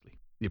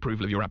The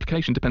approval of your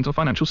application depends on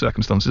financial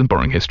circumstances and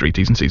borrowing history.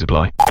 T's and C's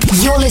apply.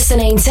 You're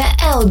listening to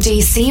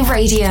LDC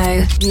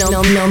Radio,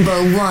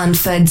 number one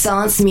for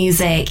dance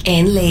music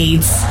in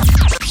Leeds.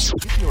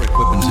 If your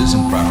equipment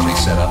isn't properly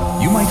set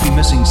up, you might be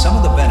missing some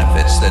of the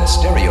benefits that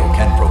stereo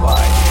can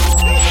provide.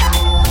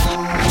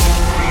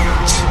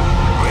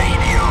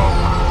 Radio,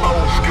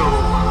 old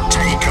school,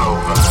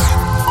 takeover.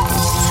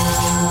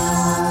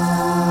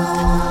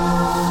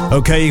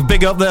 Okay,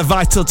 big up their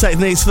Vital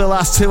Techniques for the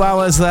last 2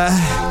 hours there.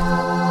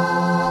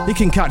 You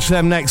can catch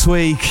them next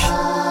week,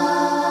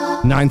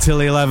 9 till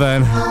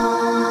 11.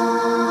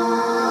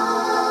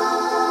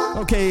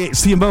 Okay,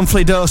 it's your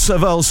monthly dose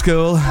of old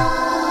school.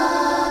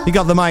 You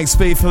got the mic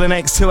speed for the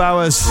next 2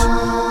 hours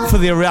for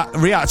the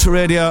Reactor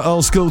Radio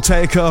Old School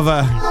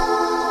Takeover.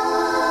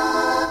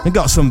 We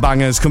got some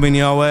bangers coming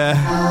your way.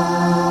 With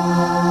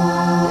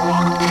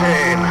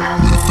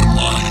the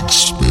mic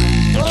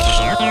speed.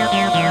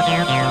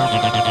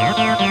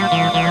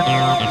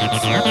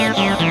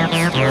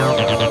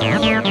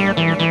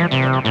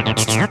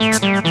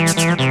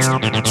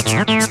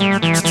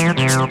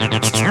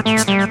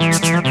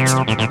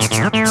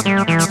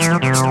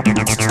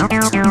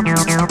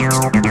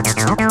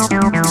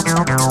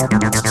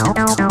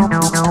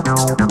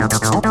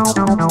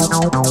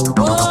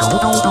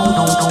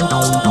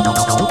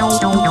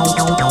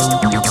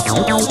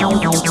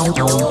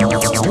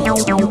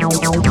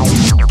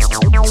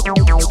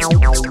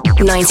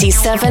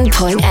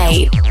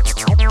 97.8.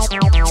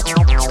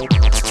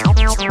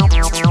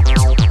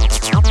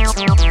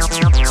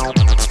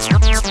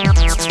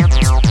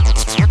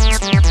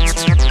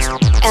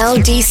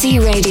 LDC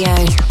Radio.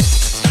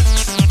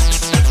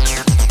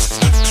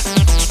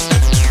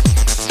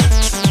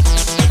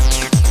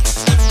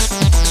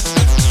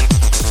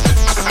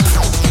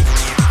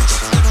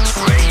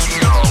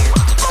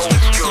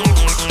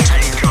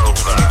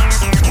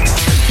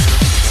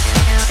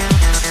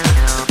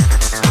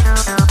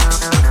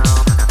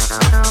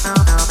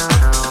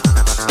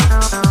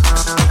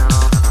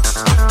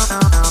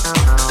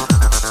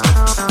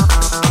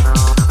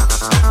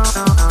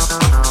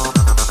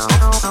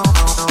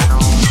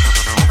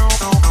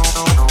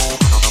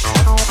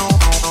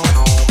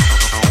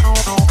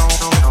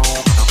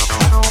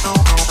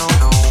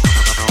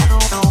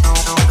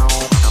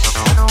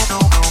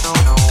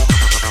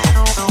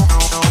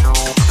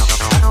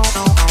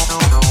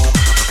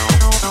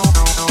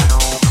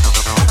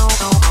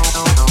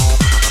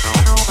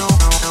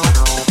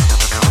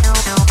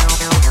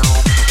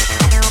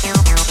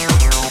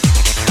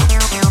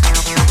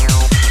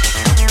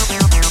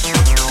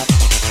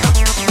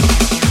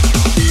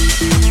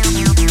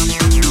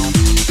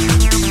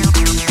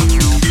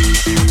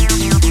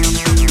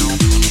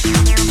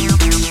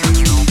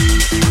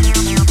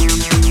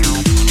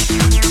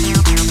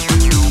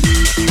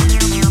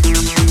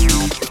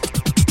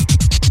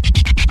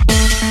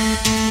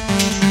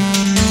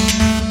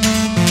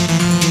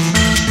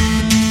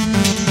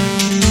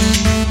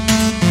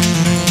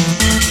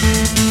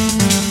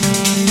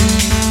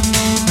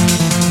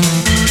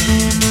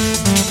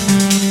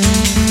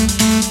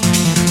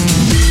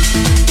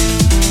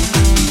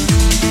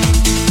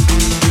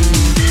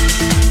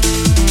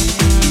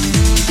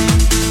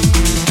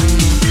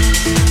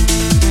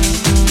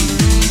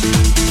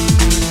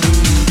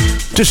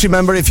 Just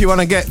remember, if you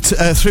want to get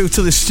through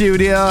to the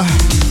studio,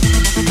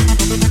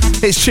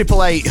 it's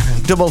 888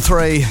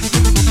 33.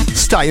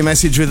 Start your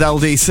message with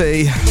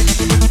LDC.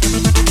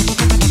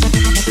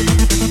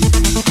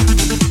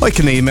 Or you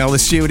can email the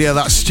studio,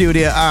 that's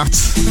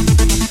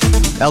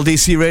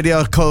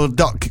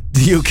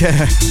studio@ldcradio.co.uk.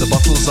 The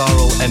bottles are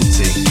all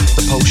empty,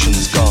 the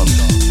potion's gone.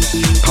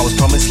 Power's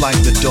promised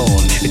like the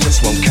dawn, it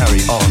just won't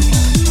carry on.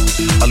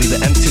 I'll leave the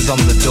empties on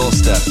the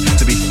doorstep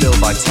to be filled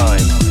by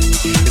time.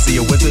 Is he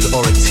a wizard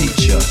or a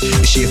teacher?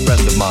 Is she a friend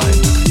of mine?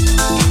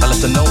 I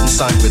left a note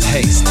inside with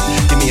haste.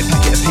 Give me a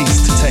packet apiece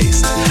to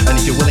taste. And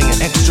if you're willing,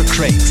 an extra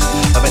crate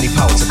of any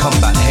power to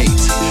combat hate.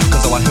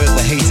 Cause though I heard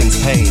the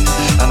hating's pain,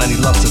 and I need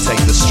love to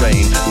take the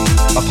strain.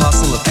 A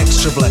parcel of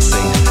extra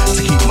blessing to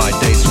keep my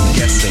days from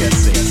guessing.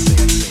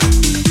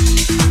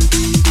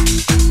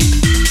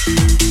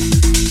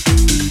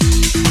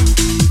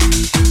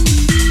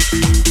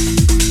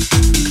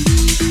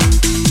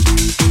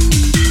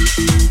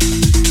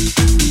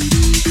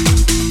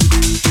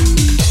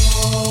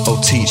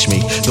 Teach me,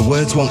 the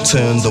words won't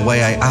turn the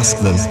way I ask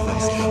them.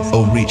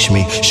 Oh, reach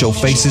me, show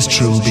faces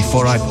true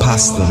before I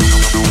pass them.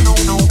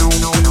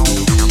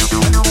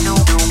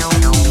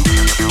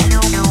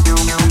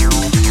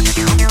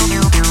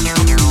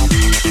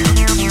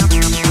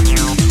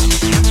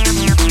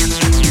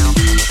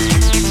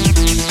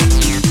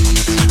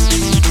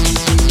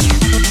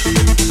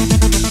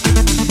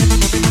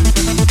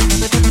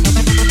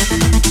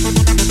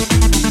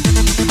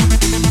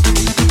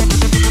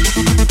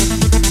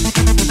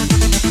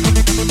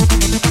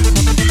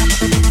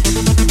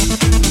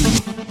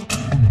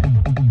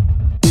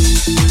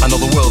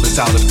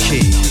 Out of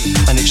key,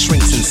 and it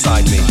shrinks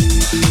inside me.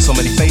 So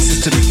many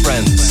faces to be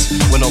friends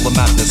when all the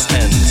madness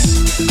ends.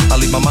 I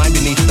leave my mind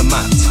beneath the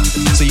mat,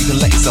 so you can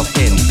let yourself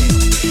in.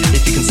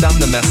 If you can stand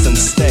the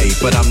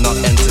but I'm not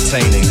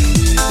entertaining.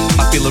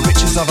 I feel the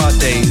riches of our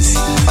days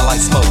are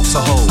like smoke to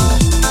hold.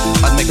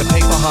 I'd make a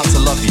paper heart to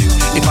love you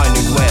if I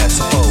knew where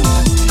to fold.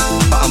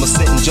 But I must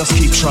sit and just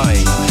keep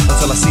trying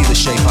until I see the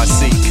shape I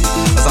seek,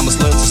 as I must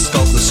learn to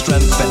sculpt the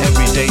strength for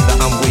every day that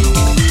I'm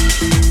weak.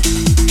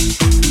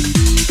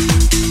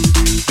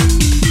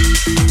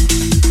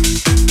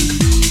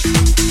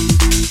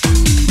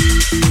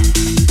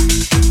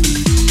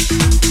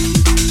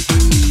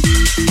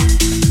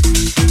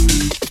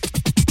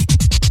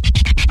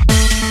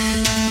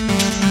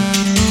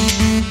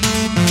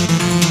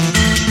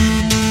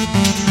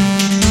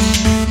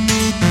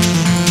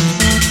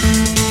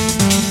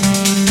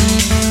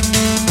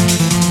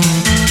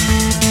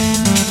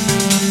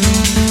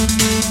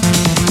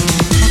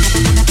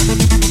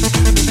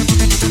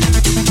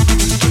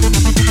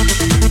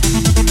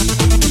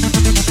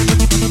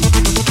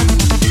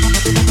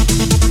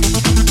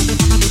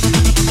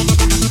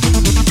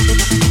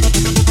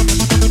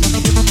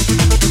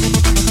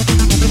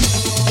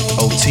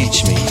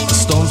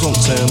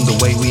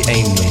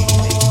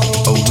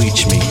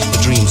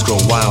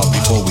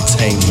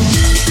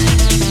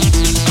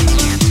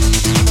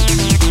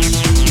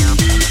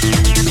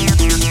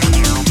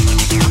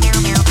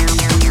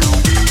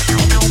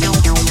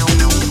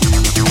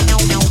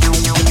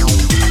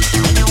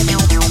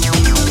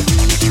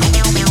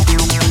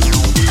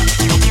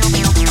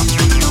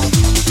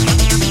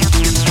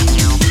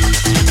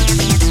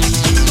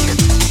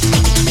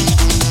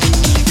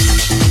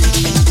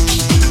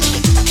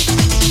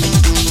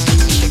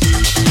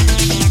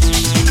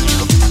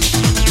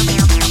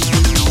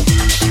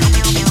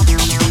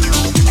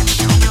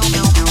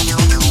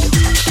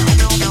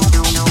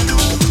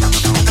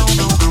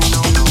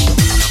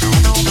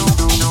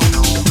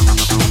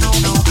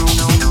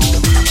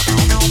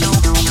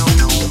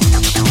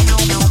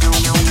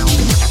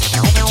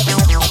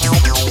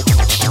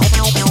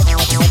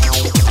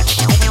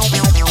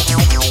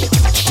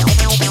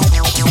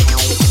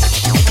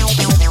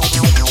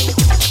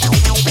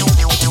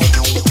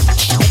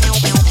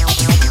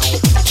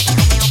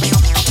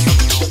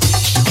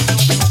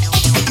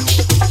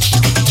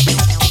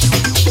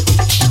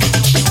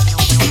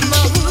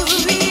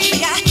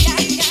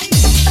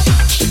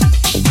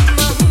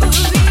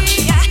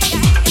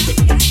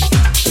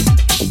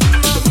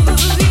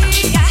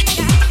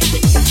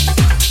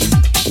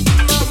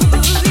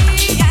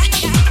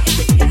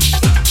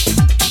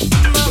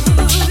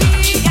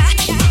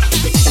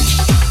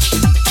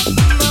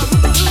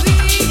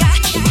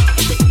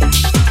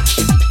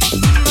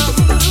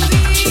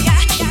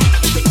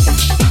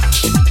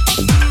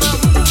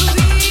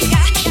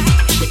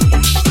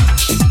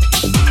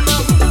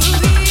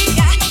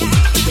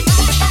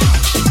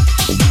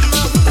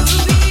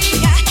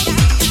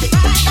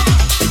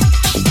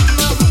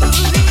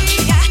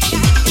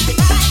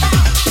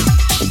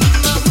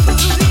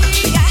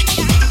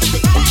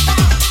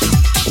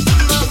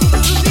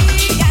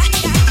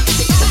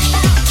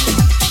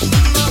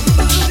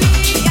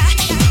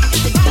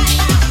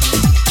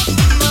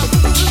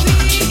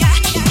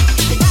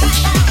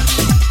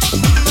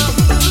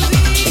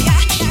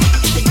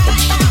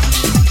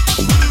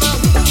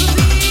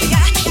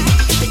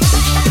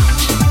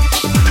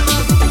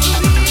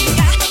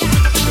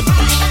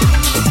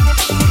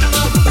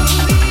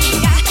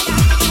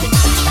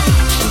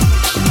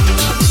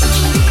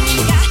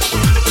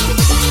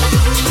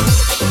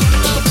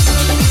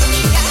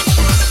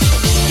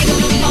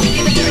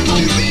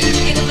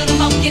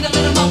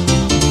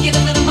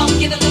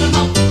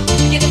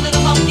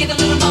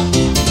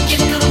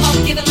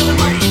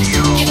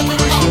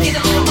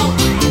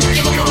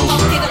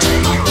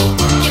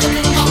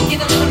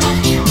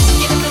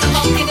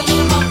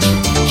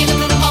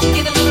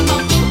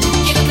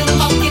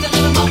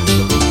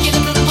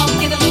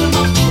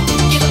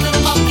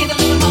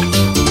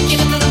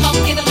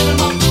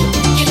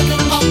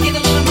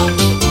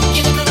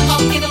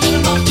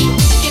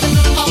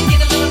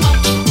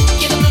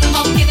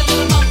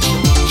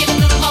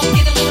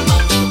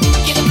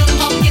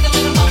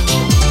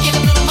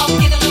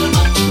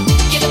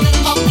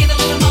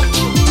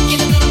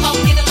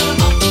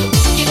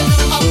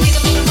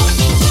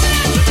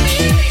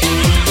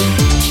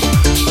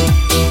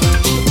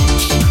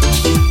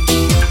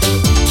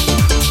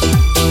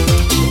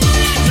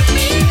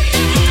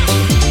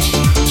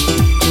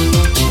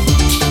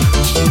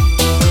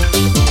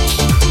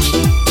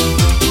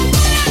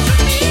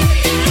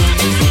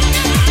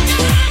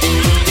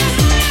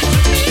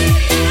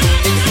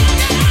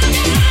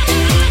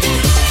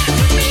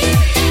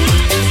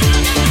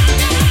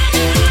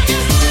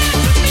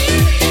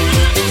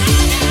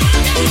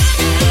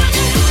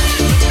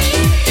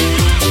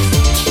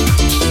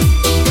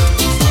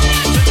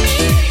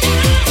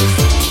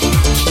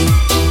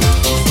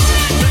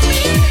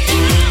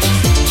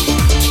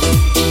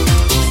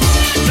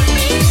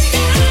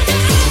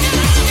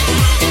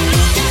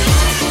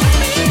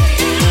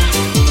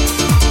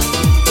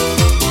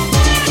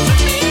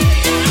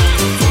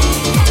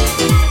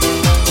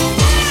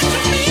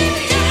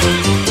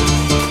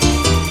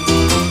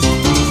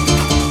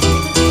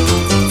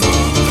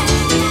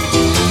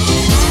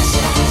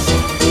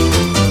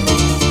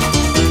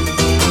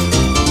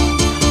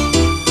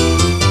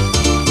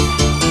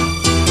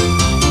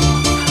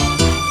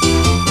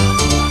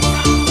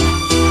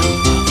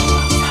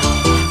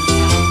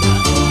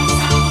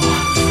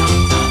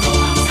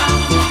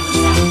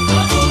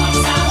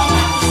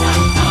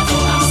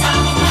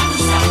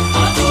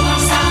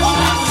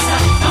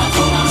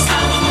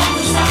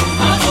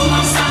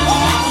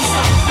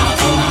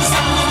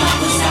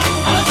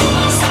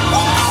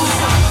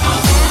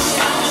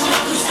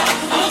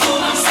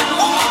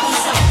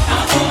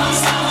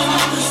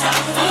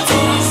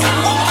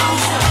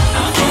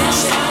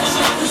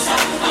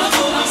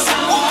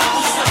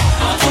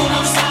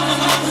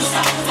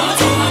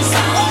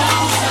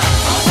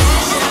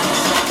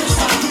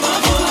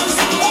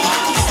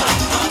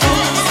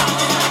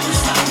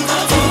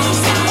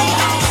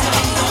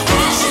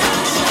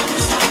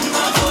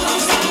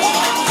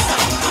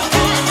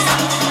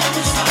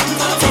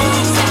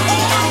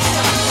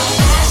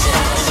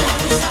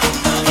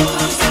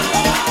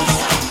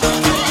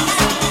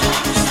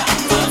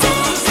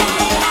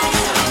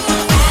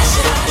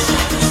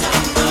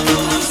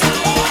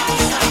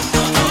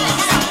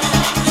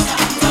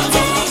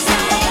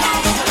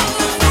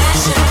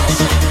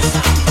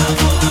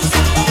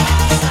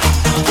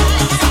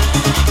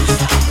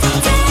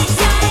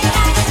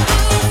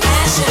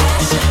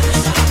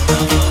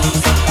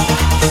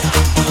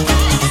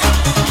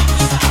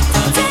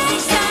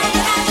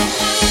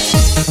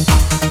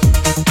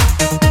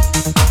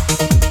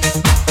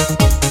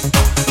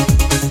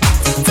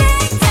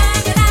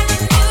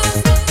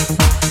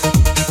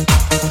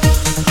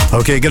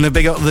 Okay, gonna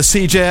big up the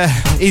CJ.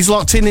 He's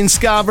locked in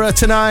Scarborough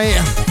tonight.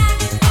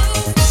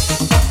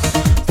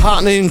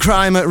 Partner in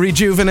crime at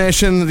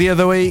Rejuvenation the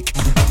other week.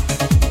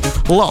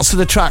 Lots of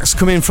the tracks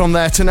coming from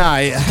there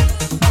tonight.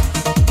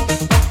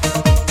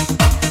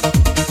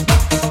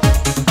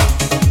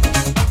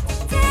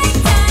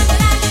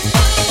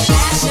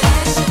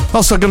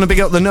 Also gonna big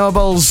up the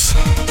Nobles.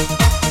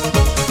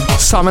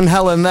 Sam and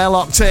Helen, they're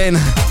locked in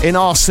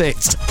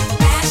Orset.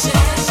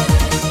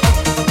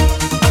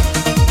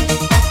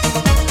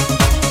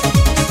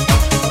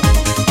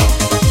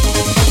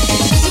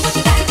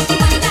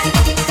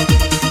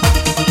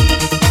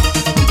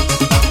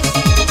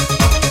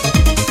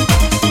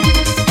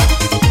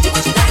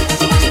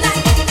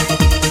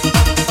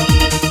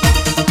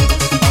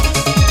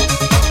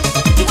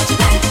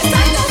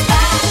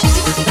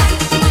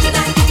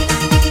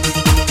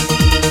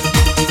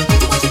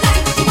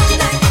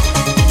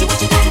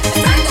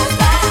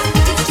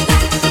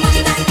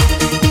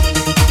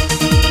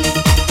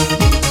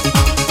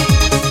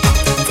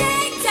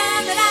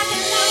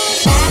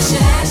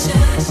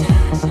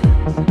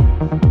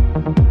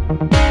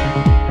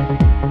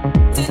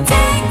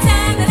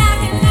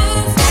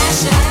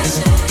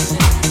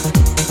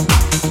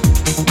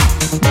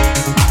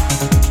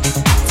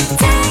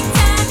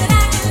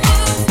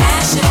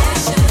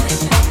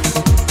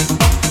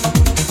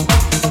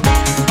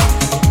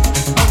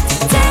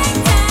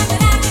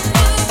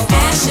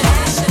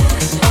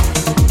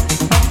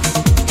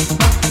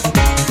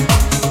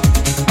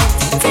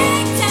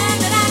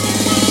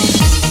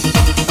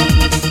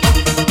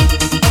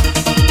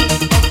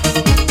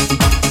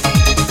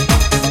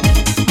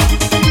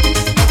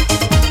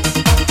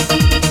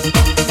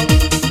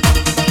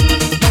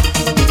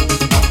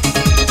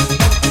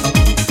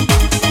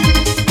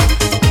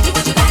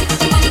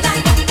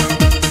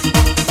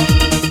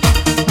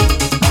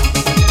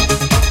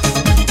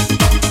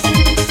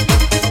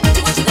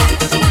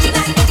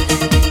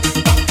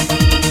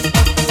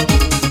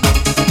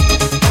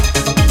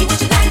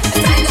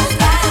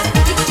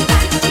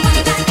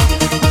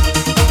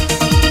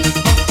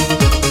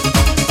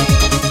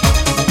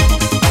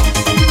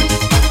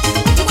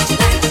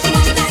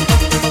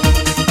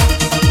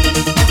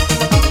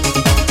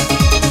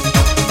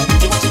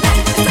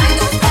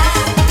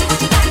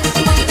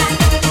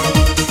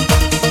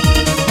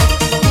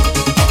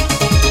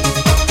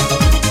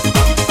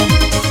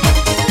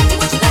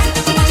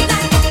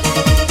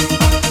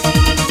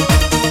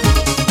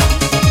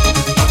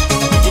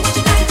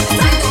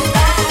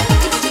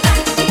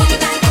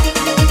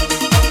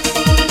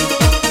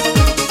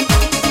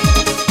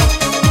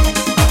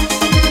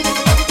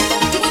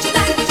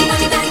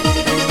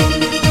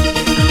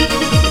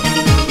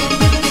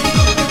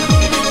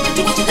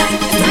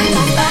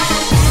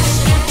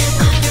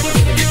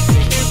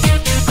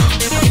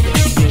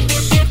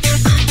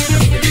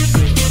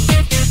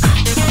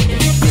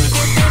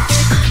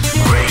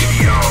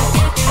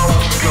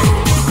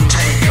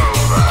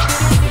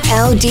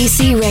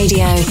 LDC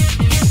Radio.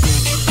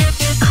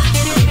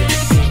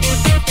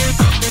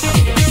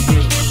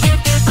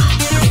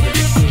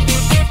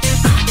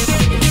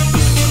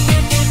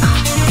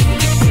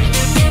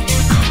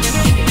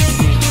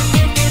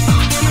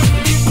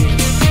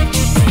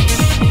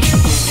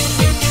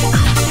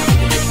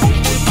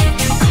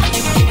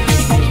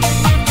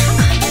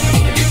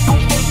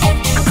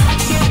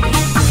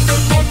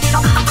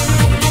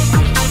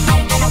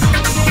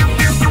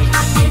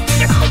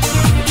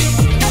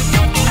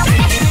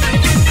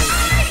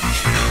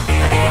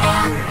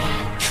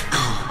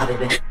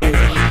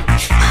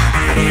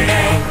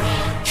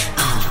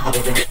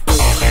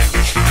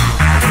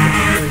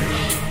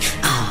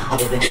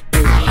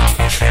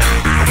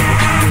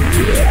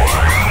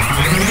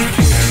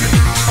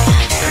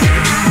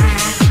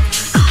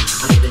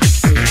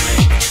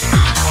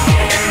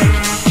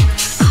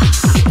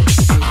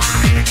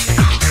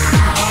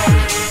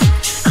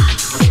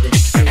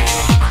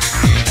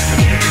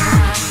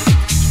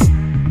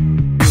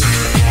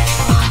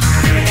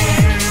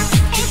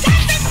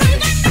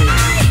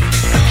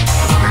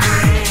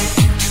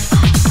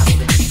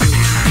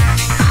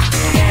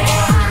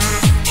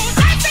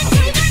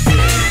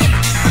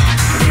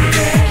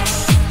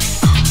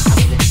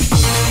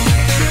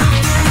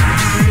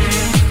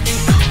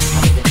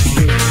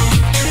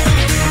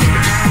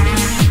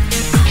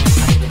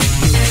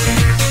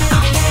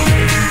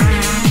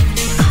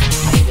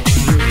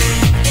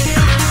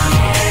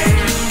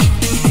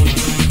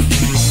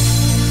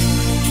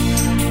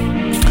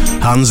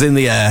 Hands in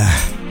the air.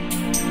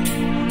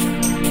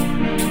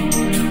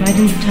 Right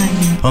in the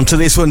timing. Onto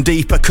this one,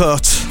 deeper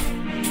cut.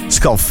 It's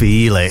called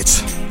Feel It.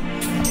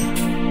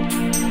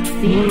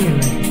 Feel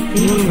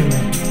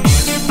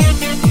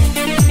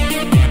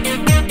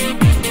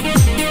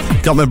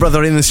it. Got my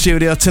brother in the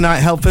studio tonight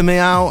helping me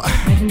out.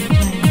 Right in the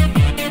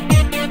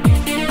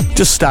timing.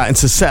 Just starting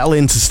to settle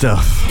into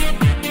stuff.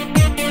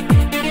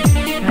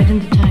 Right in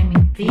the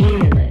timing.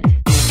 Feel it.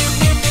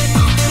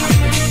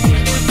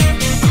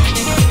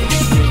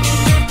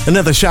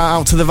 Another shout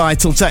out to the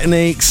Vital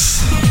Techniques.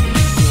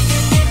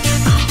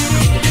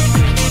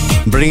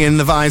 Bringing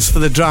the vibes for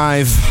the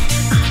drive.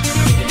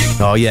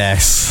 Oh,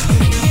 yes.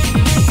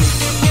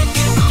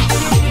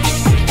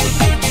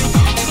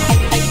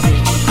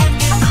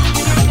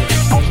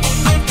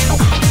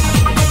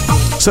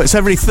 So it's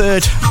every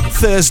third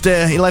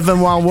Thursday, 11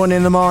 while 1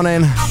 in the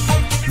morning.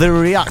 The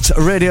React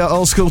Radio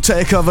Old School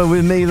Takeover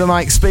with me, the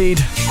Mike Speed,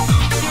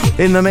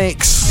 in the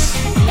mix.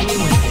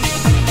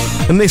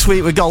 And this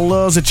week we've got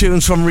loads of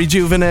tunes from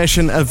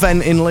Rejuvenation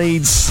event in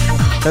Leeds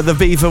at the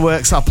Beaver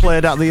Works I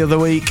played at the other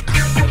week.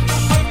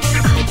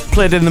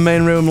 Played in the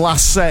main room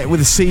last set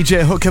with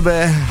CJ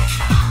Huckabee.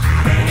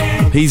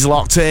 He's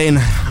locked in.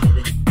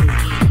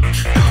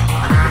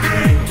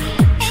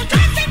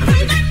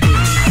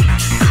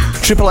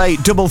 Triple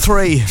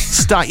 833.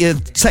 Start your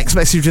text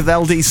message with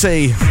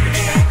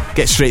LDC.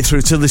 Get straight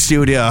through to the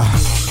studio.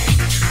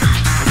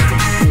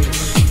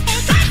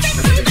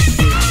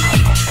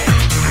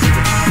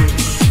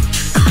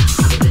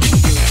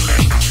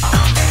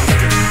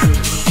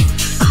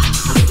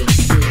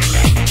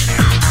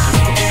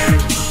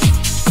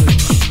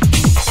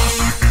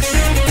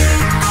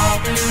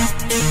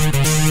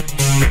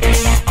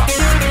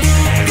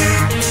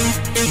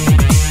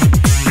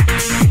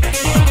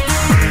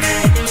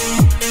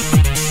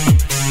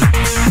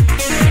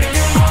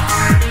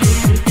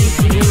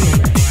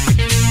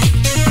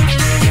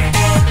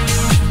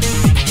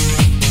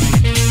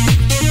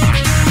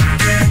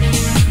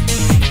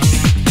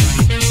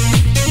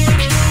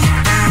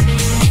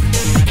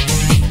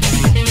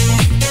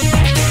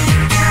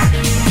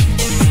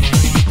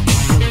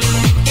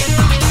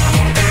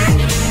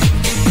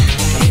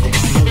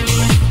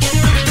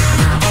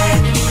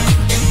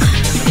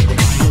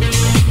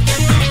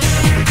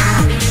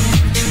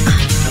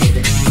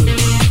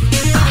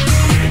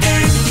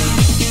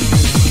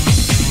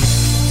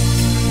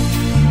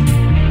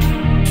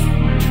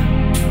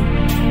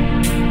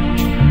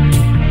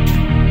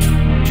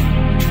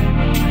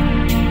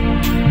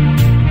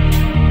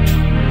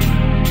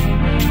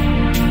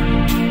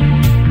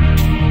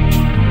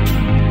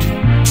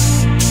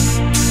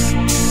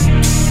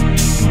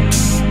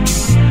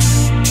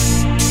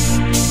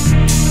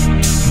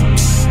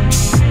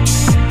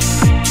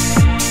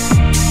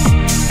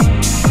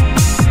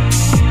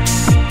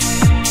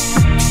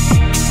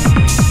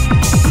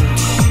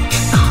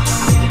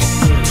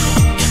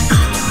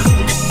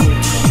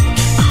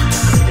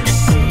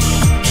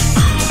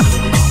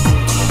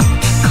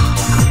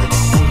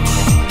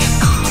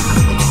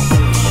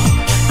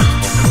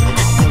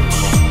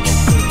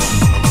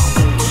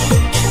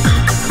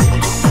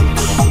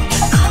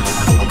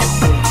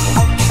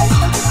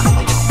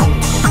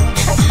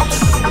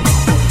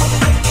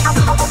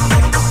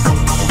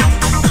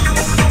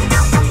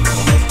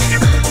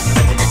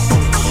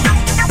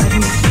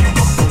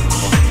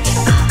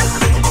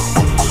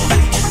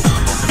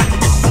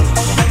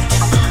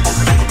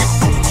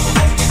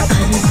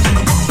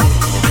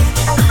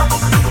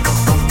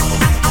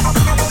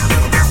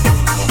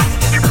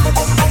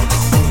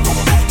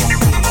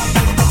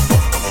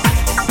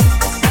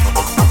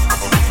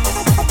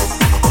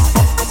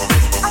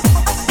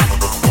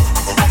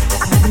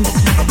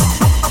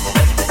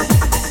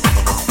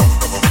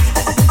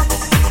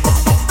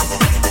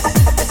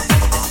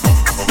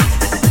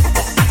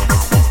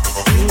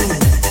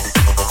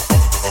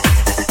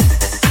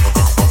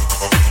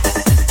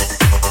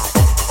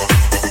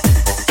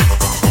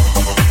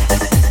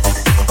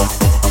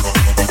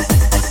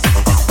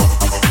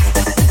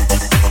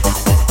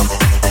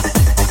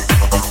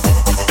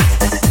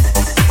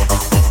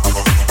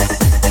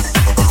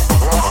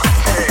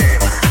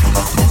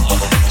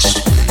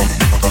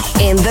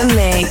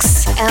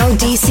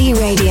 LDC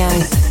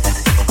Radio.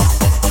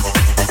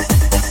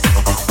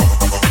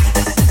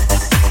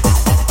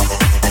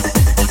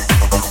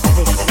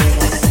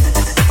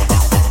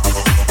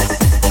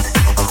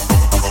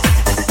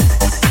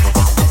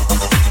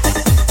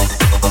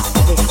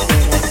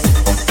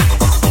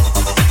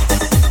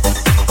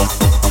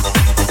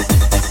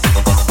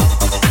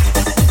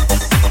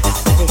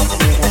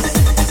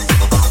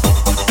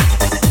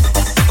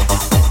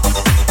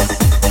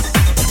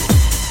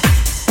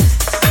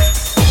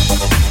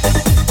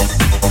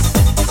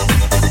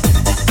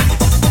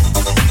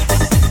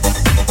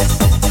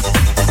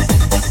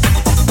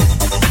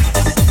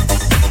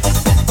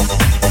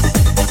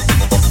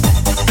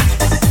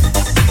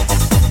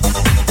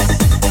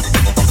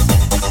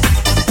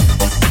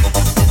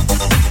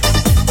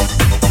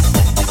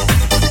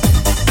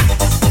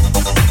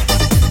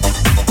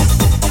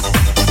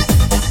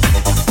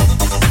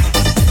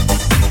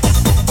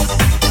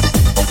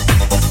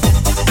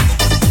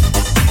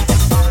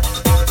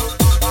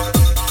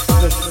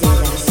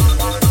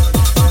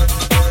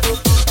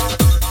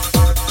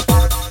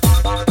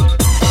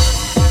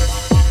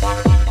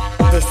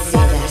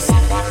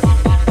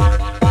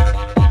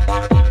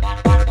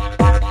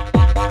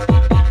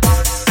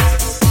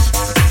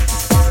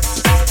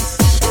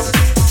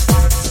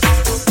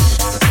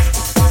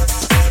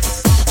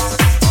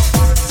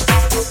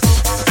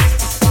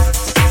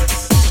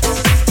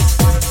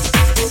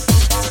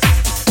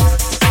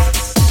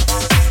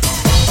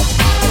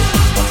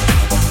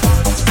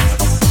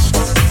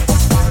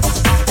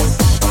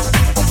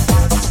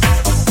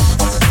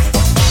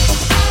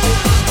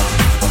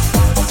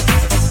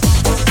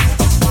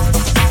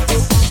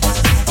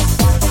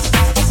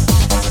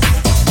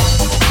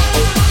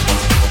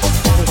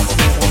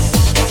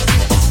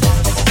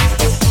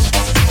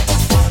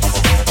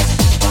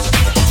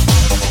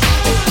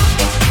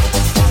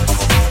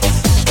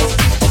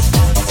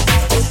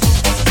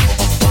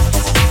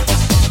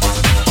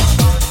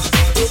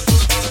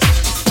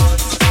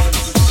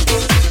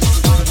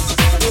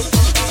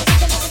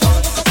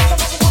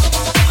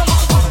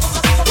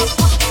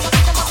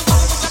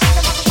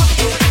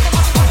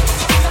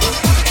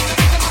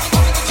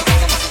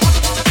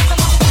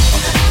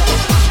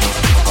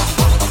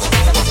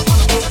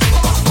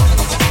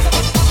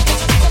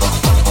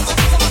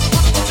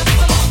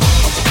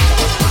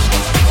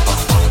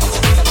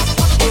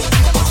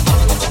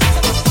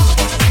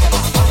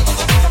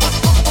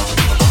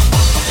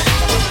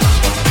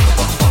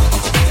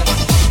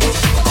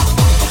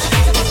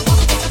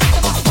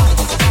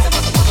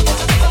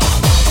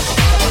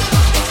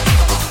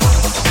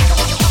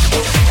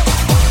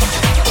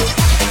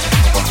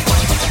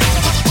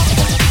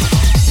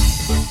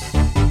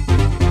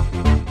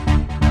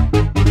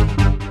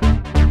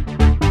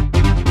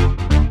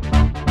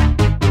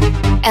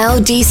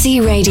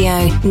 LDC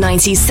Radio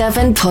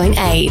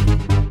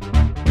 97.8.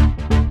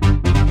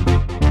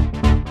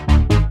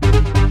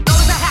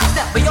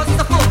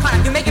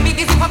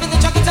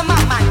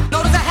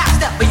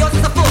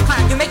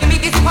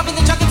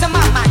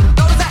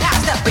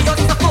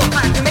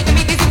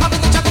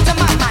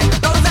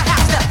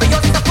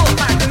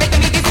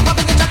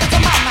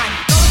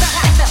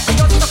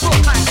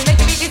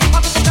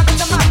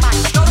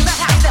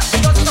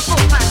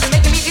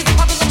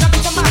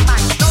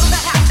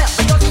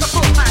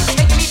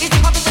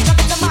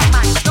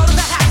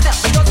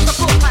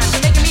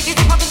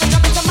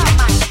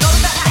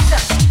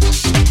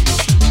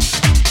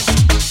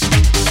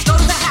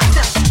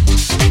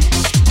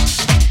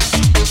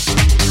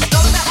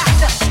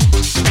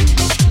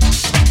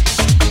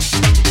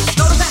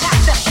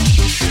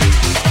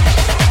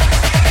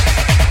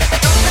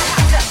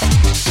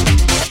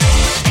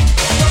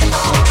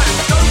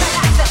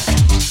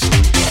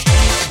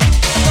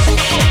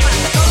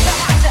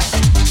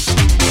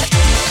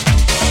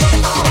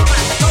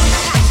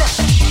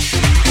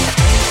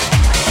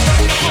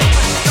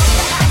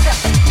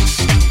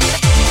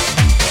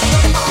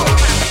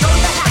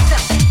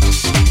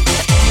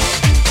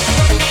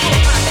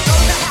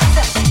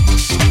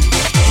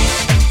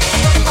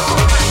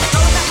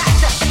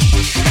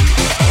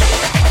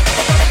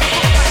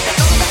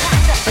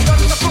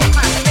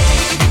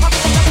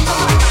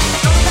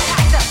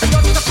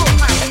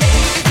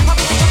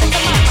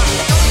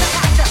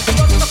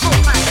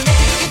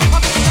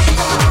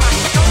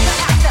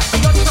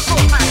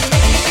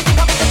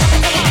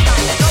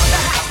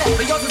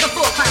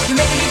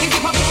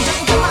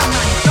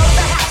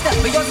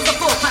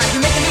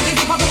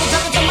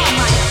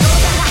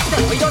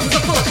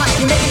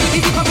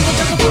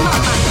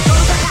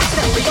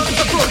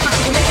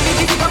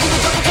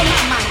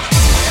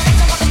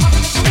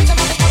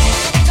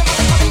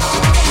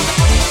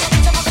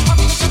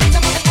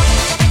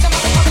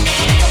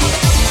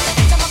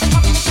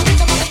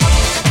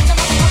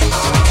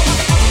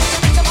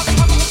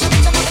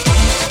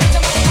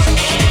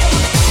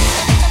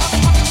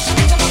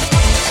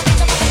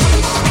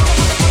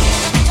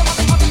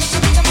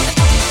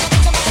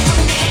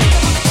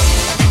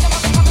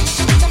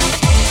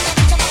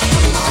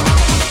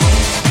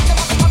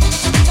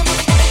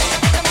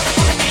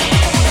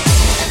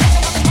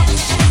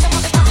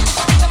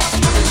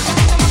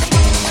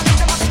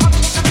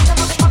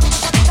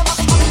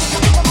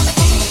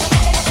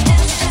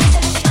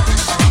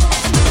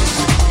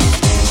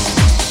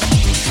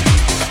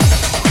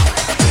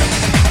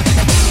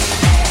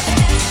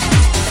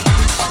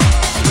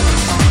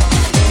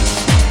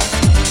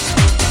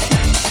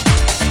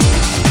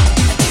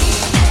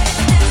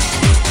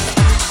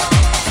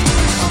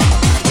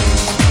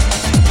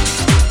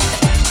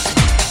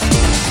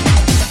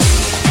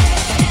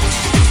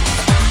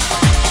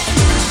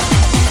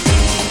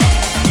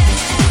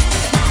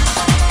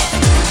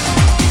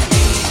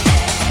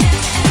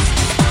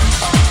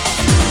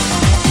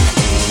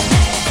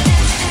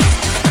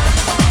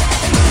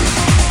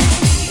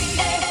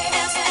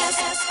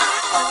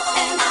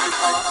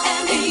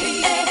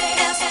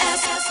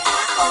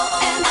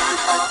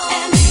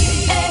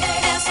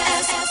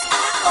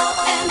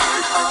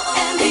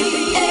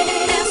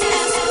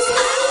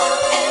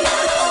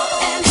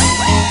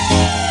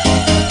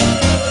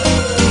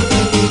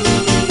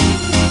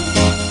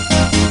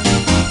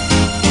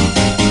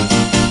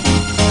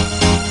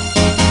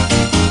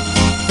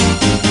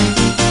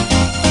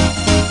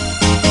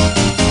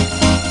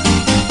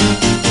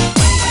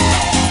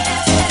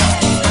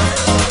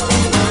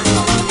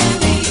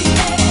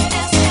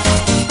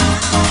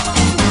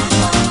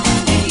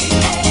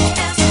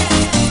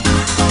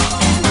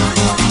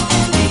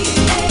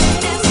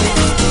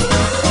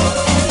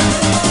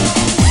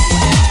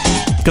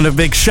 Got a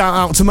big shout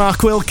out to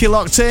Mark Wilkie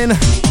locked in.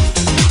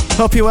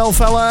 Hope you're well,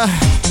 fella.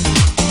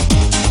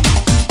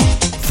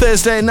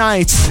 Thursday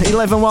night,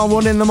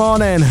 11:11 in the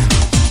morning.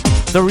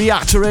 The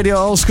Reactor Radio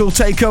Old School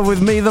Takeover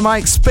with me, the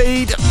Mike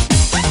Speed.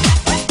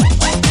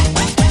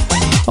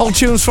 All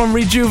tunes from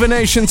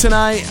Rejuvenation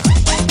tonight.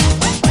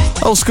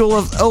 Old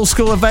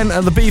school event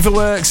at the Beaver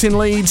Works in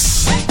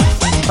Leeds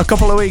a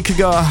couple of weeks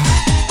ago.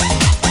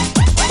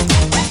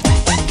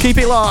 Keep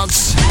it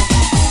locked.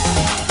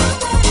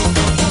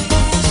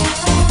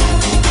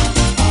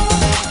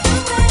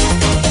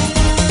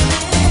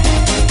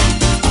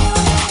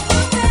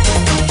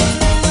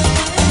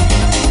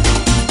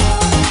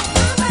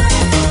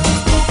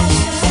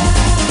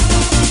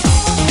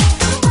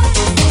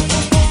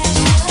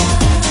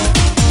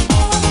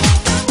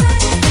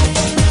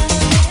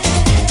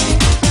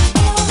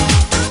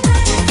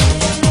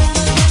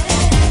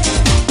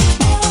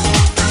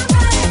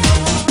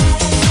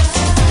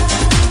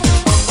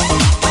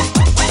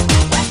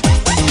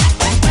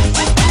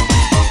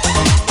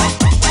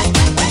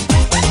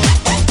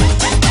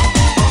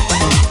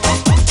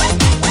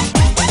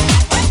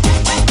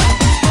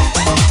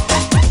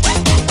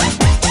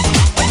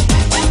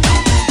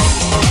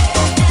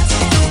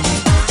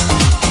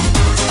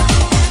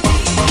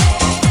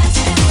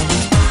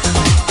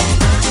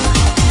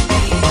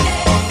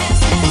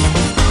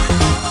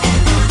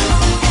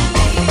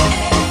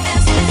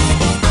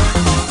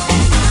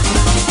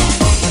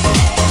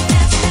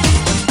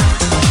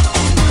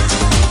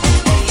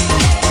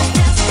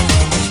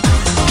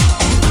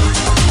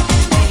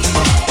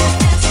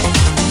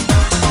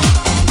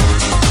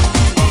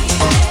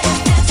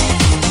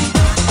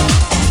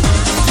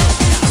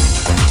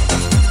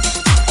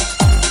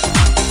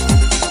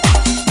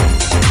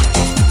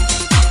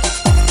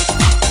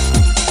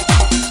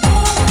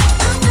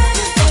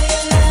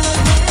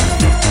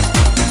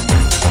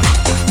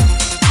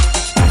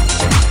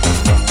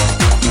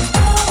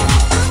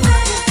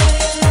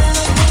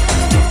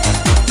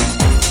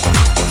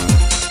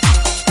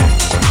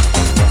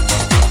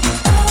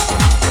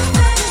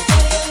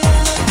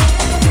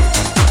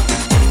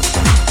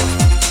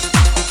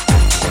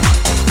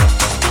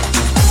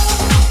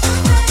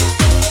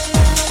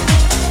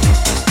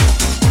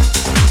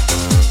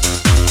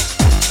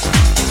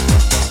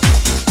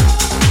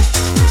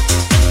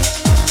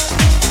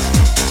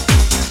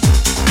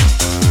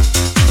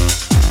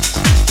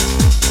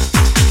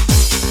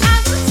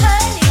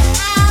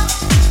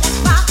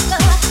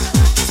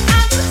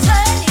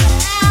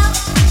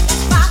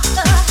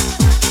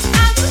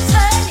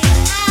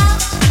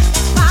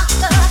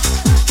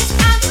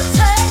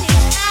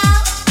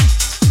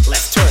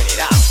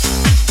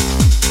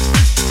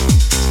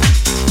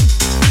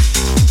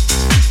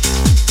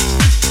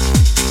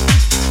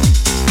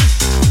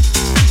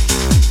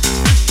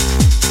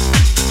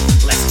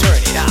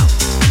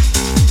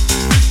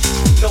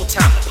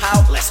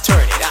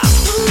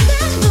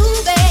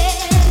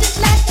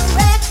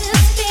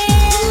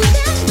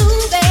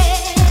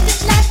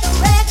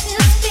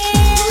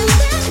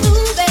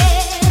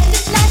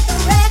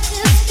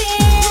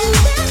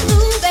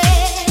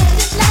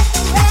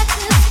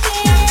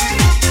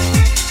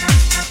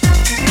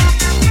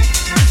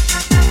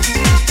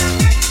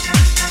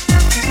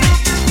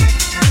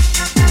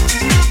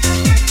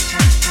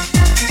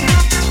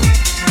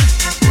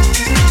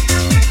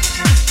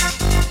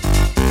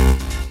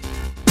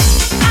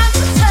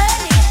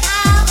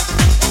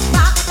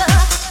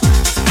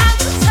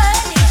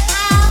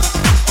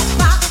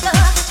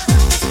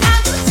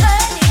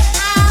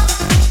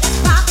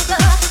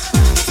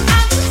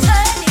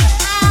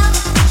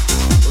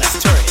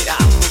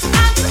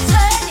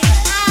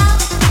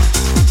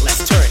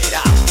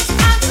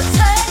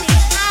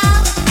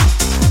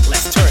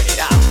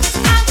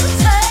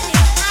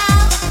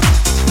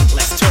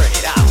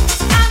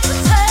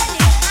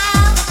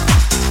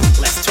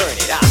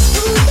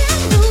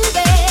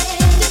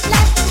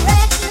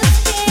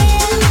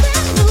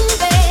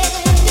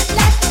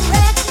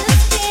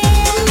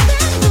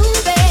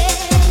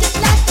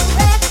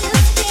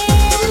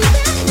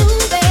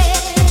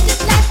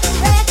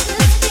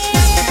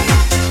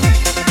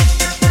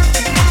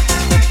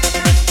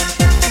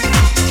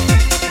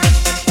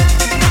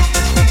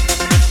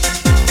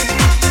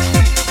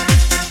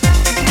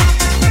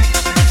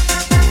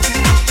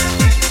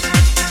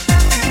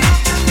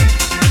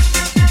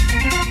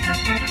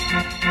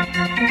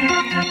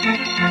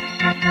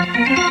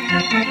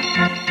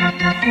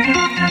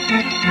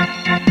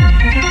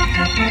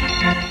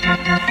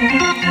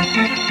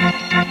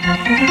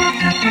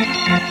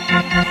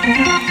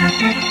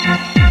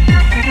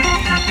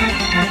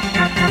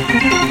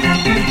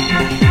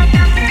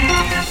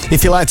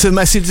 If you'd like to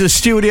message the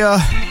studio,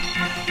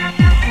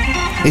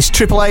 it's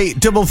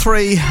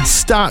 88833.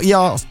 Start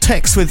your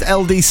text with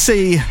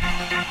LDC.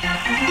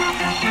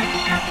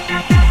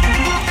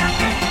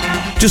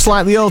 Just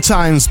like the old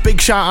times, big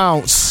shout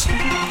outs.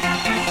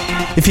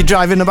 If you're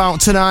driving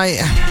about tonight,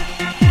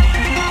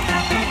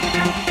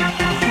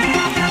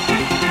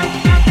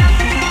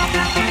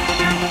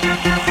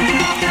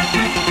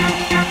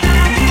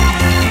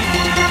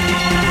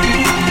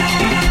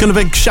 gonna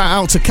big shout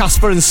out to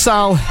Casper and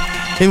Sal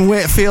in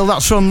Wakefield.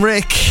 That's from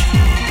Rick.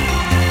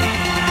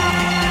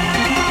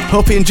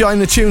 Hope you're enjoying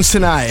the tunes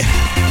tonight.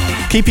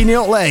 Keeping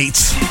you up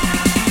late.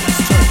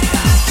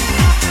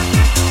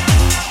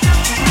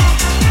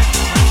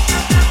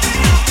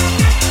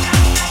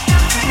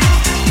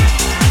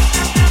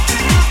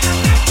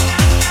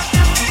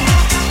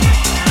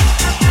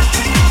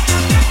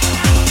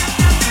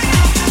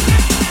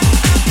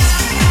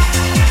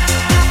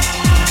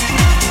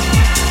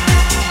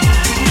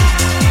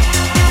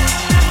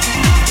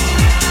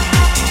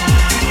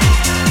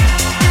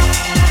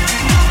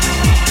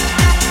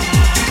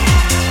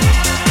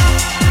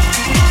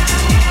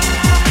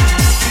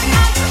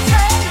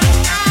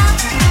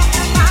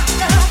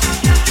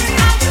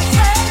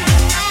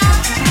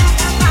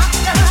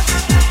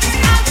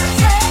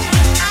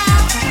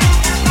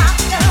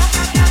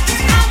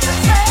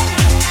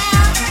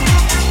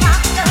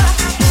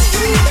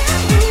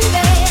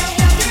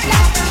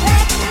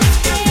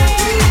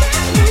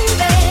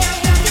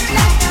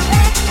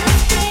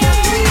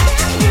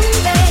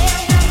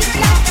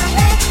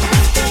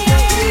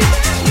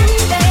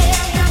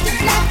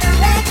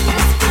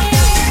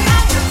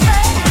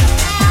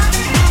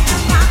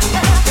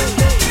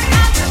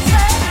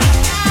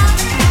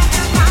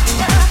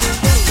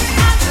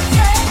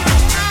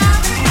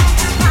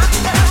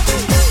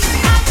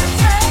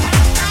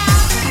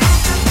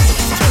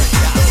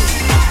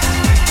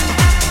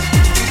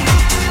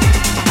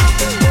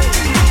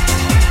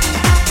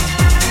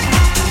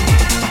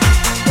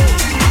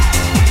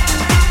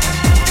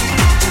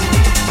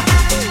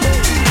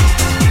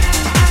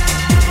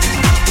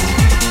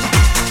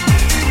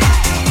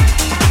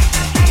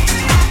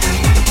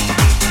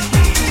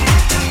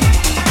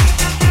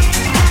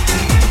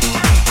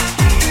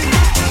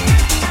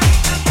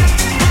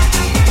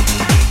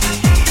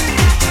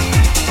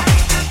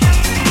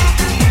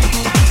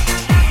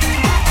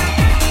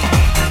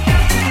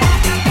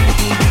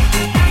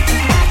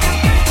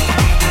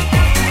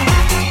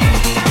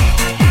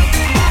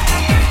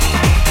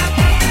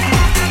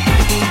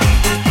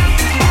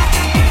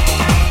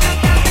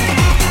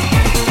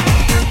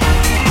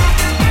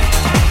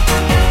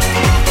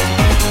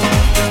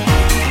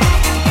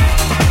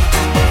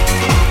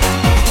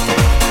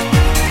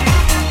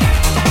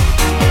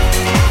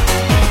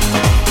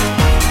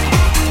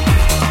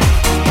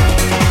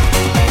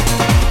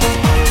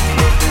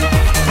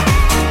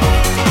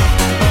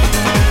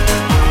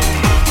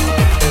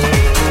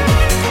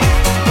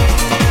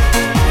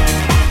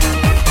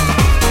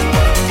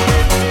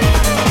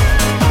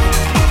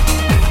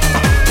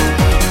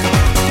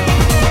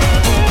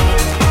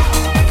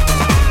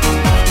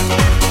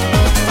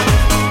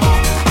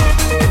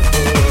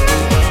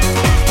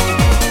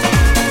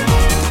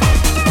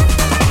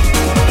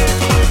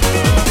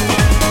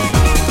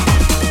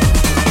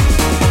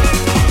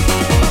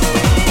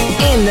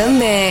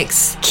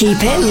 Keep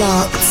it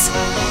locked.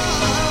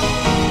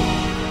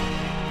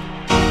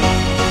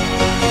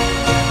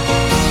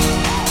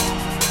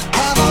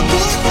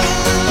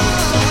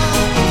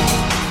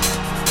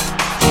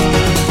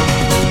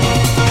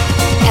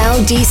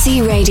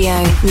 LDC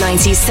Radio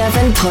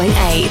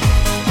 97.8.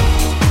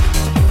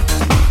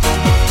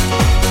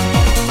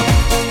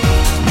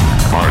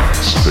 Mike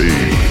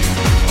Speed.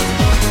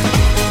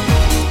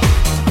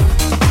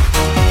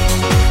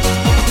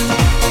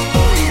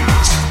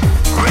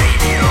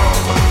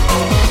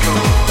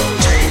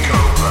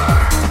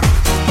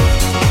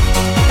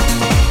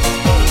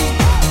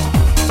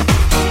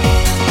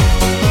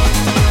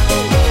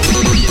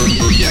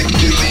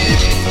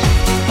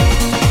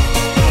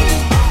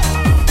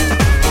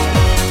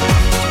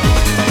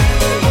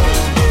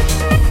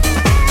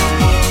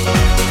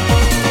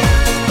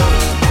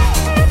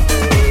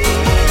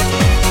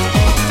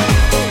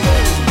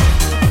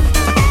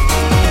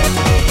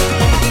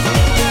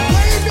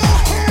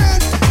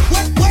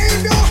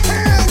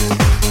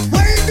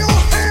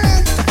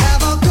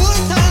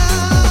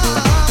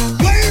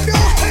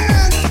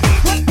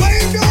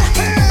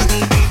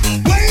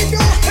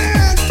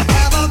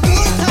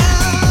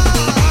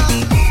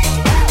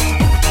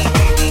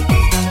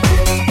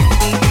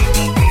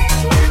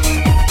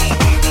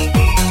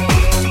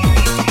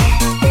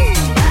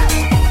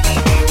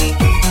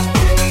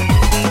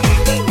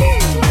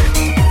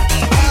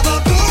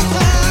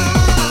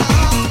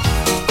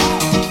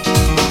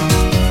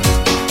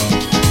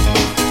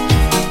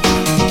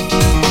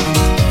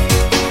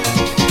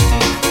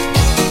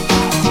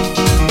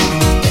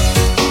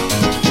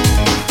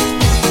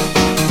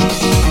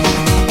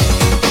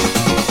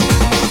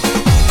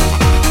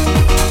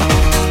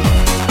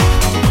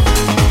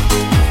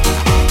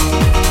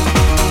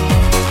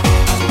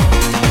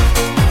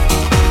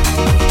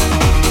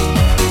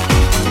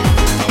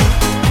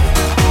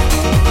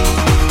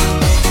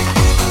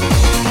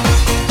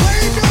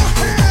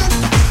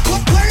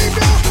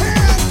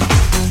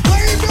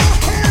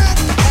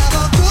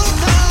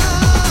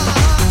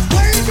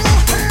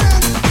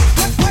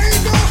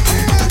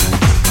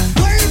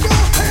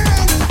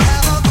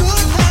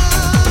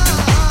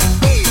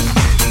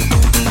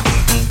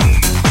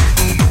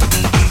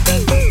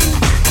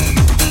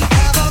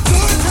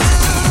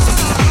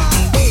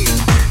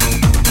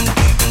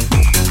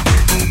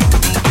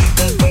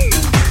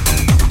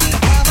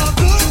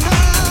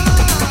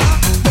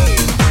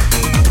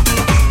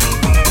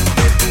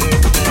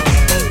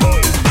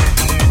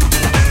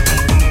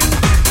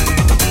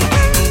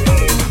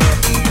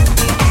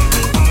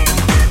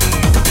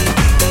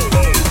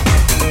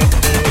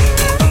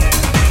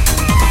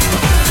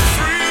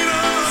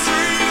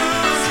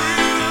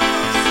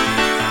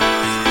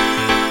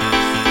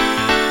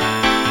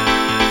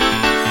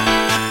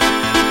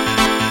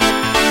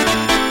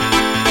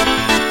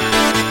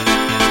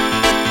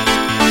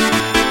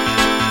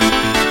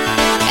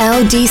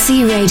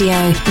 LDC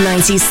Radio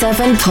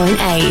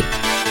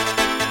 97.8.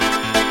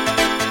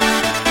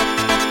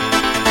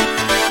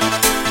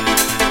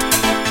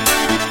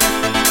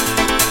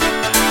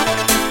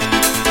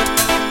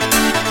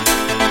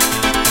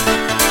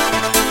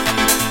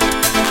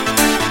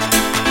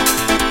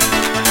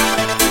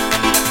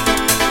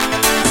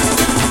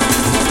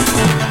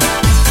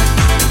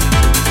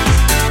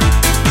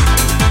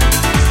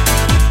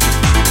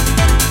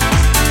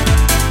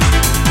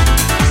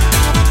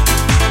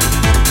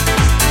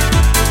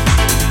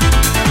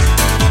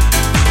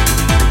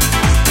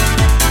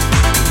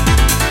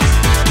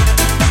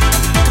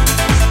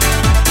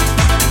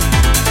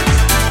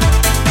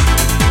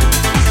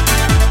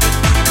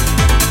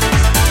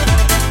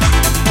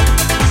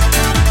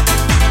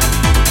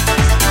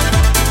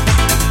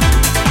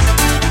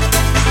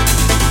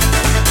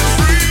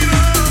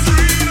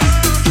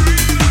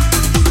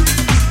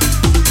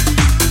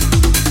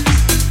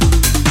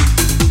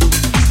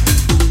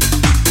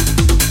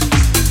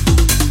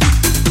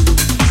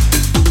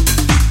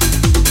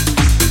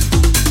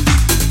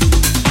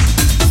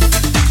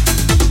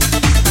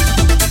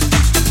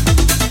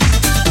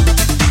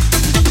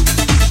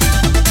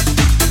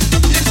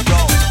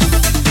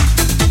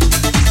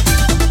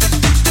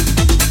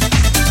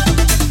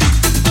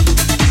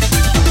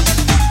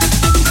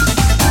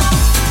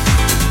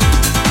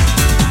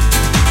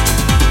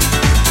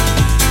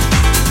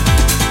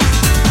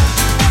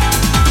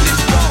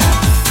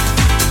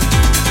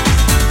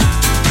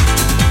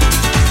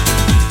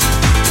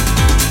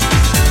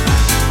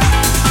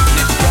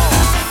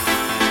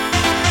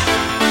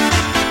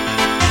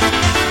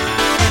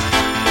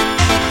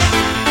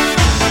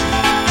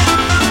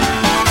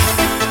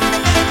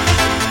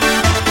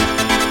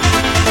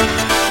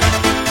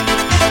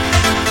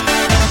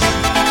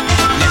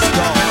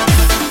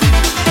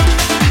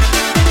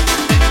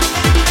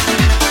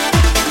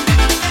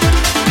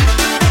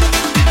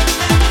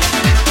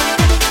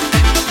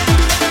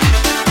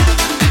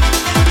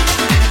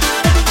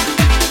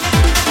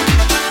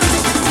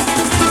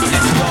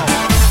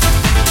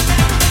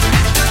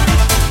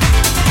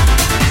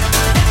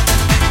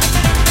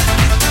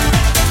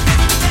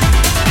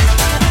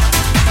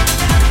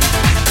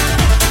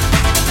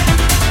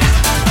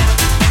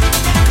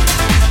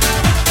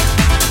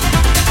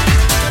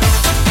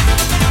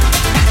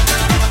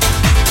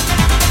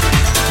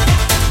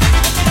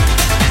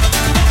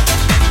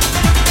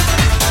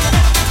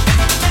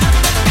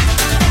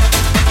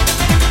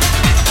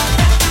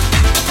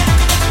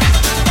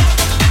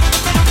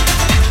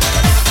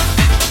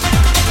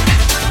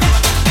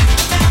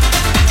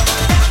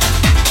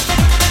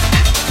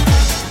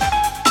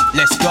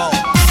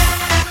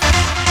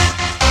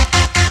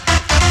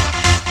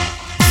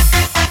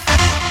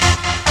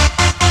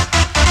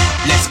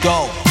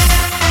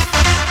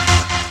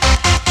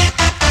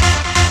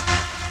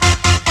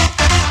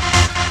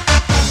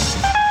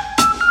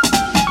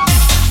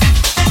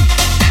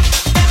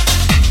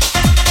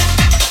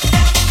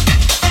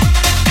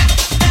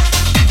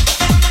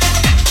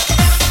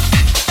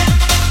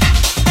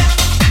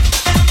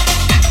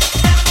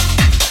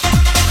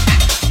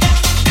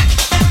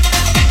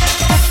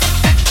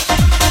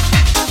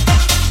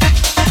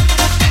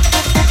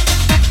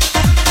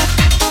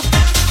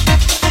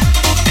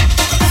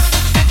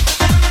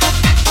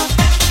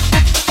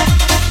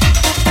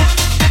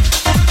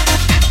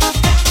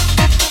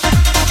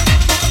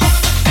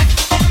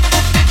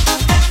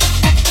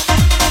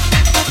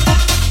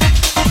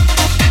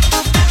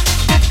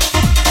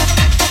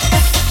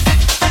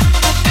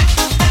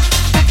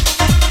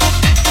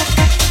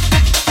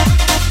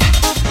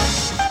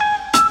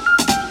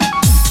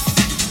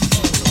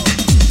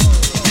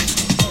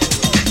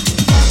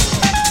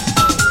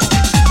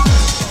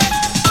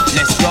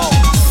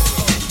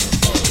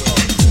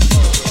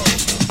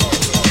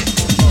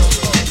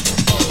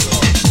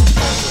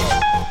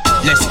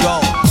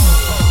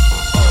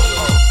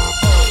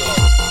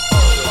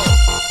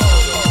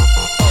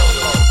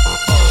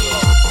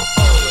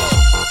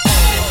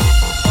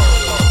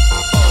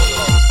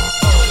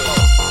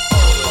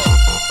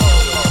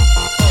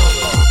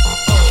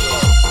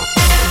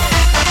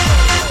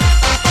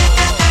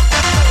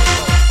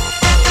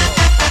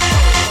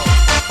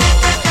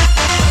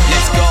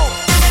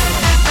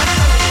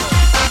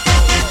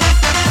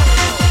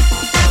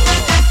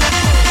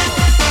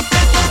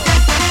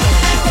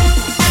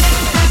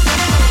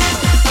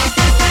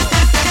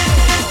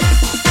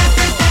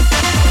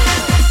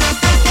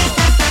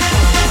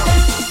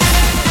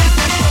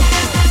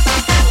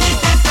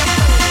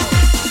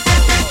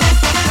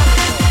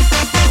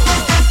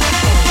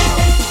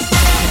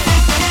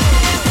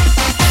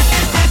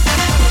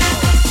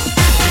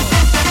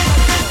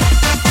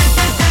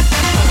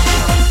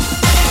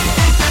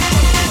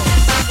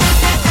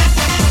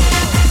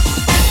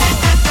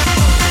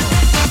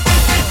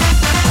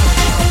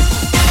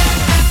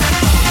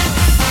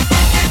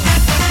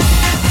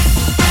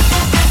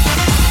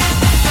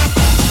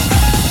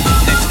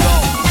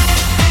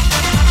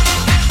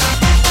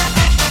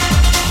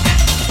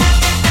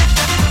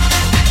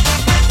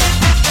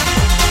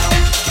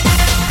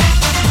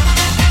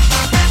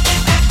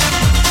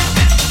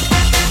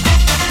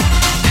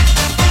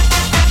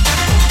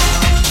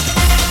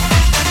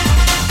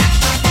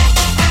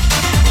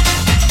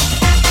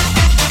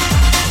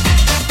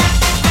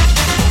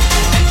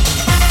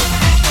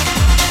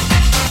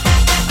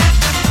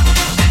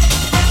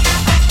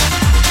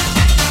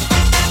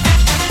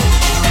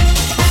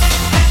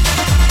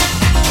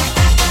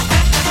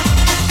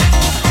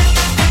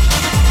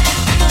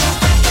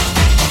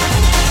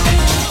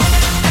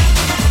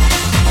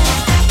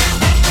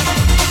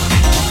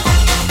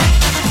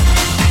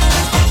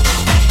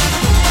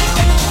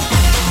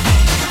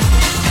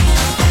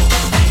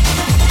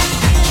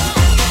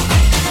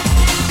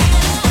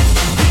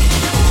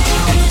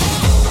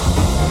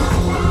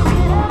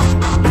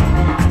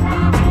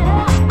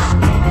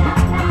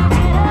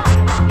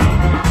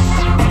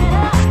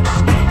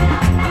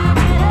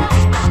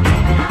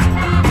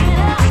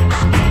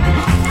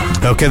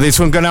 Okay,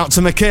 this one going out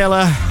to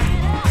Michaela.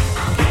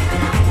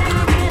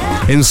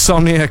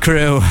 Insomnia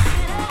Crew.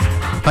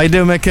 How you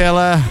doing,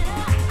 Michaela?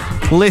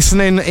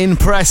 Listening in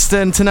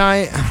Preston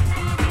tonight.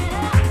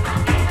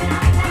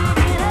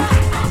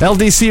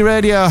 LDC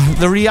Radio,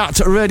 the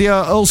React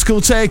Radio Old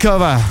School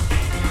Takeover.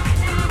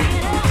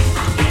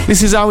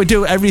 This is how we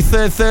do it every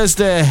third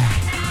Thursday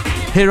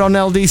here on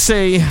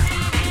LDC.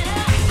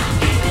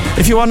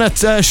 If you want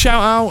to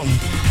shout out,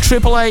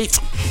 888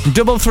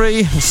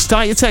 33,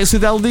 start your text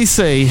with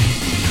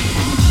LDC.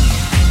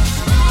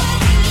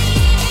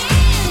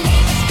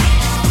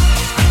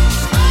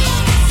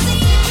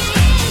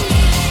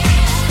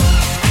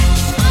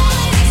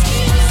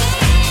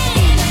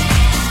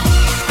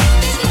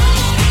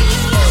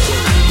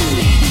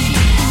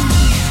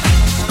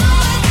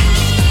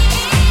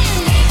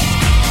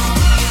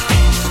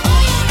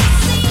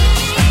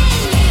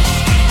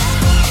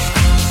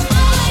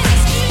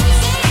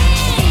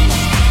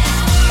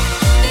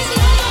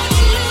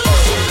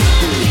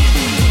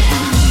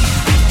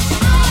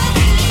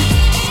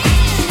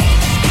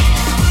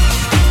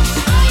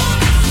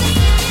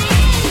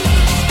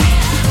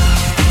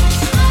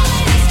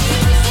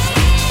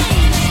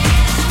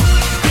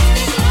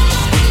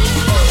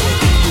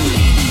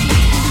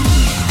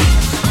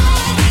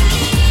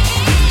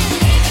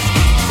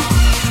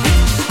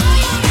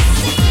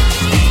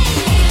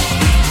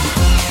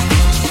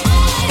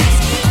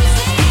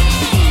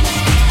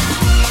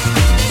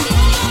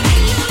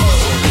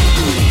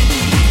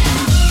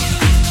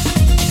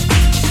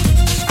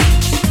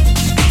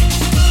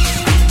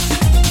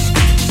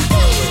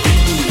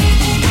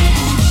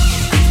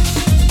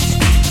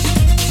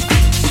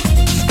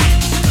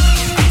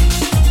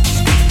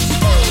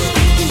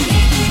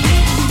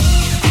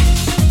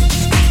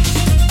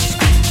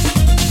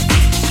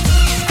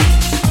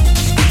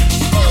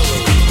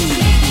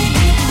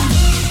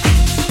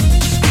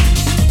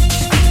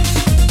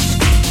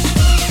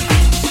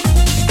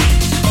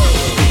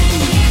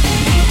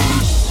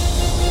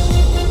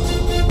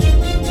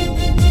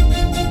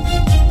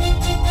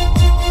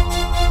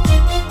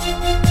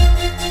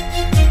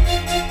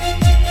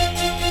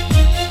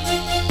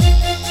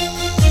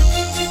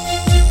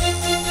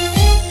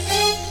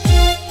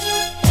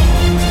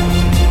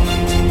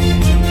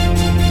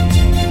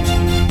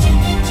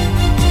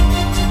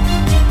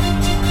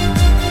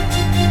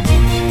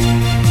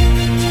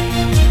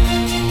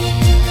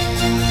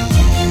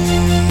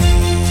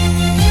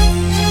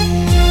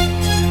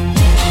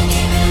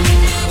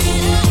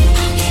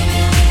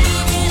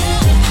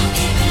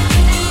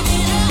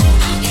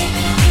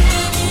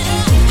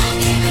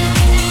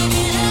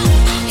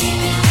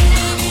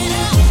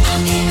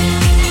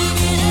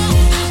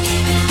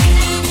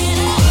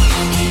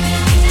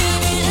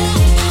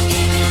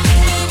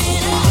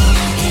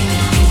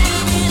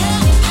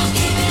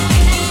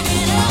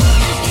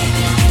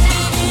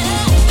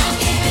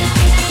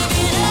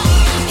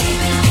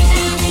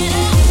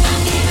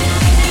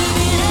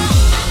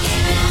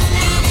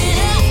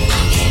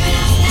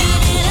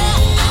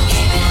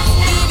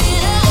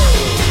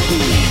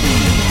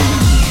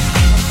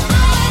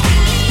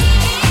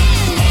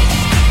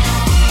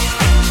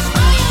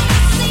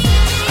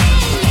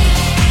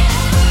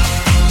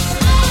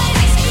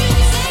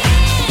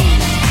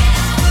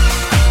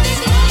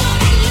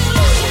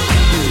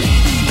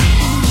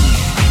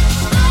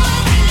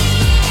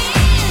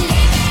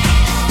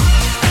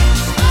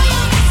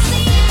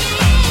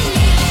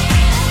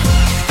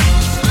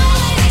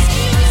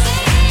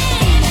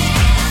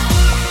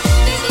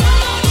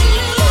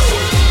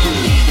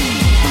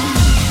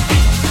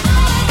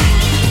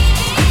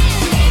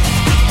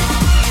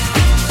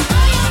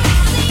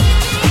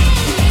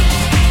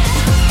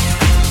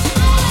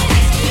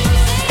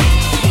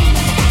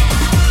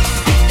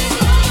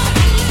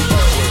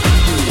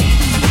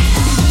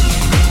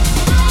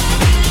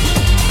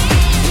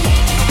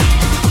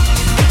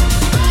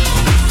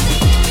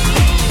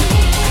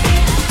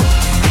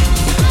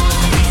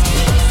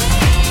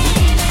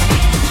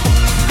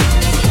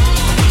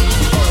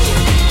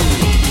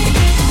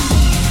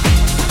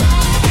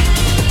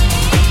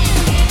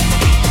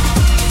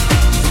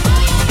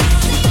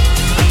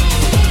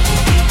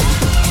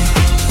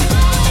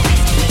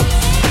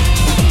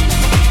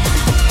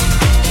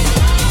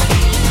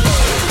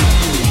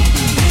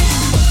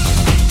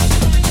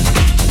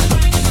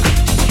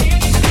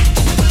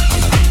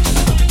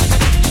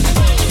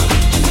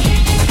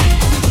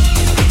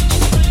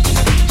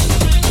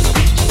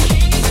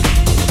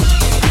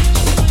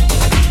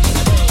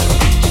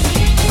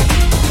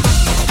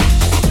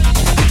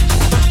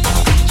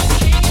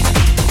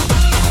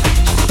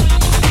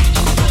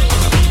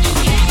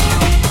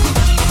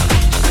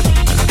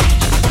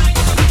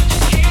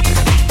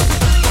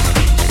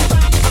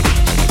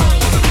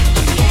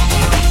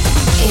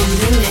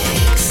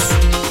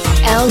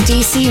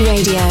 LDC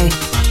Radio.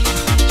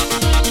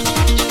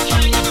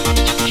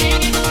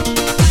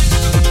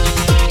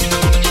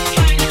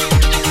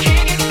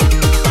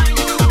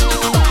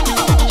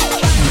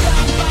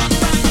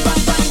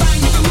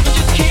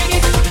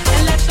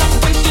 Let's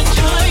not waste your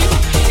time.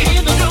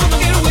 Hear the drummer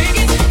get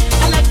wicked.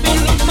 And let me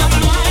lose my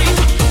mind.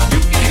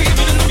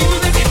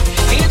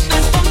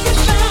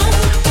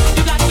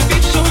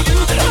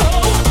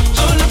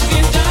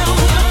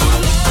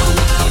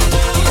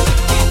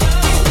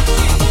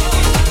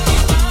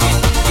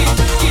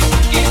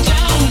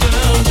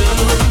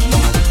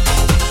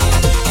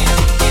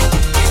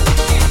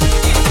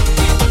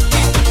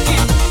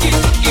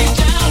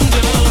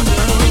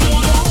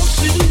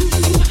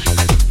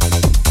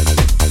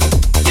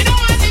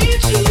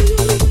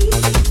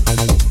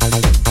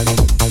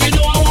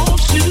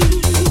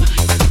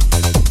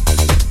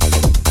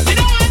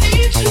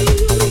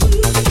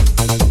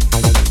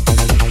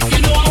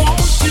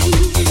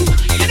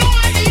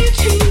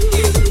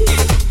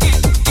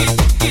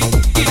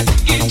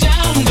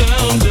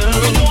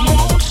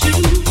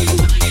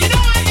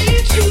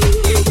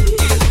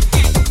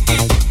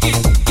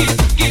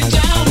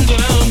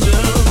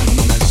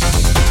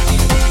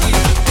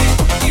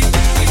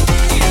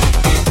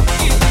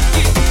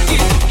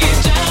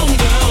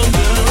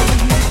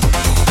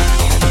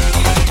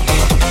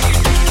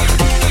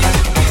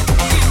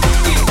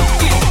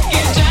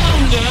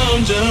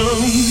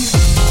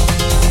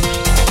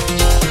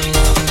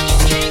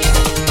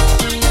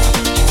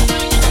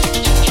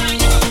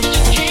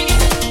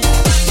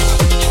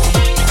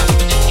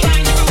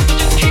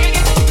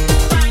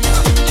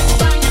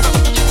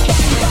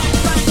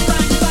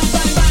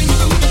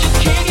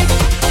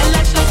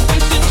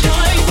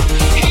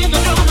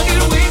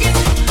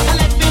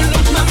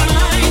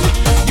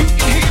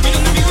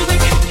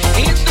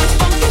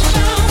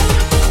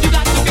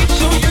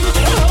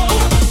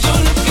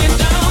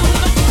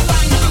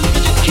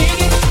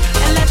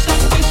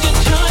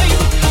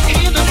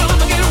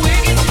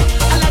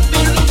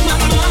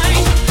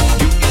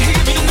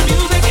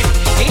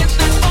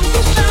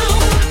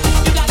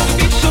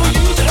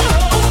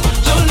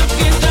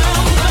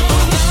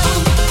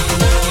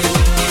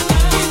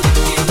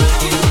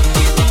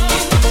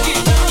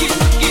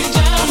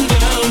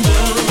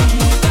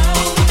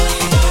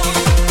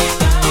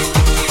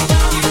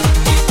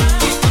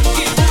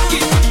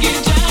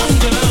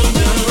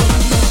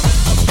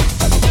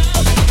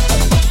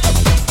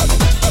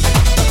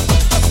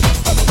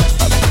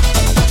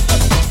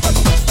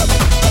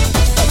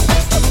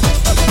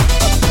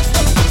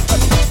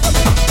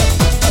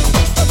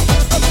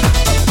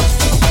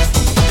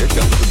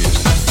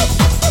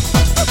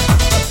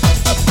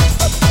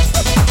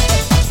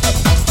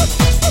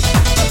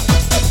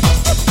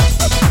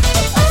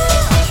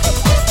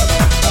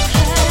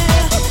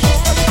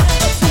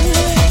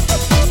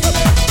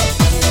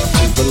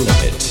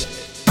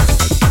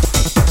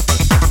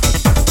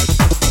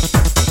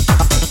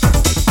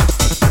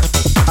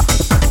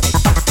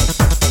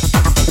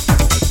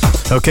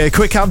 Okay,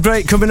 quick ad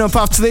break coming up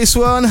after this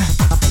one.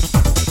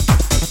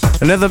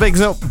 Another big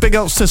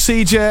ups to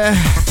CJ.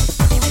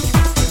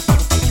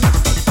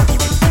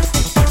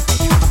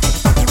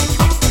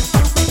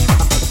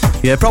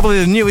 Yeah,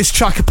 probably the newest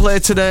track I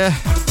played today.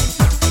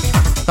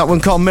 That one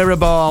called Mirror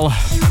Ball.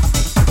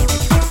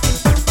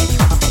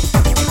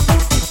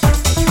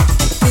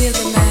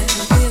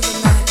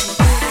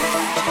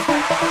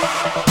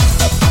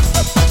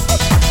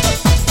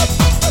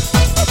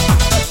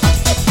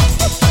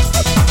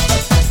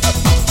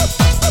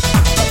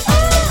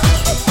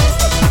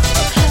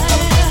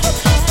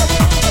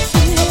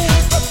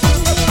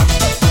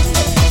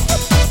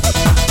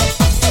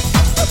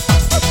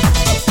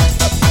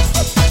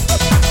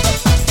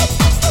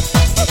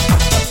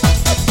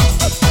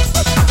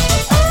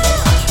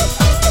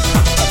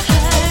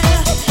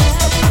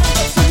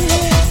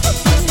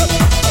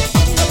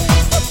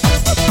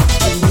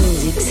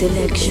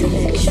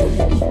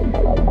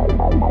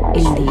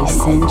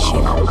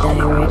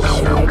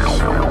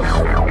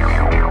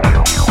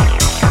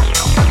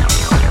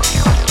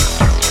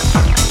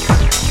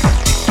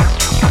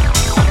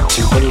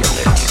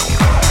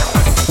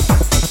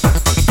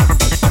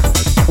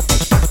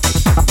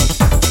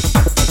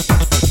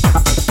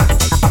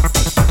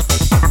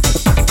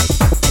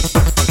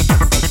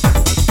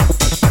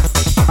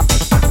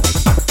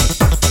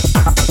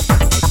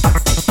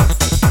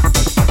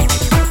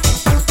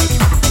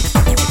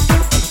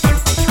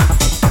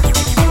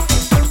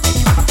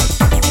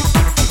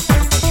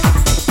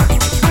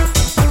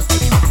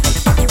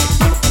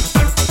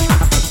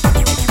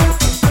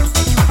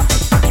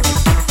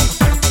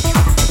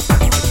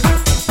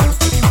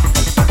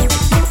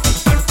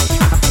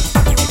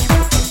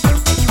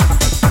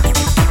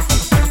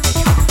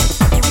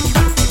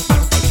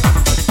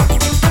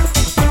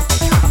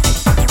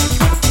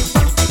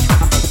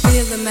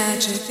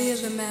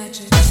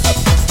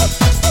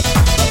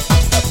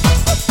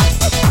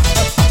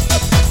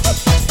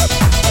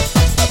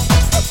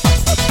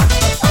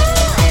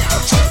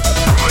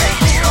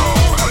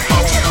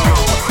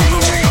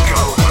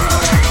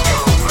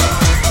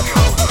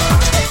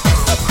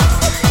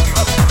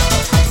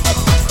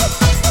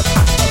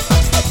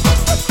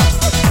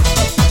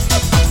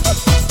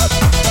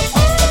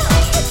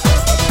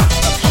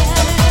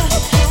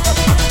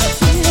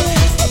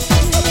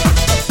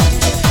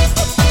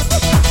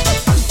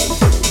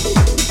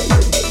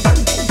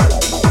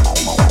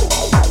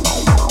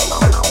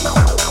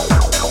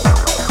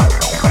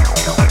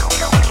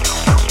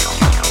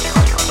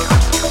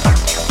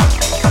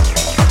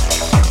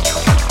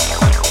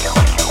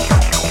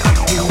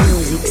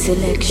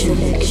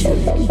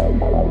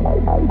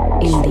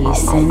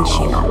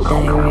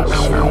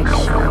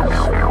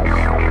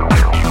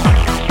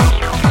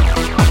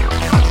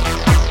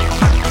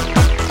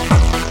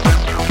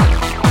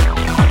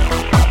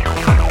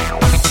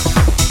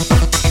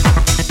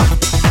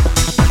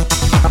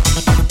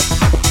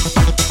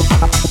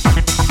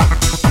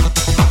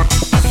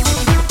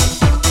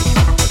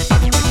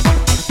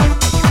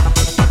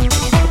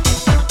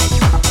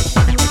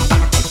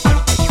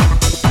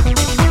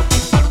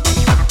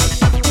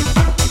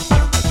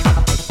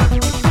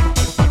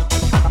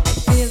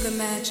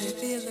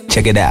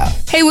 Check it out.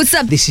 Hey, what's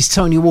up? This is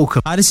Tony Walker.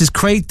 Hi, this is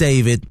Craig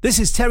David. This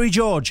is Terry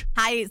George.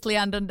 Hi, it's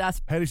Leanne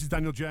Dundas. Hey, this is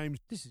Daniel James.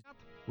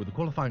 With a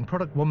qualifying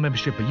product, 1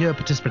 membership a year,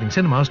 participating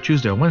cinemas,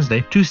 Tuesday or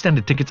Wednesday, 2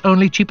 standard tickets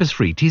only, cheapest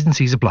free, T's and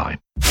C's apply.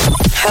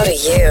 How do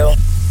you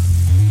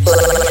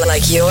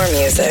like your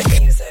music?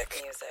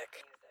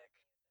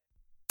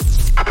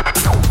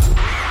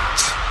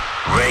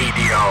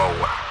 Radio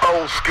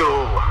Old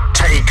School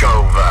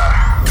Takeover.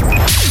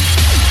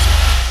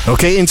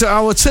 Okay, into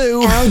hour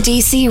 2.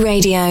 LDC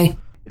Radio.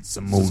 It's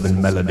a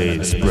Moving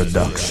Melodies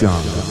production.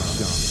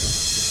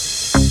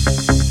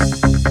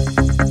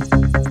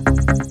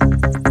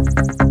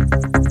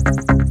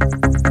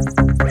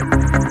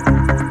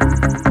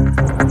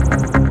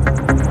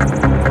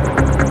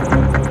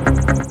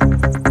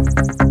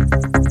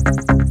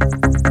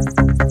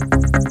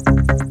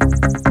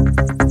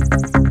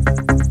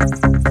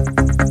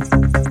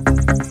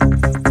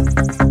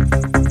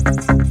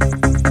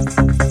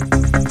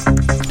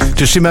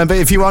 Just remember,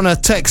 if you want a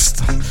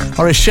text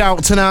or a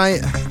shout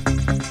tonight,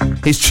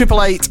 it's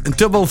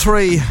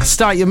 88833.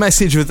 Start your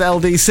message with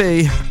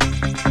LDC.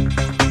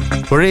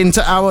 We're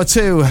into hour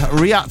 2.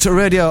 Reactor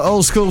Radio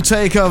Old School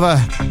Takeover.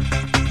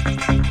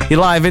 You're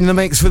live in the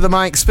mix with the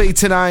Mike Speed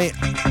tonight.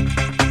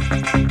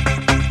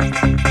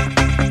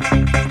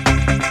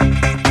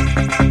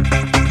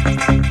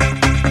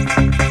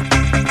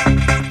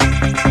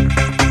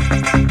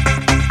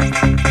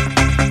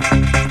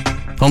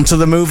 Onto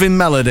the moving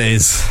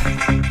melodies.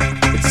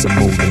 It's a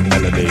Moving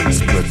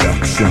Melodies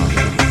production.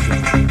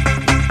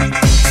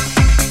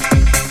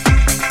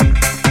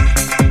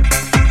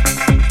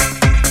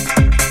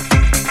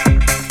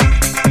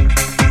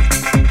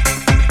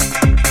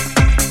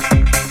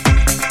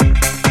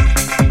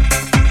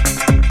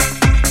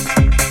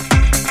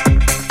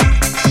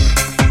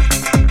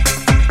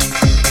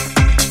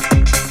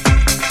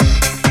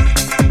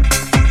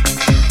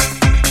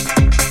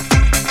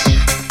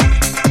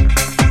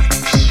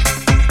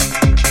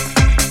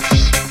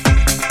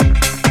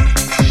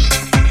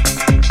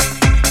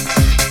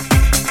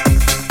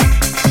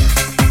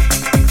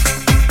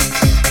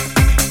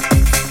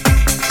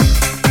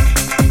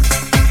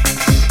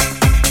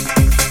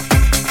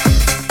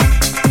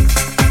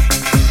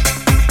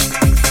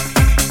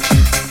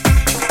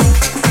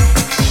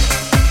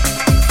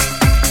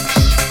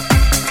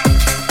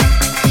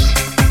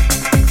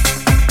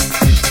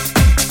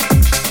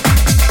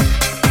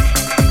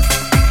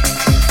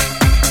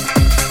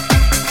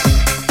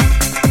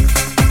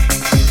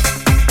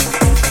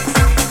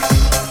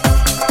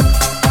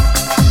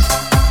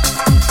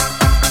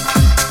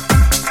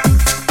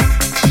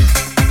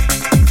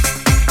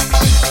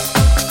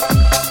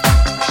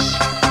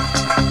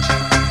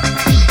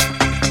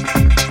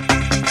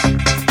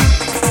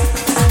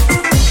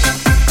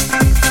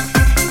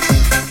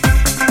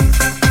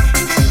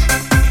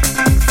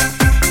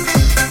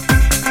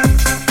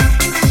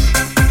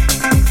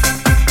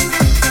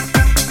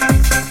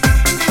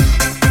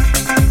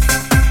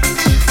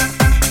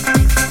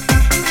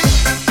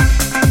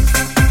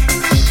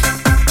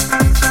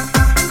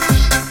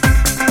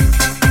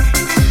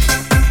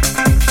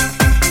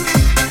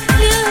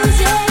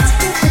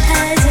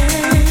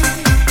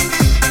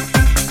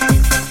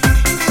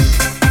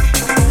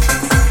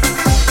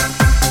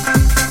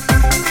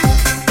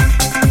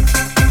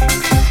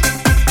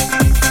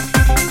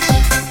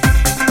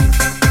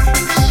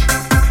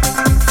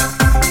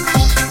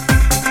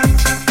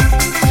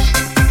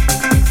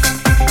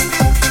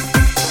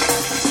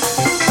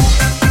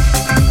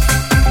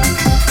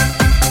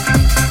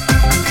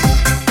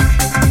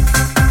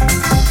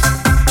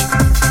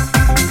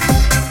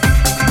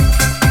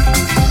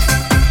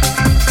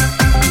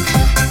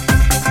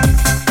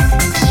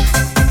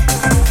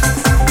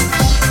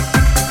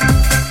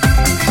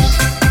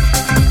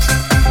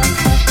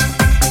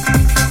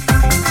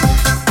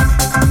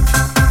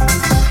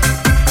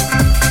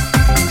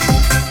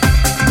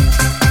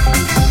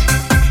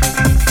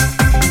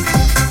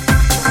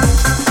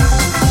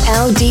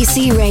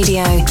 LDC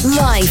Radio,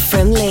 live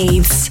from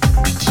Leeds.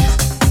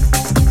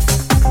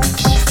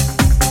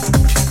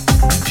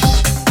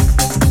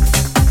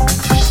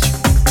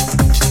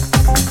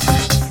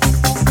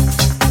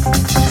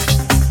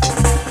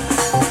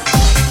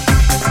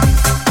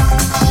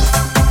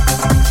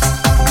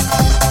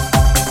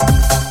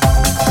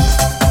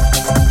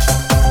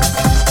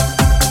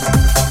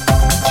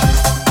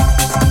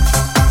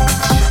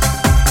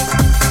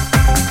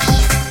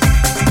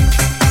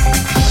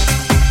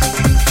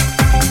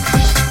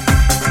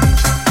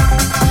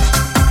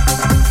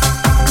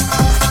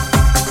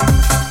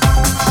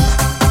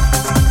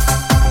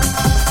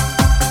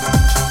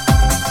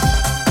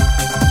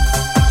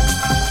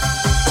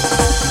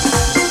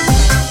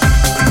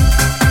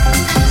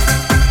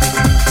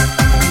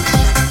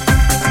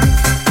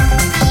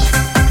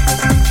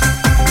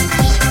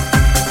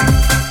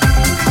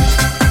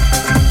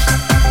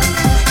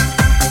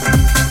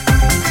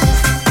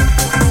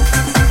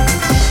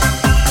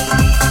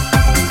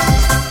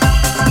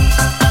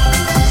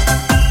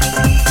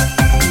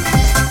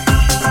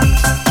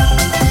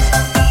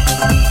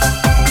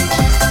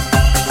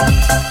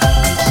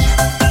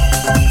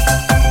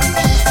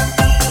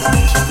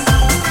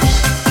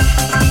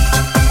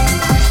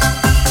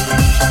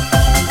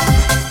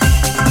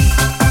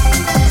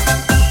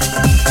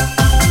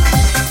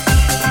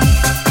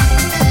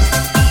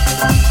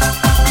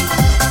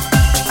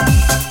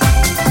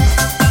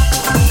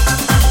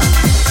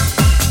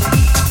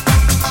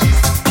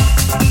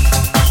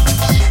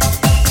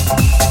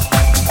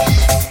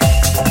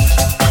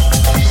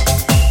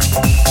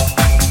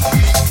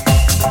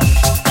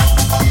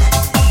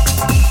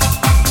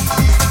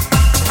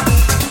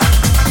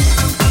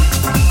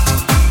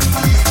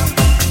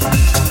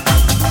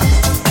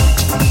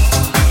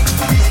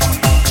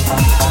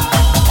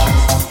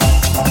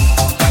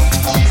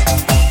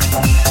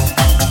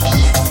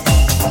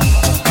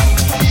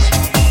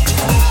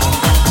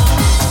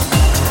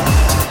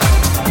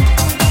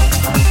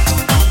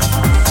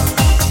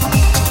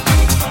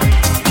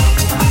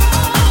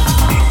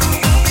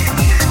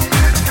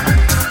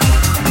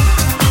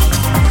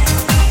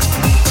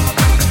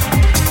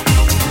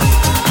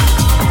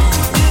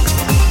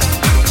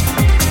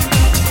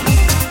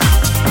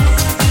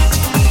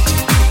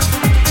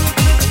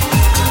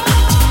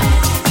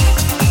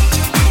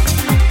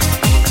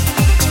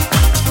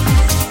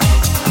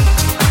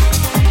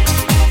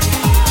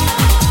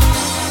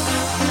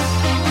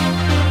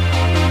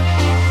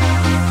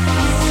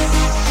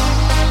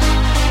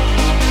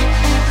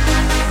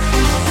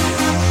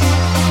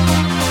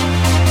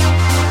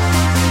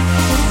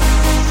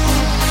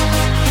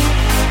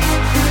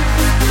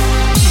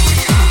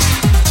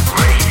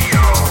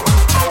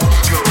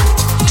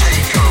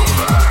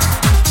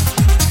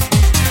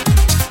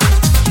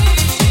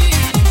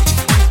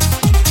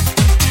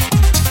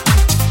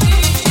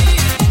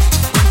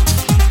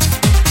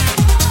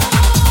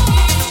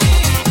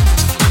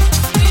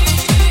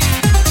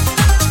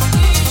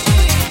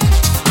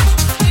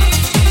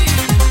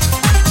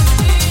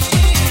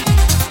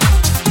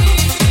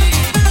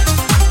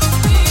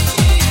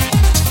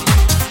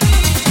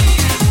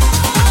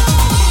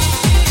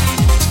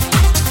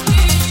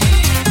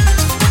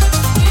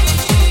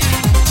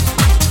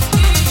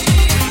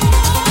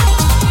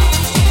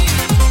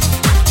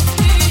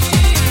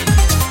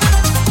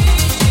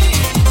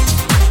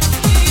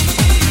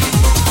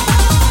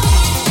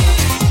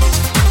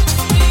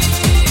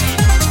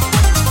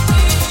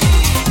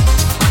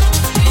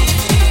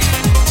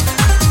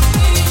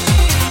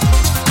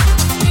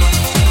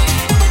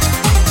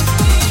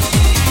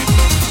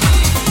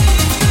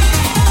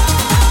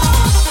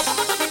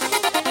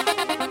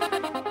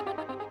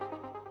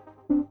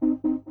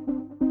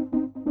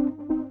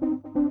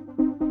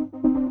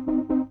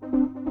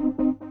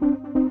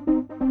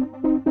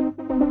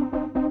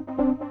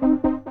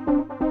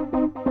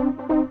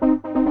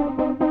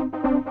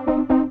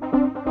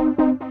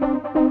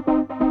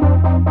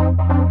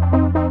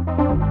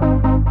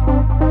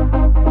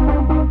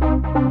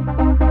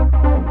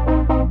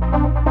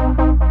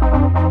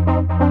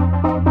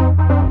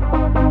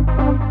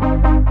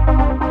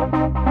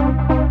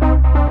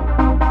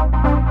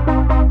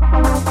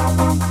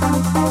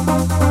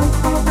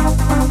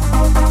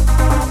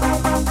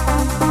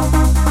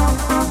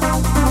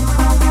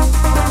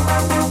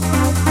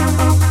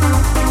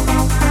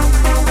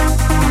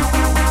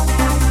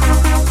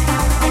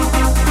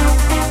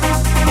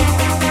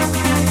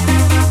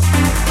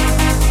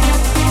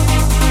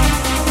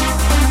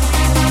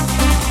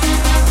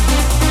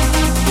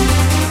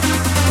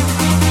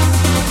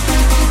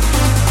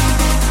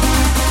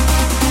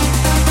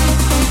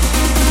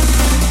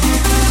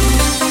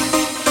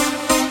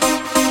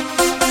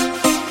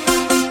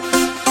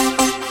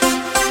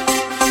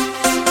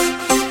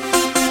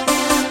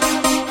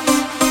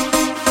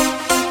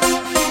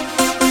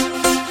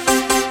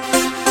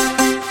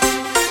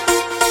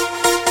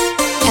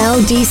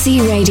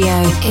 LDC Radio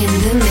in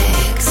the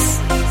mix.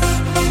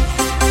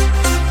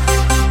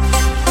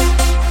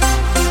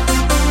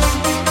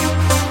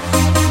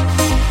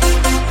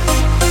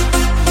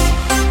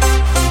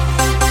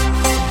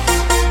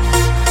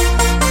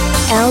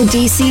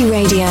 LDC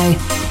Radio.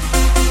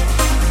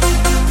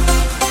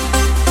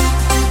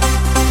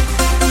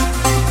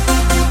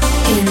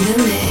 In the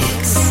mix.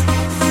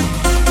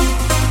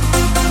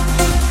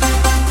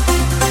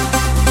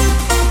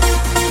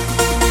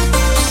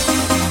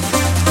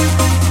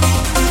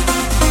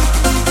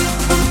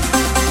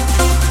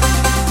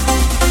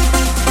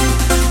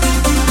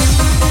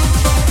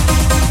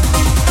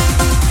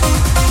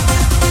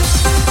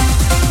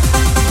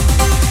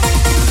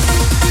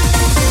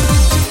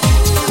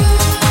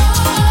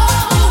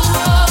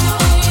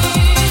 Oh,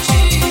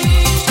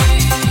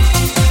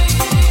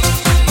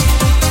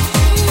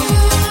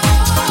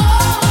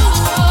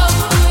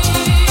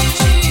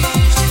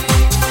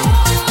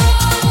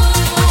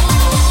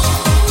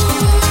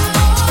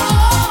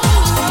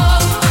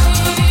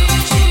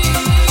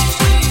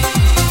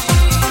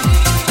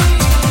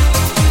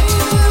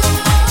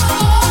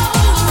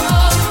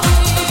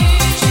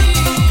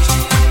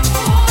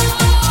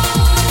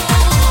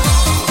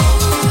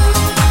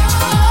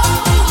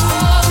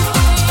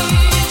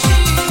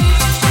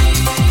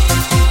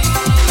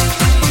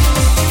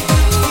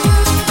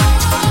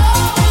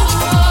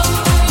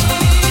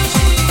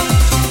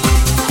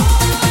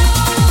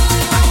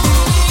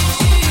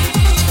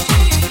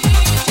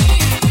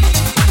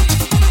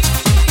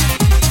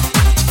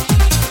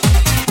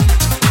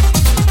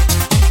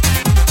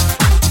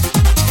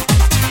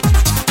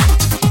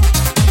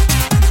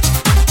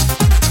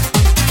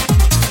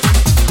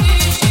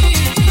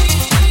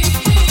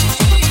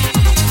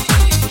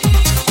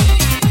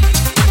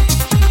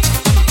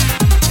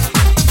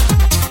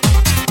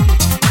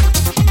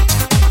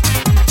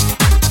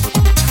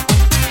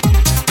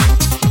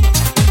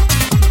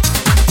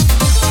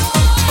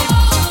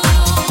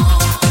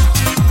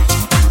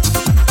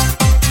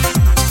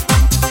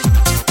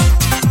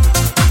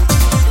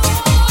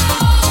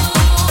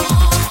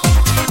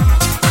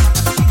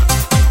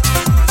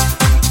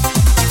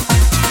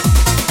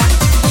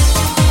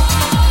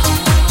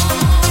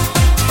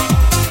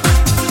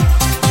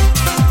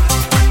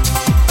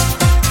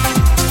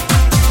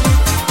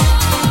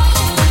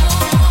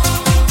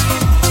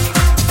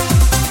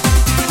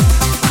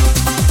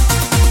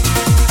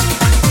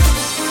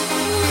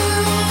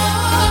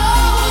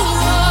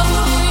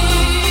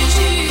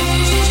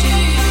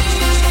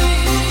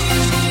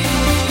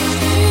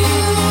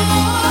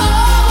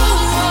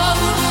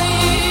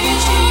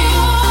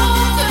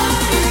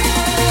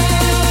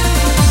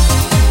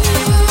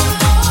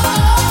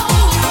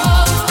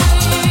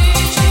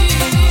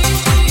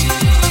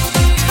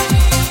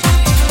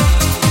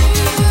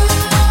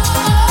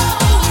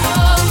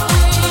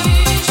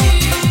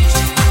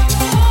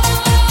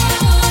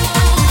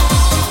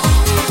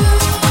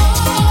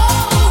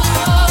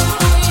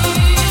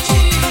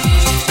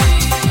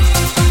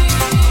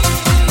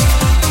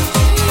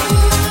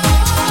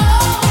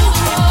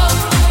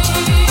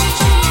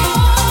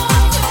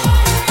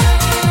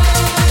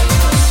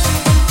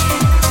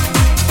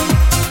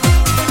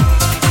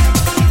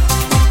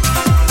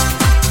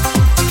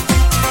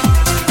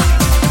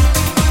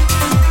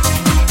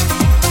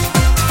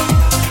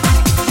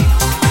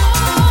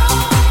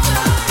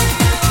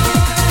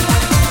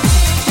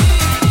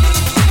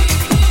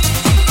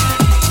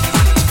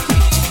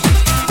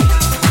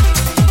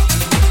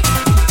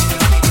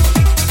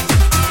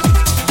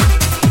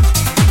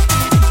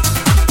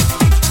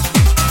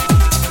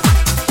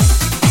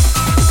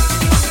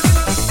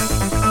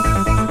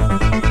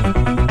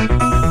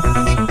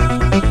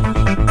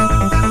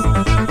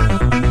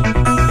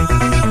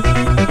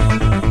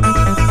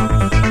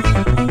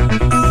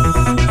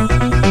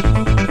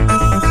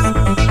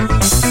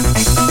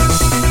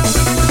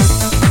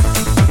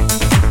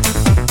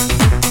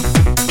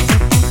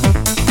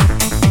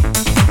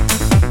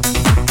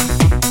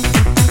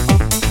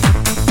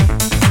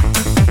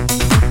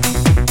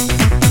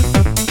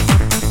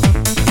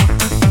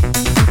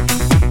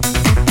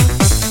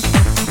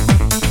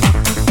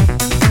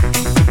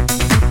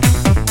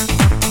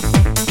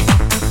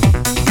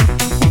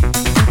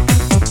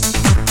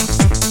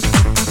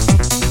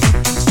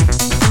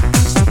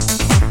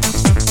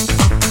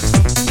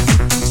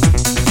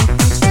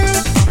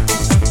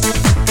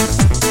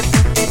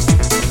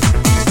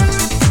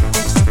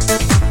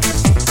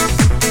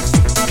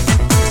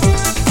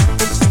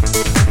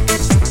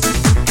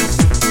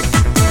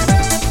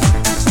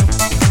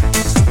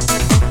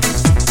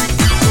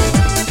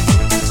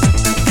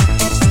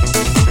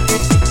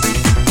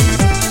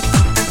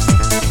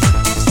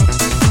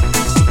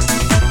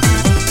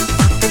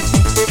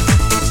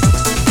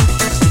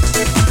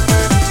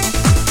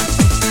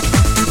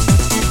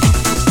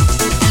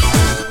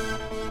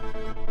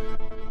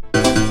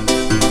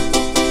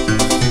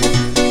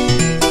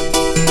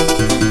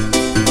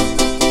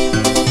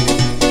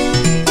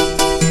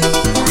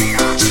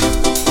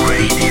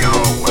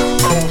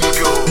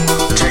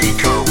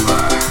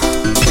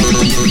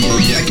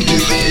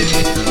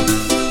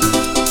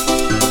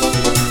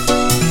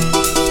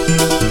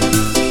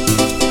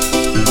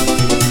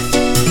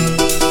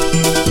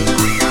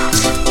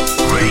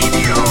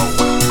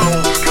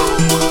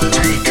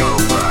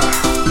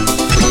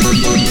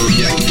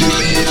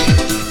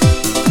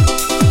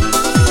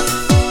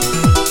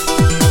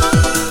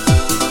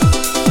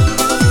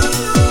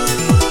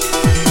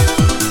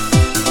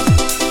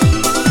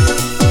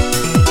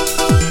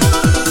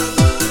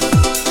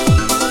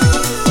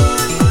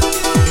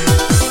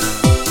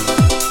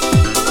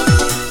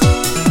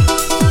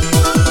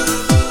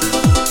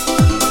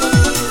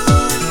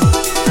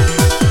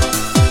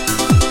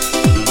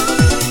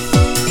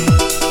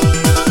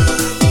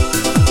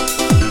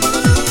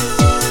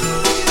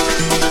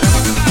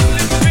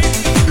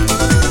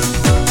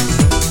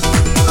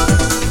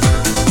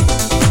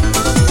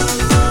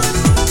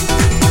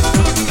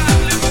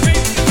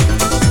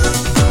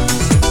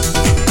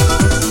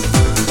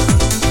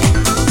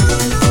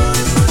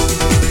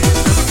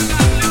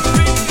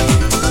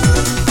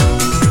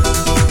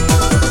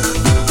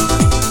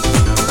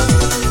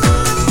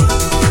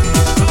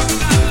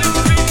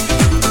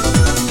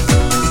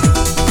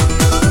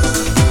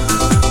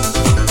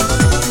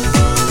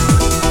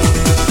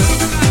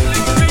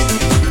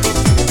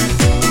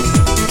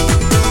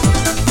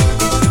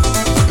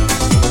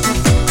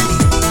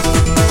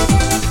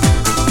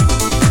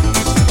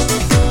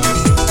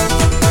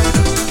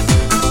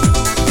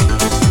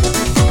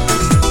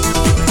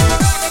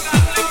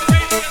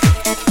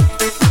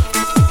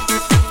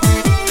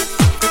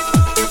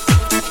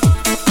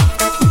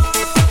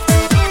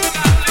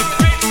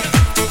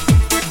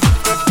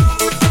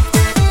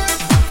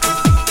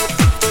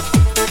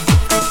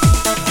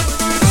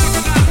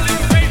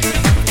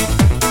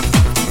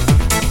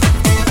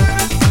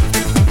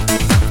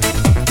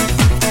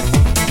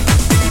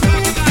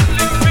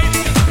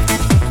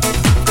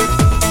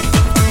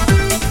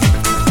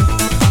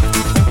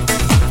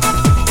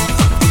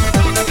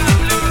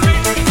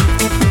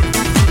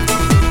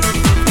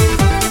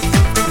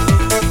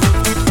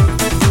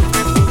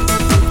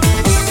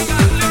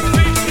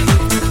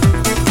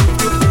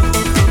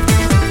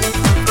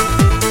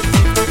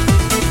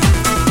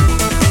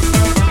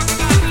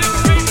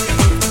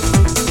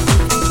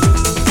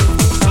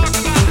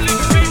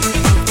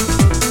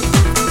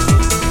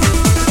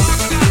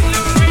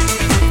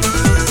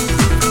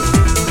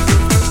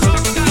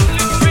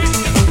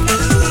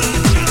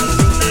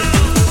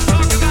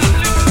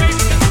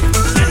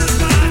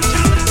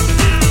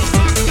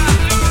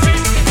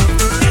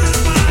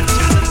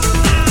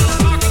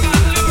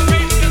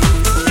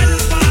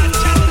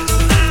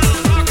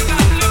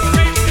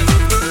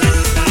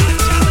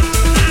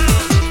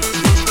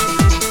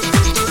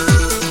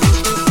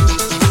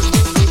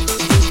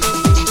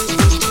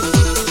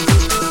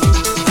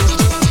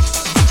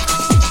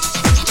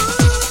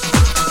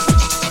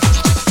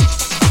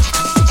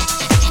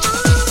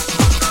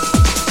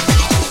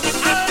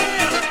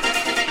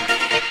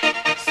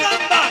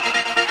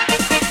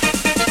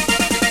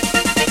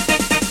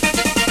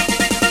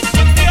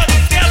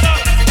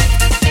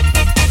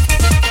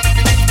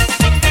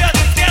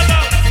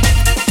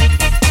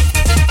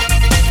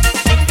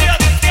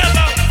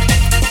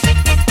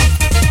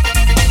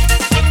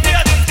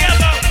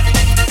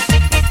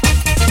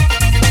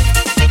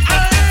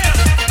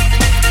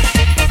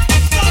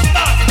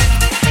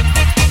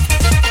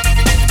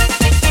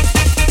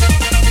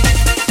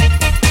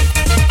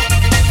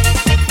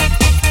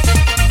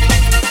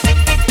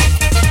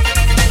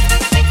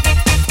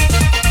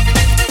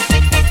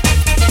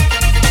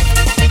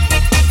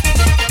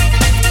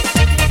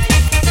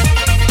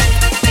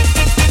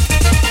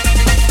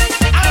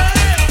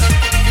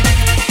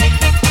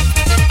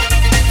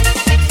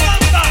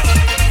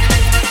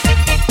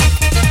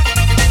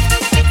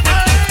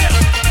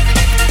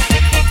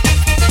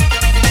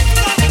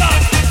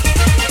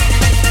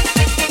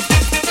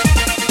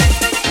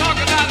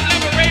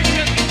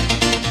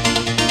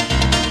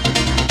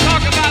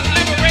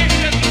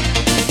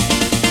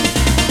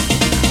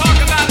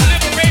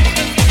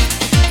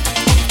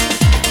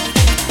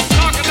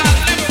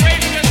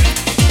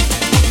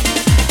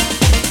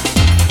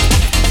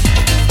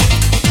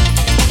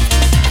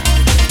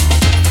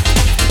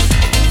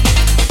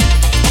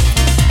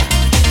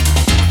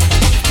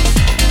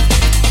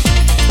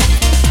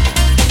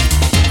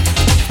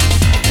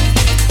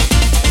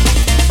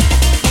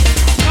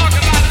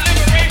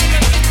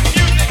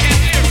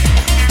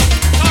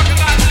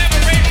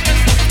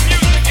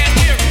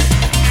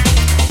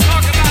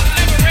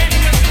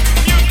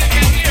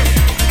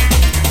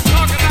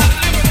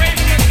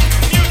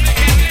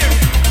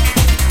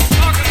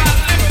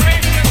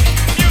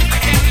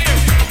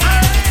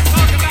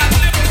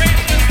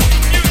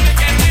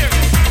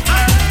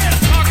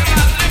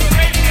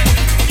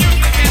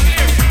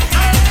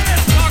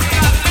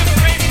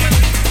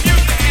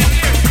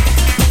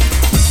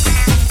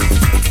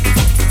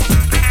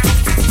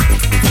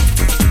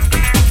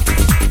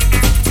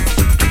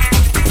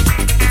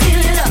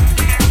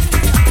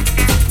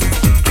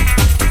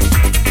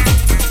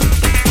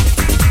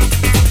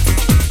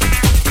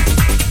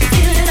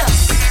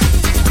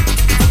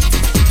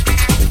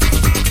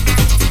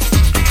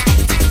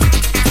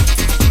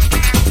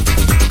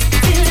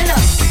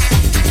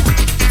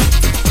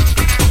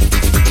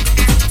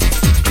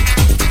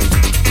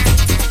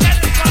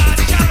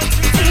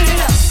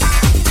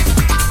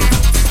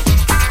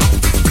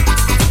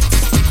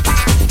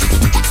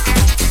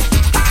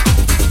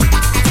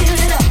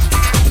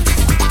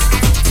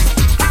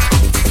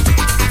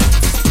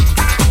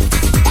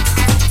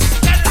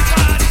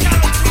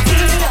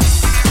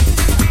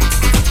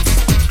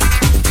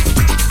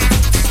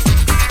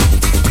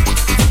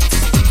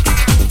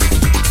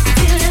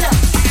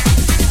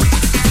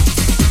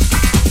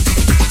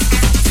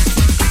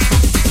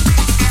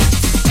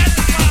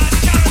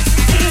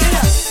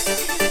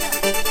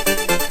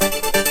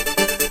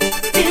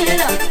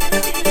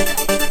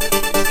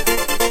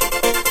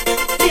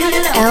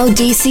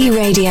 LDC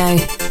Radio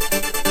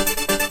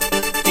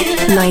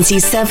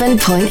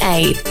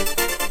 97.8.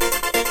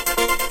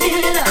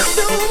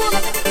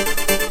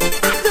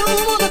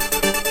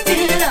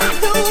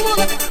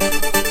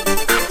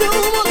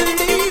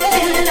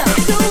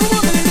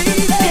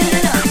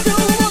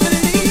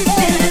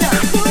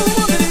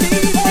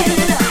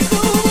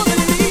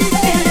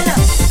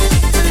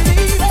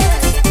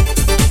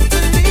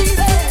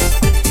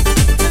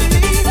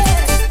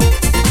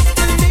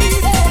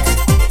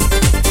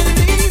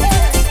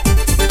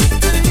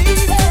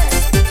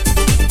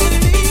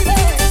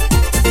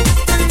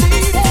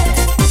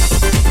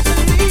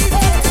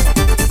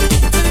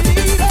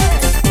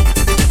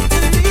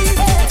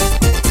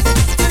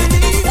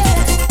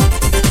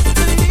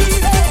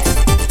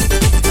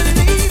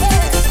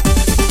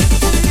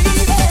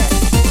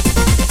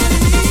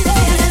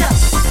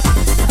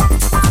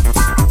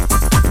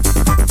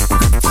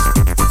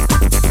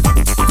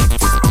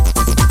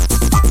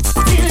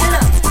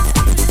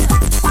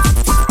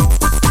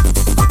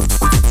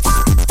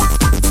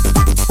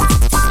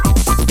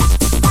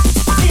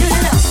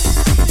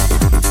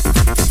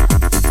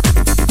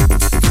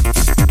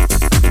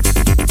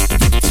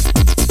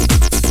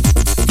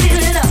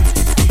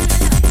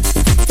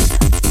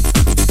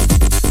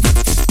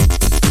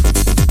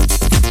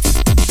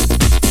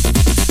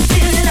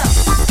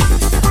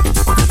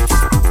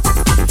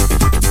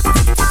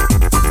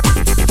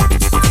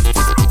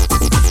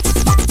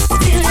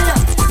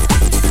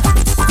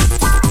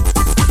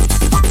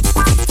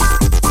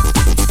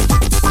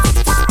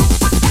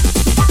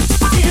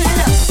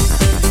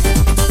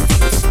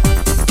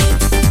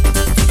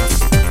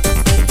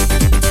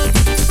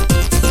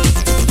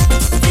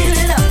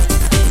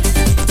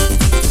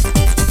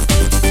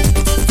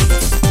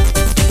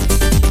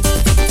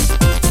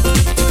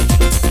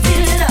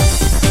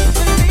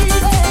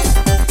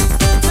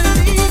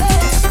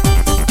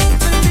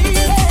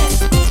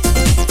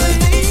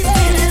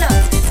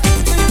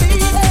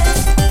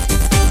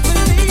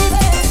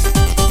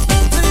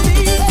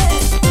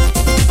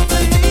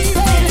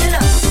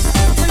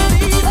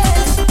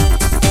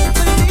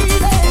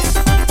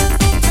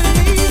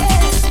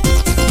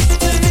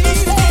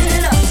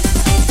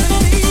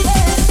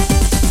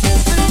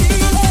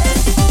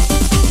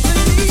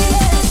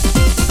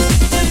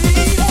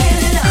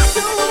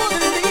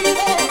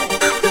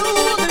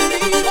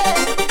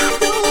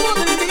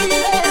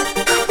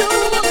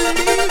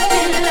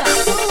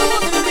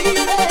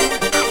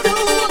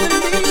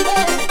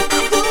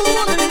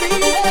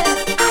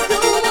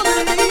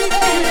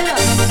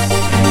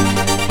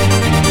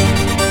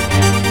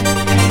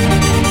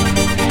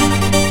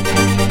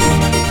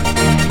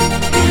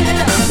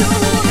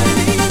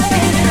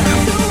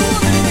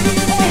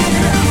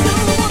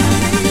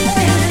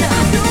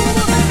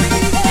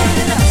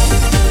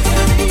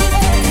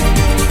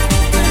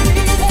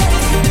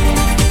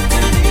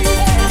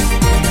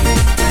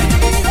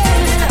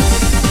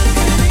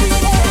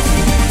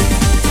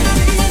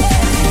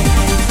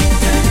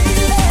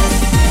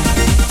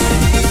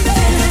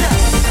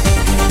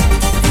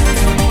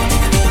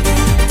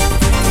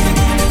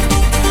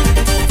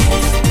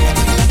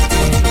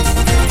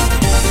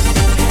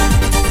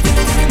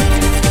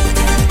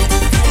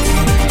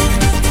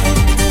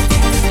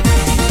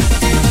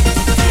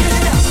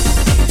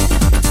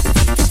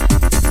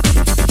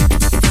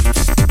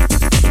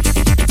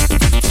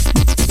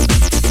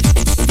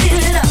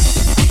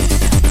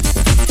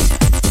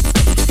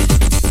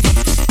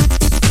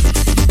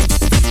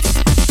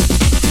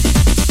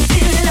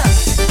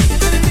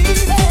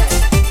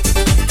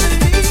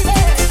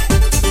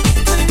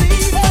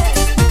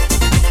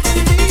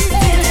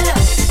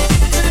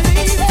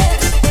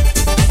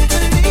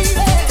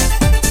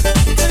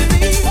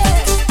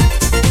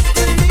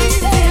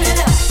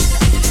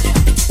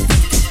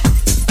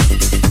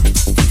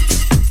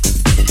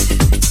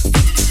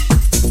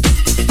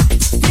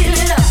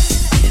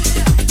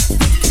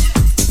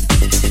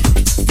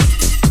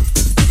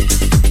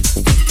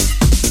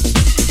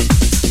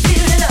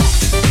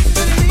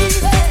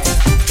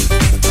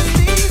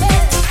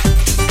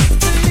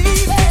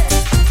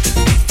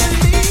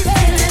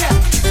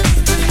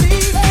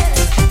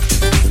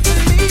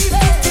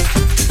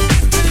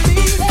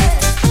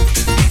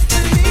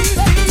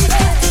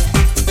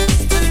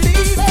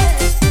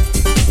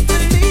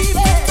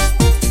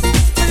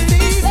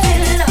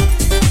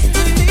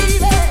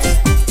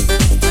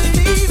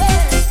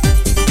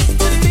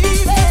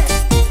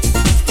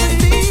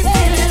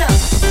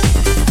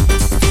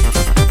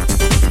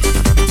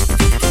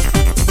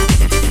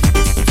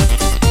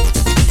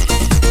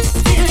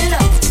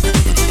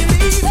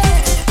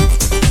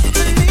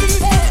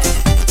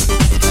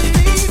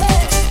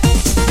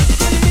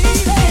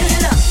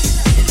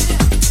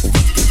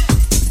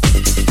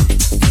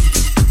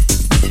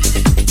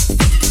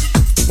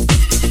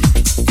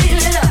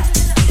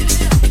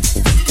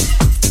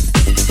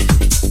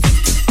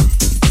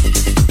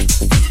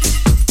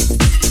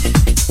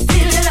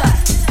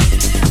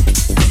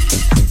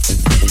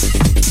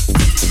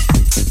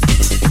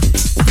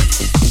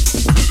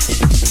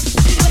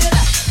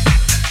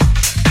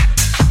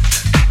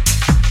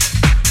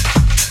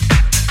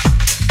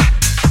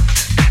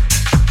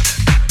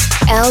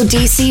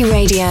 LDC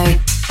Radio.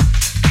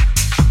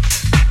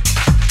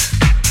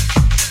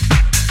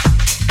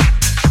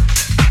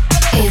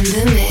 In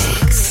the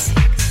mix.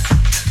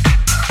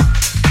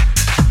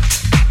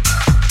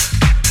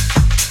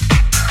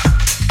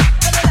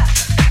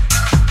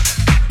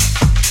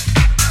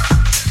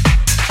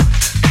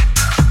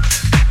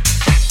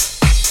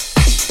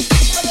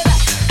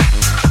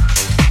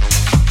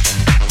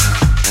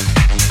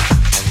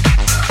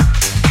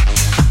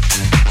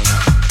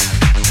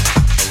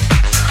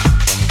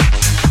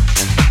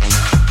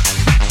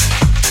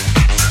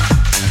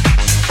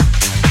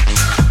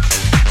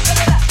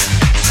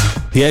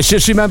 Yes,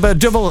 just remember,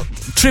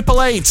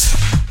 888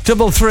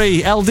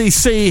 33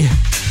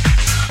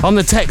 LDC on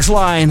the text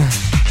line.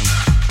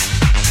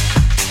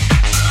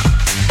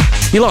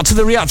 You're locked to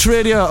the React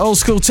Radio Old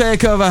School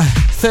Takeover,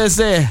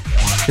 Thursday,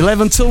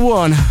 11 till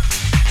 1.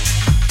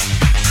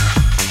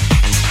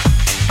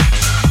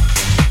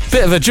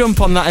 Bit of a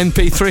jump on that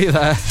MP3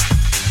 there.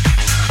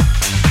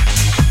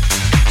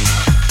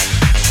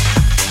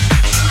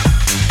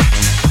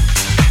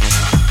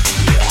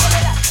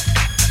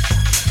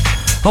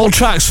 Old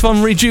tracks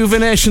from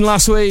Rejuvenation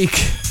last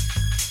week.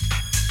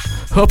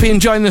 Hope you're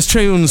enjoying those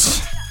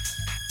tunes.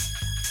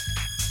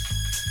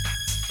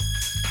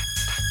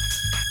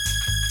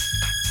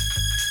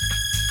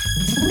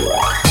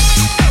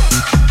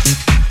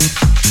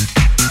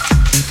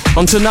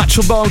 On to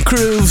Natural Born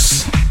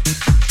Grooves.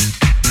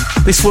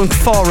 This one,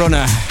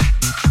 Forerunner.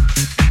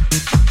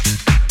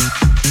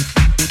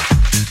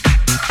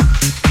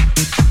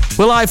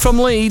 We're live from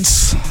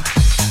Leeds.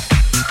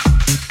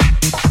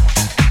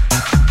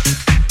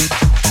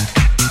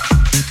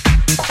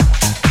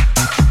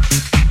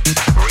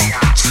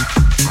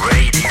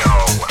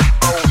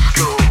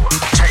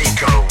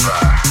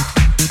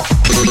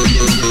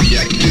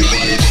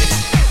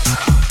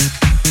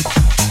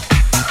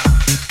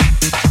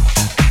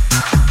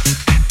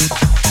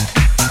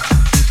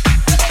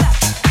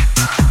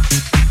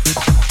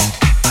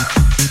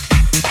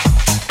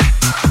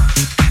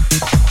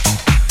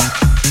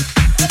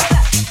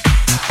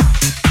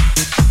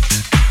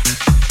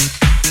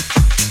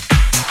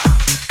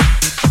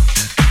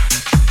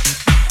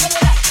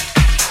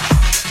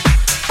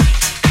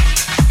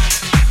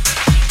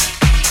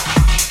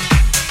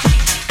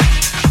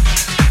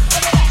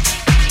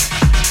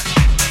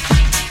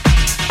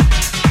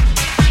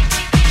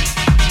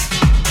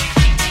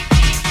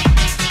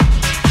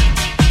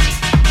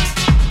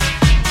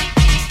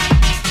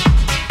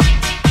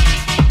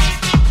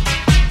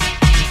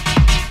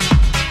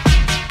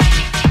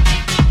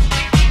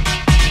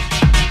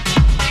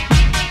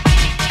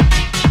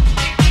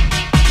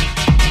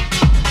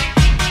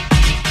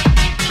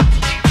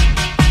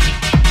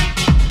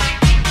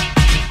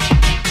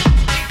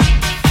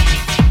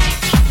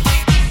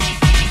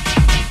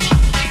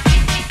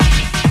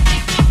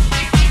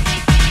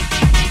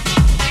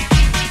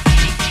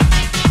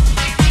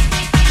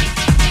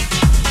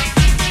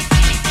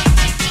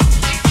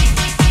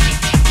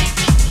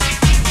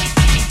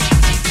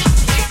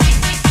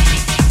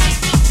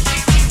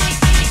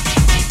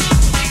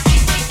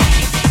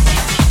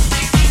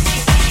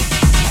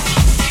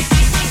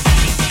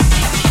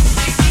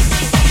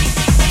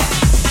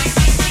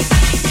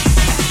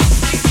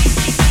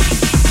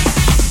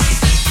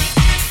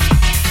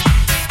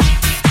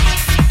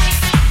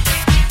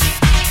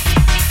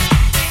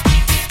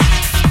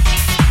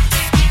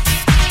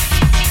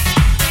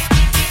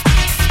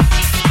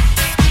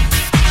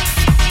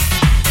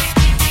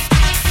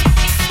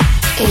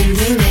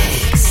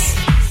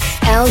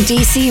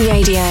 LDC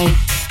Radio.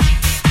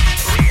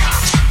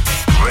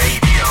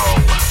 Radio,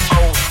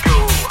 Old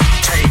School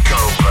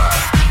Takeover.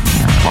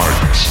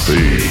 Mark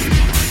Speed.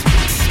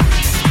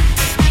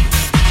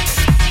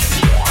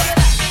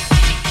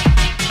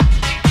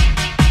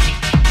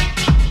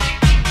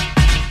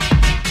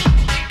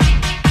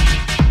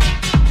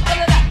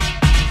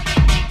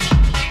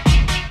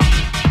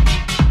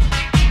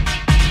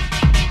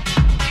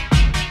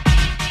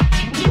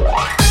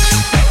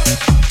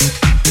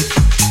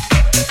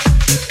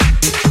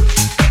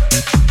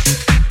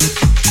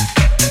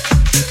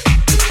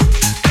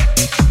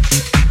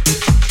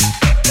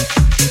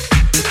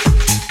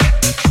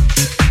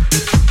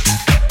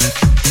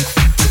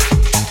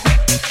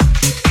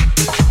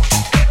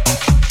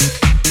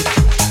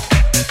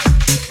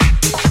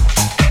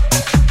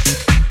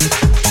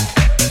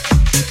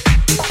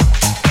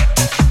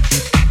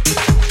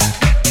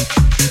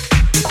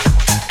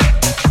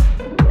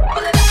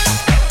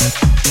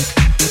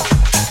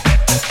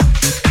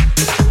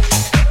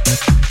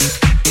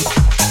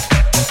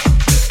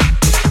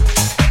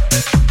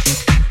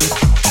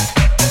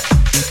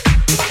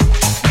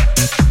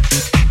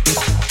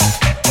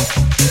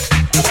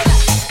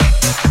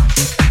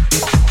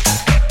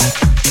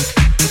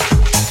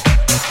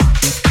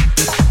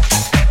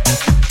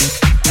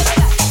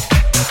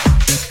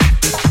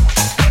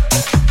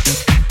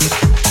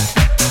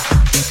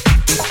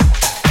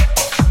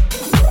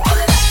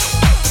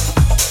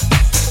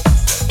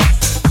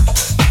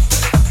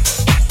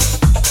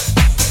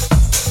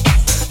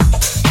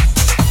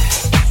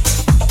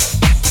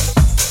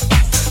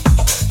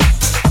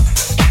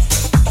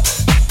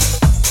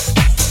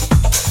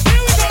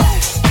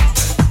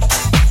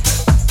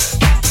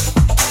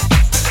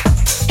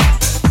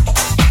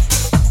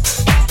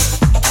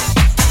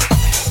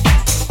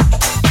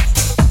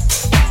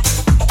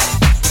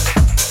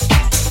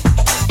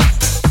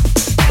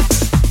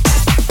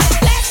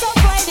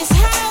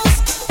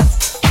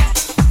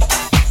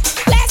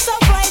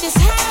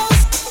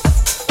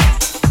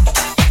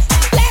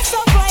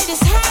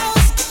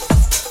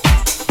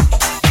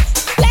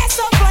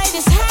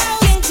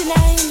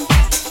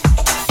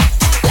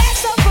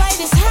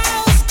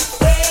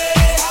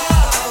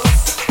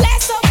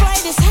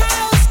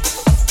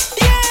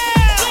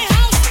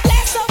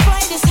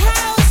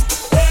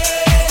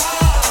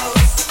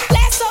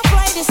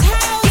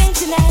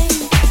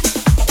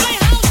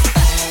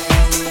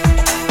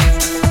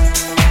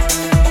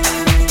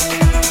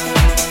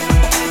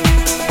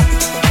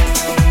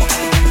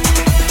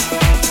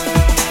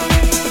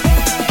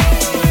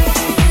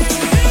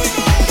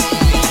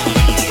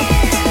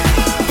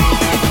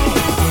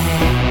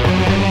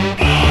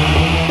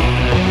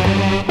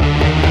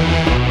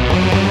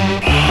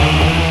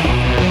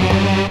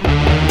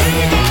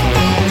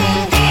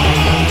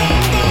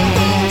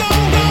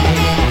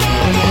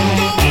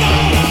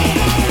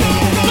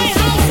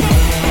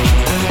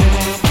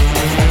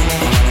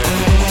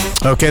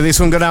 Okay, this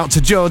one got out to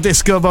Joe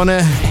Disco Bunny.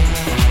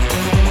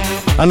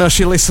 I know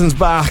she listens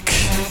back.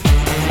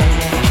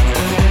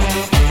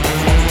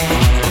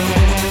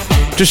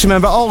 Just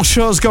remember, all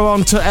shows go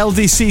on to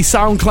LDC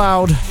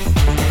SoundCloud,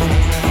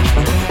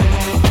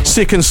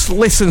 so you can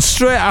listen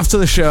straight after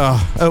the show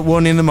at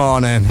 1 in the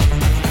morning.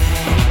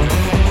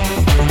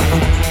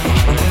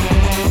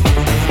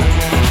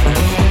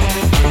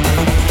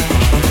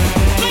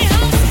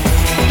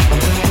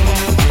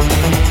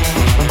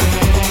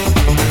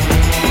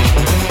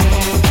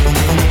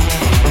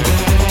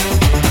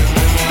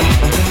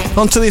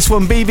 Onto this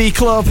one, BB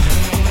Club.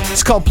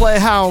 It's called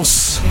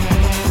Playhouse.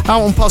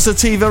 Out on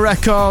Positiva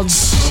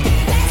Records.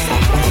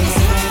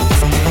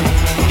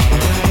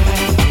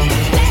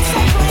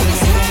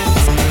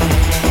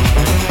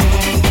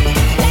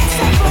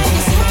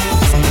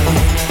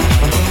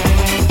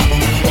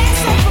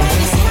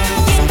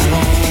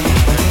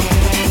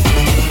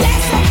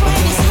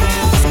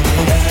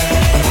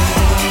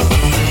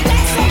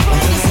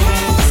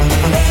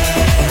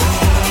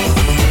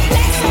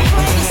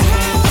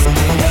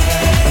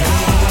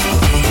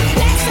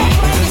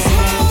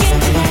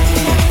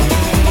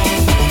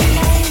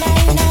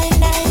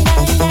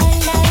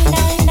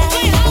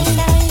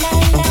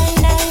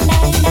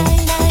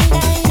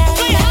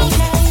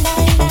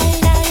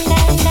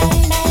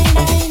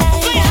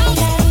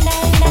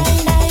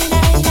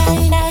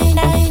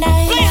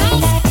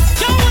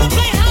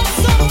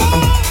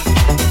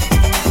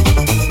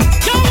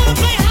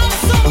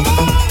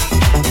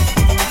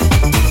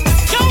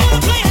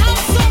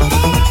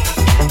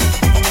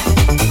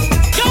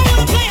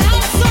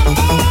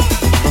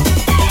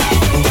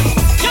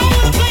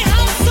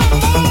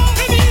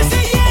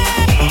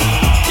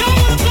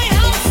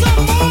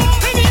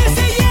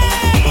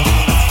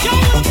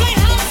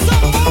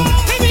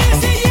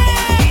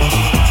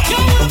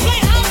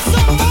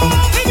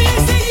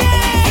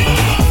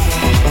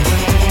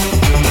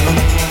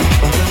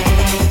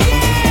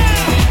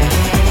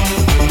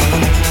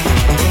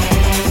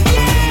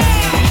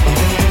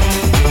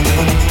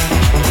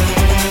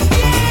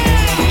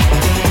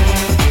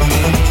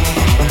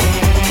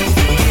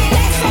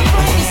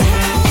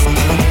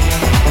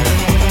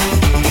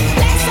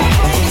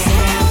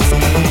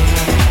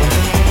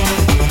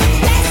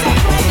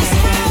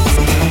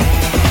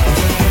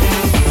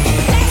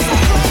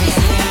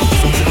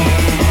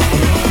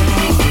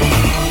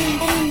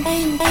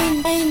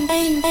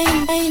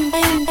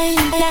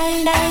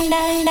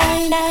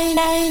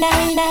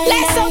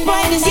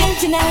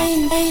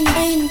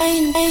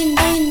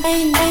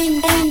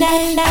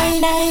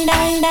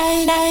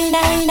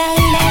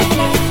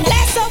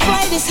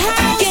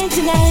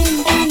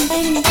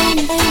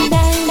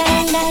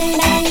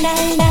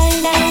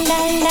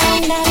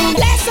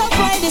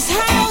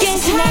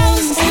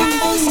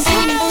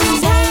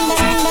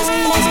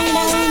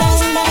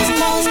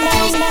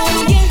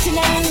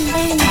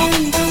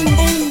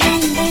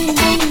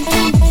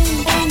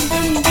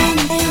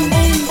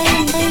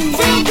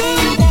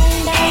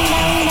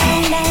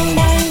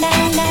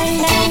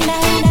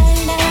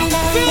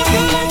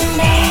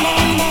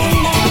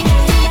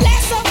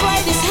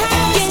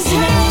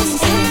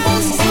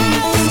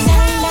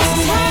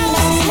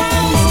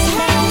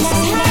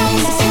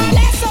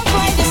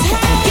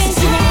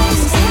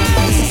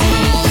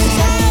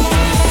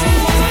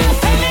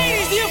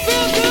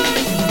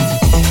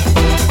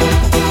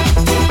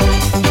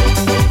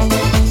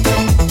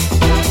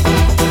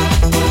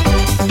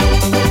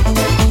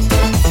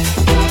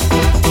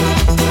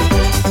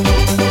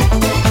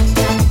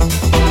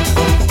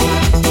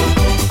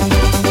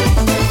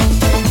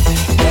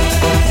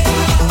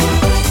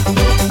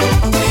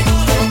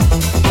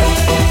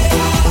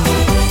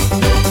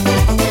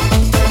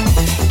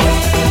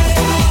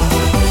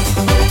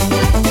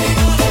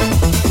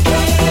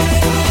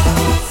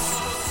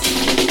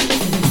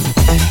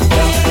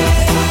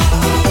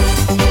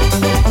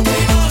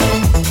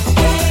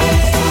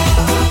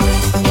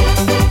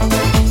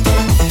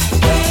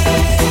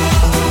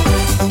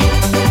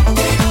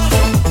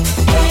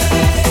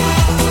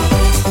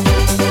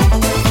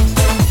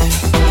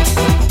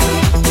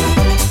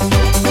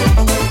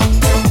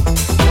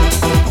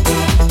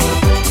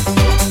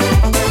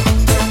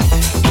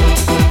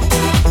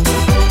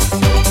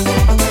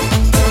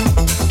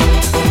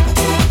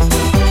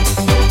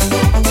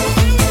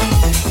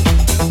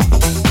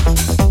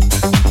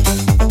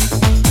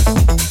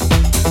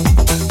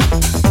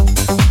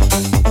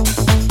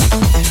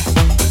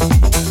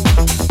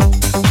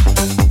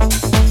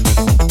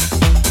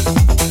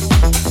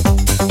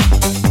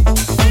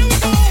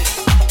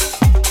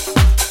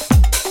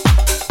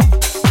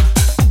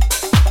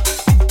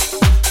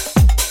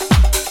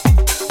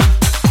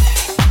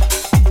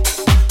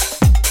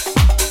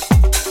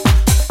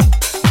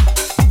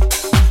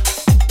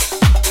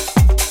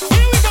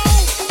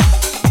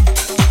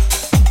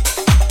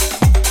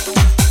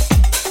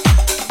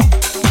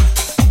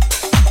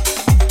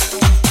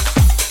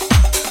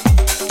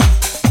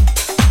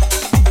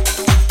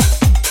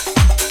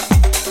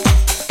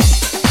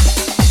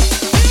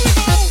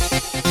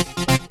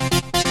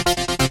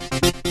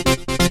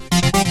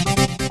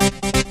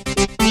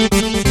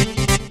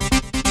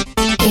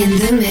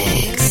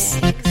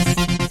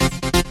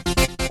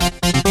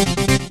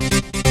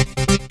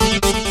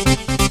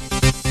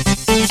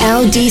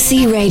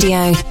 LDC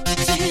Radio.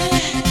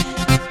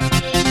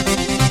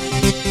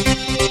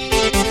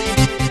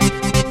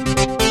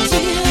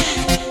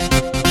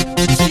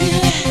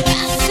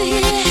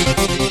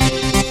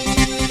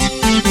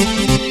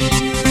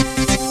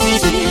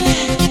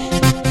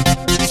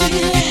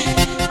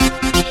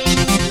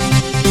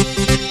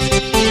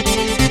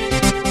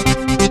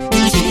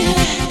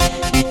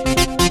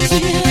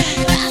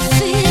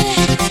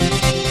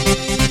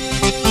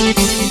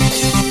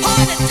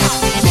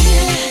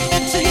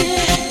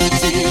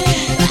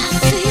 I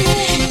feel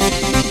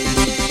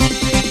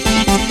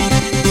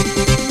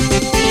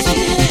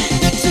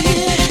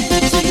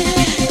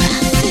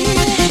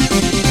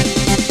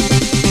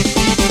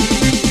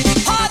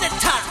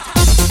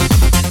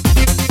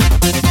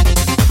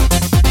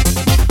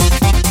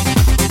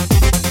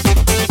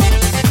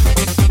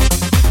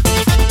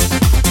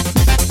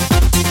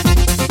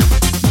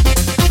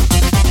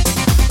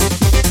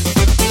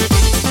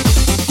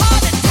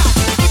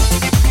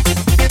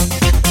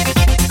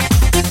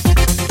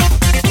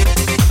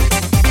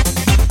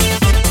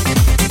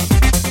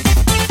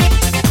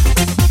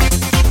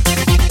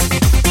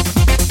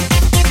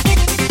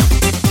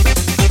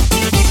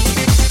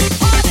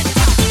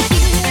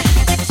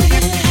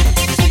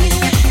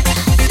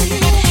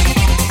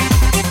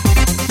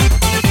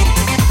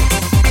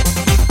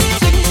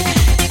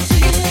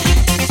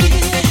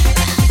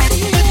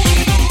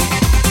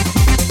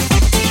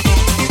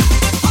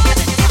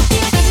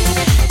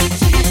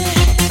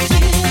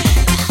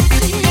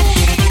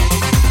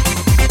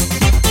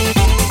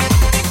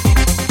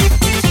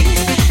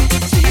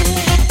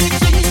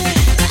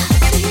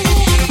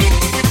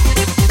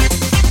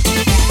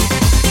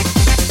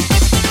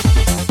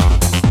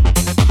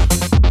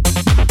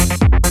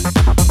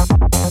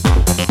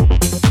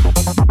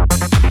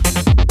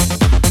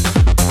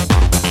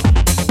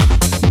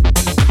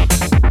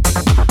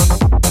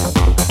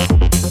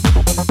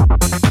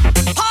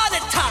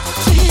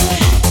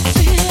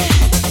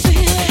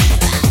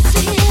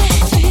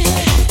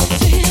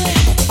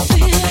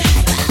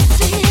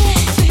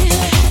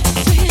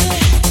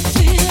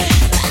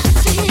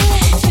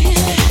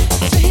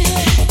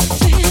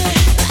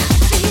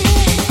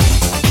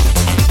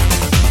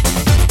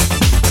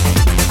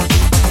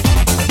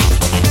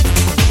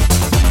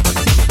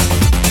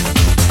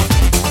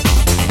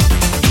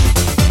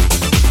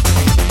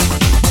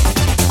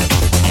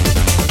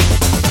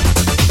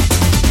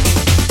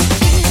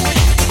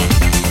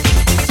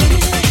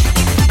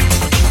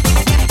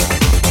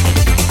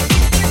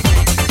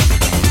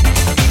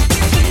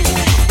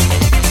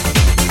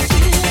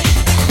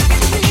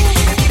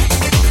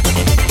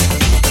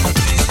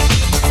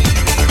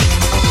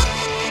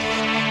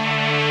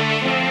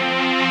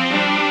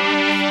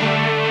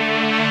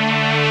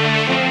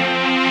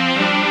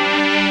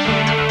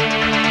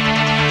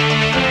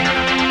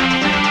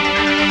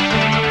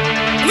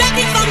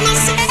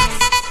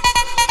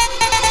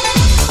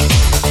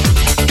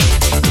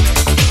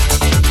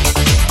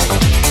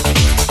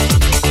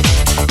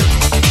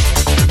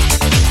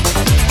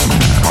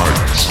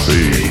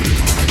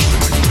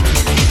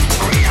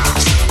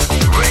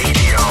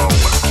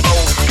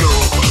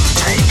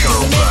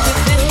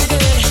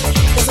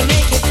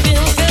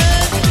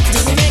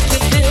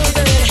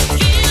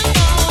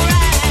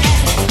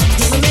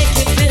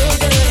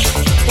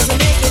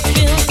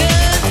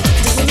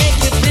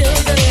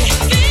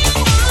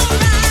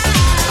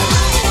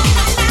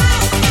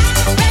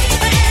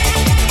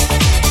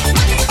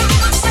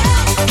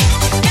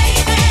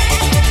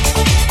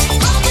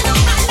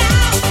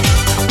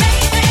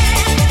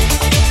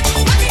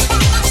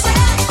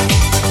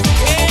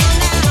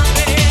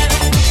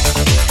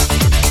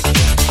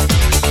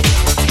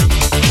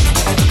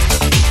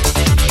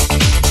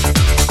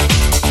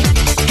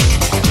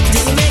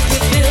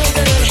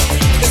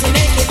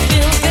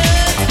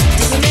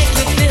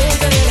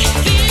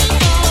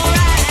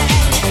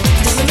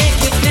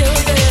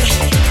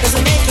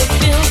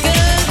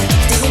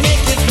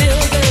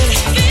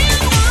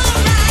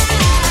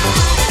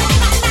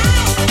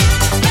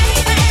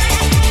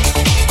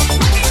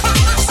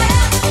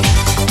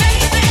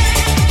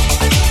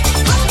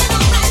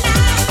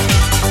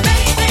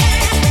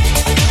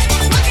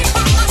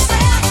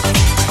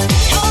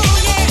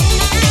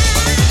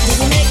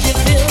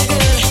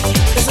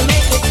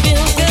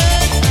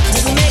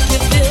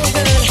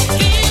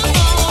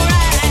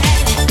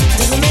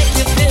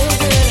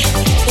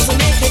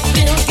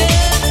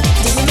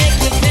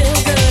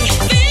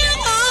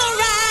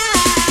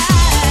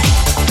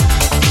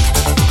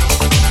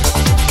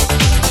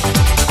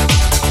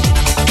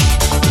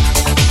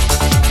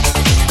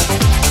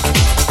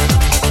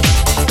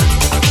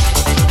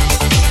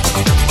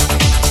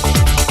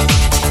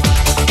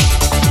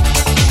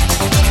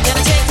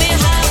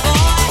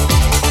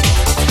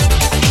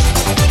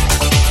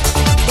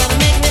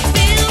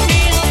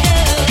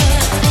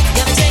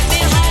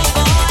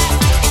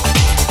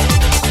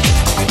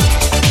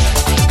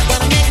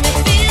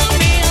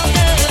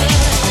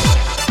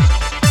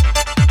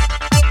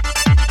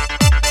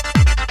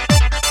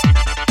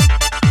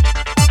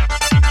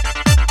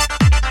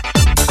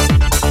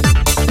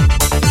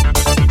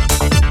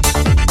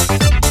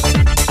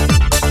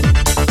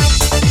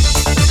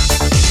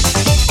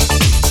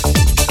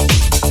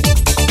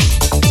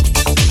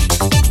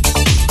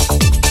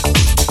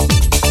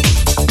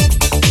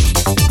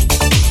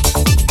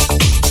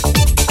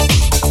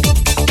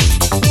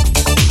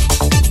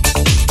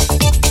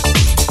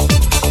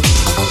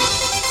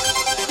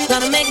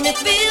Gonna make me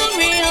feel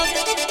real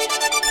good.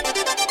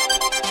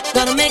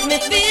 Gonna make me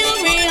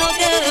feel real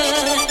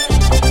good.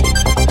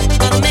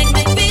 Gonna make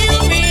me feel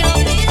real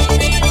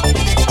good.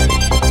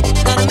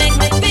 Gonna make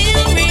me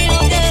feel real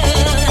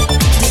good.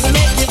 Does it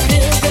make you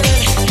feel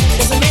good?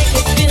 Does it make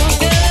you feel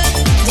good?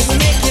 Does it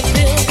make you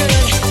feel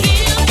good?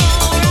 Feel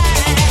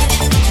alright.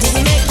 Does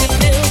it make you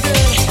feel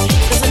good?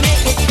 Does it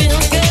make you feel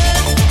good?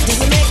 Does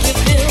it make you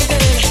feel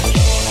good?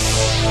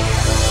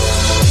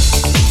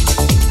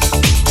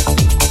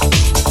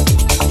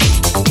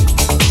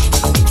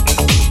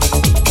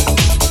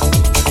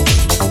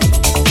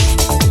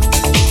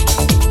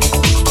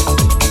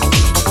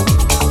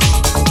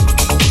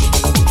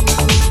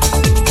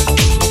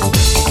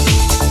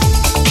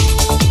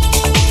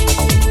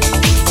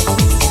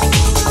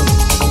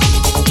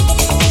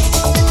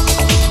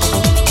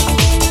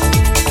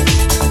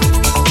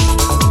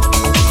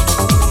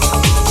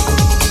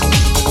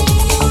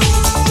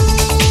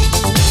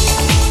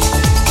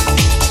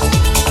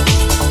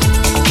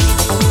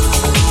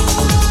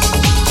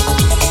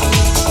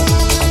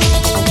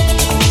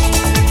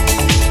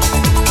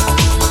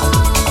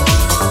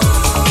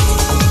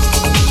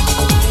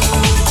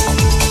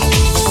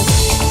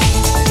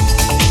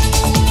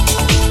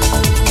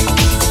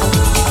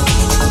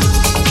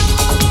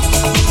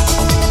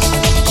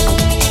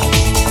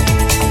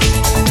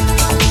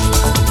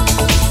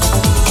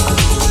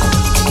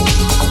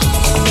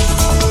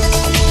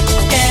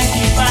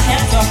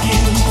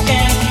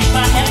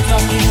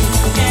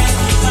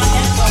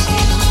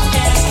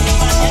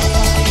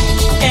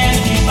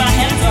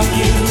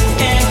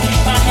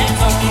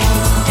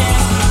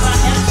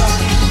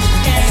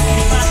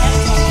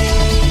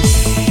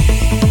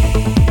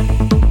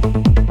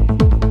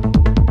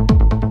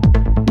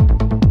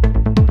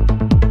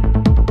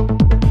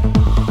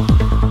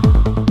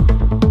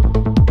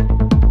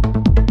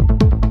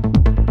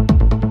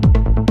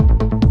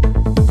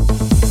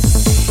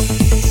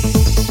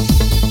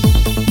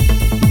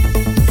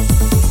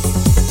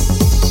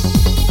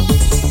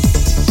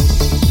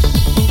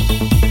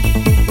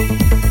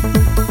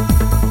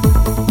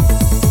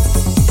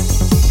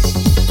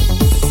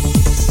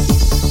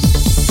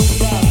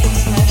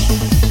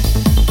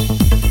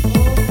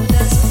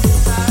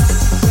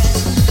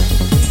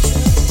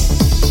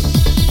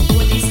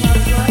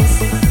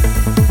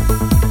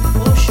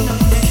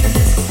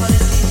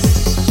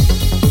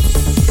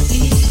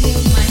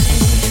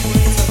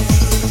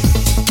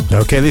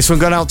 Okay, this one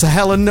got out to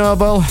Helen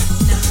Noble.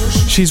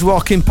 She's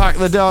walking Pack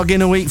the Dog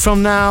in a week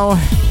from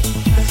now.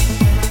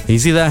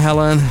 Easy there,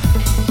 Helen.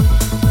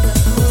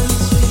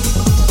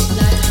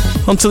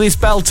 Onto this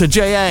belter,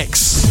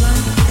 JX.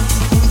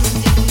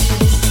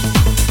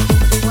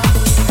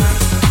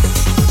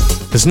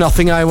 There's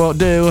nothing I won't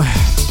do.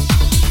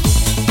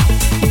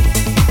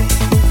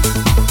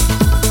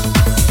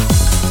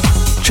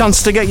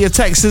 Chance to get your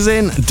texters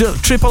in.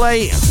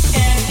 888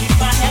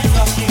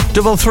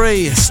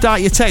 33.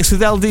 Start your text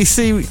with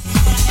LDC.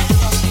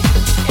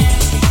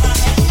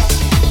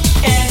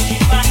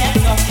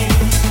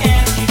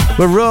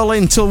 We're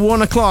rolling till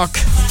 1 o'clock.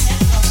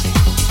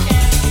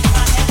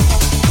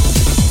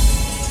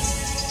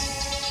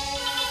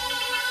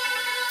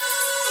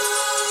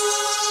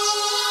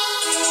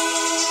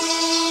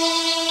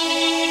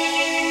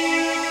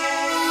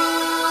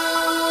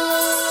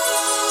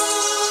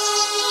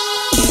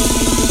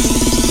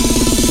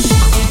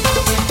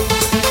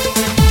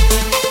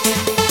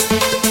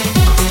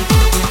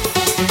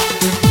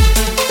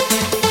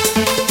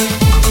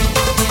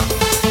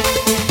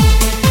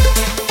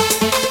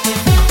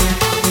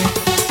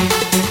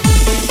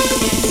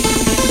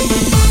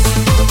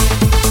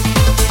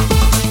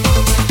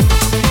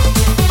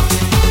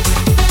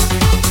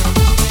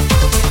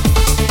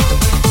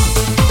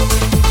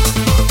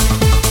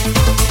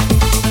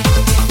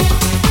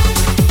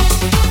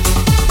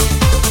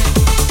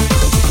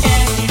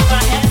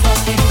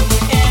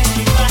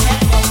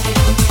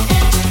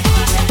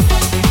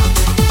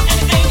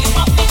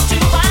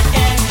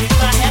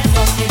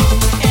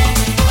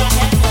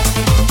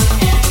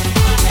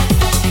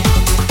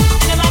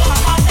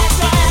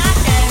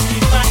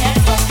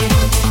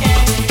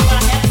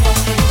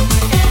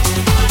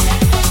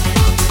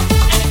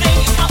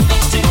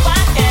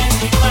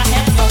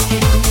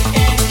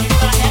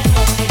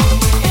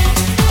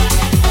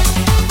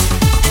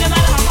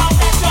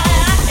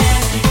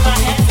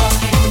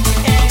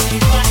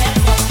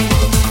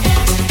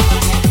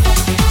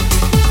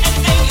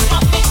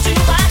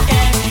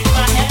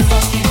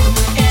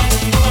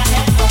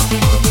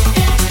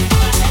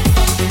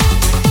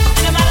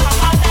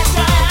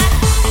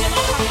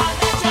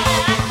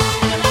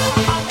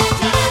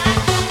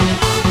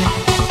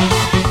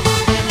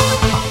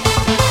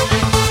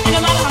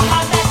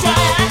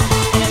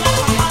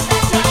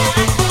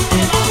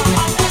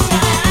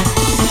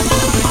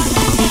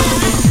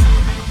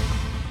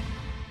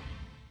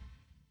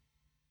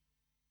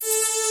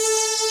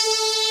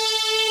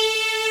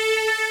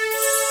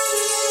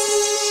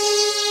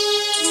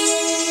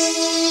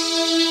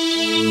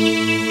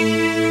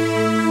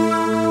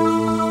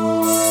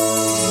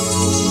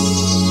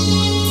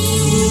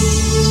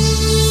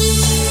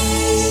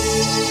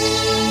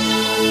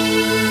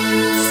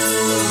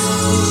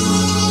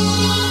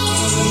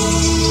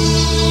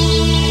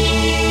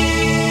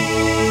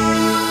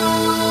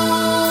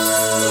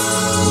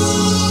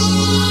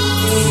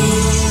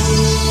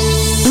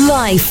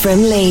 live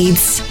from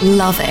Leeds.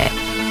 Love it.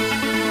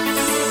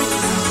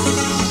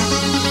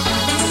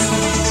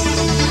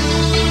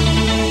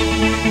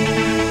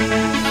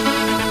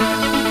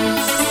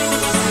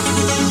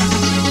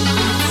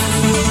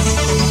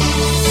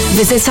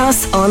 Visit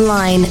us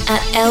online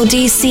at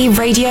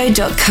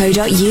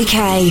ldcradio.co.uk.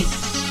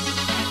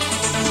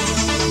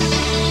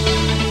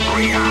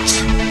 React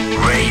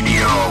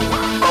Radio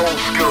Old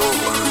School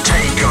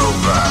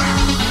Takeover.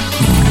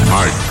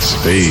 Mark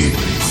Speed.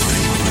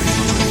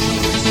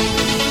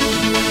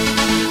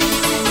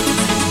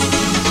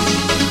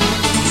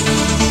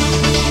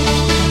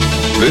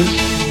 This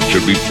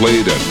should be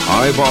played at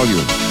high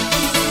volume,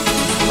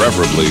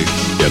 preferably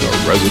in a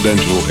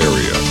residential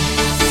area.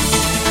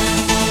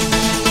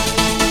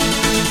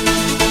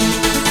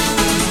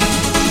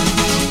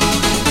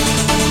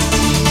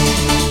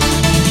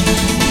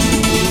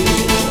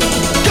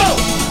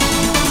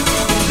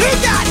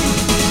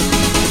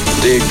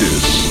 Dig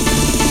this.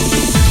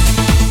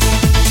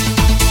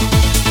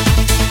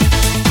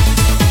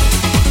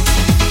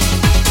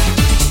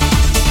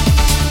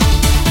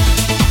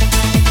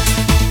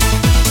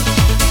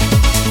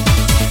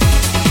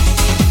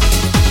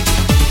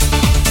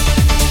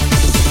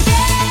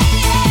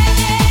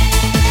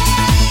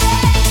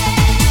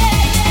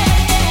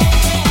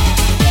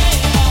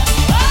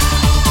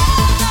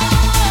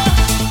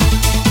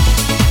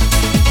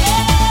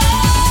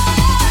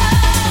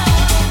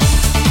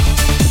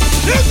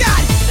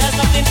 There's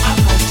something I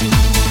want to.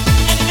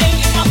 Anything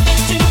you want me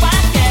to, I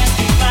can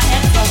keep my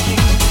hands on you.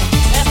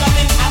 There's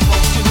something I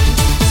want to.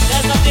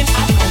 There's something I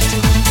want to.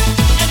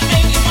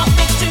 Anything you want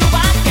me to, I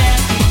can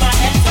keep my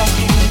hands on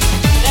you.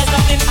 There's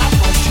something I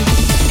want to.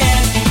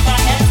 Can keep my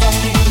hands on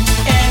you.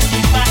 Can keep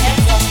my hands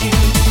on you.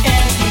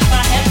 Can keep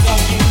my hands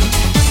on you.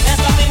 There's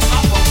something I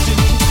want to.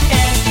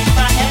 Can keep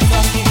my hands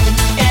on you.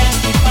 Can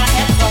keep my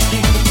hands on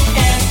you.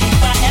 Can keep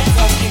my hands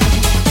on you.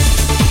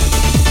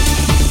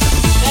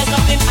 There's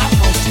something I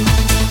want to.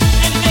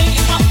 Anything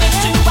you want me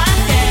to, I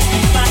can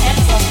keep my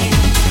hands on you.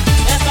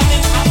 There's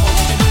something I want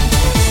to.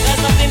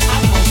 There's something I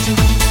want to.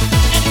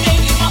 Anything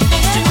you want me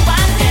to, I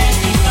can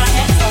keep my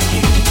hands on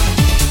you.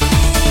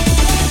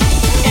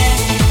 Can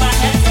keep my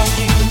hands on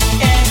you.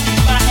 Can keep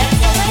my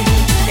hands on you.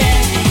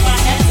 Can keep my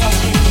hands on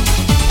you.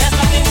 There's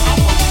something I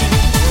want to.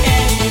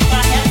 Can keep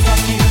my hands on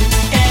you.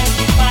 Can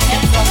keep my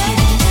hands on you.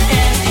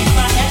 Can keep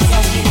my hands on you.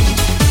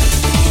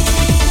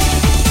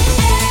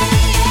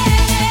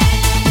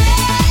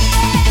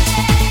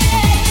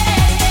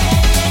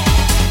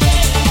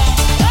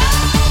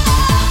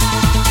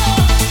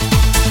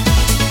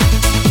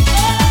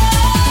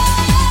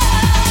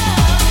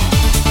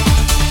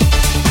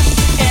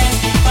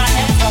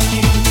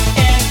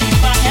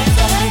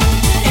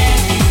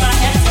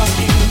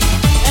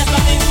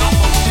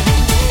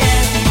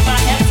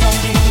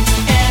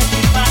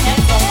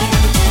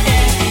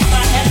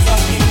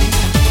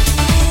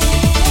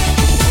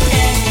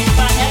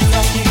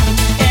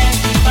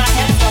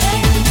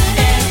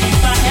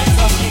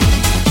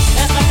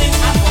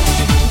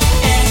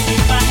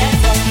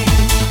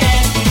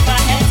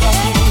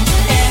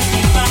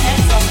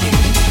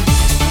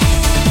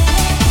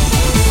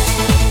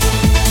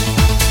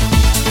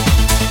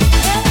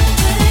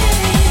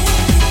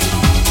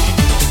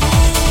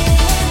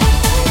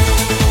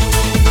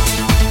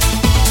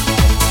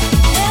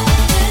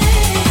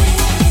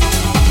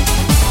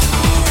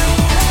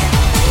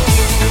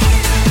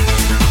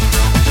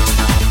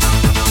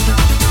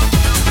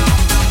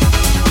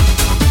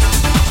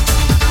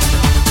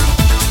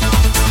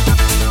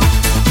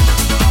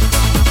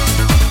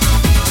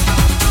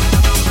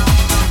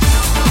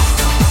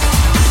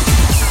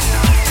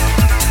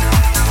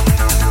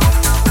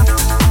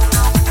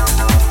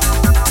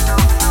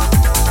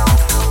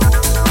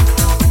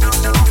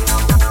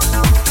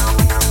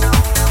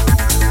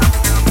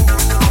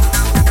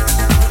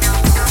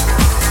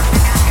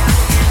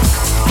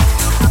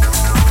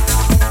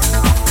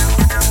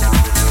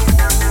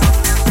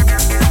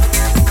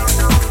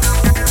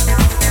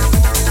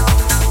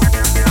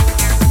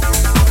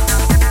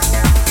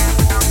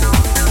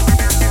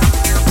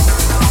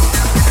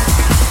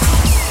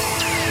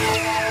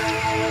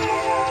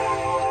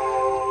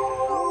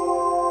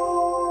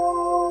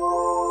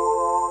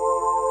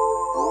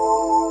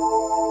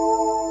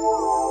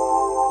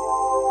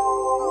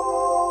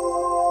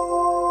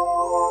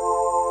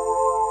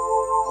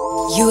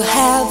 You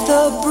have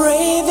the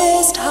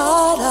bravest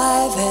heart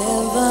I've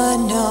ever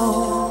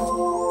known.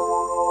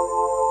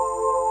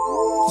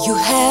 You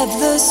have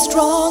the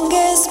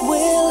strongest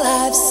will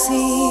I've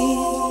seen.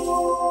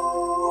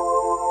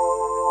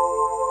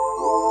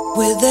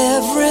 With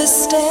every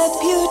step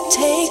you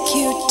take,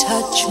 you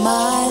touch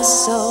my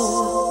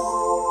soul.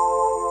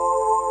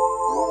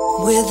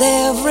 With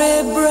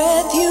every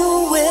breath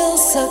you will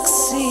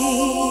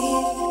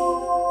succeed.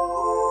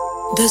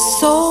 The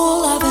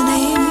soul of an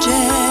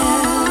angel,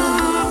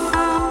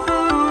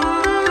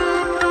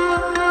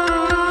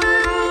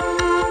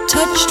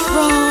 touched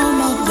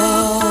from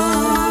above.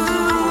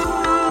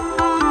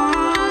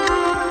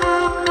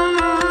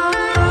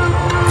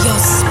 Your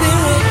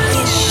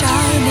spirit is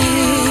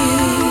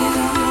shining.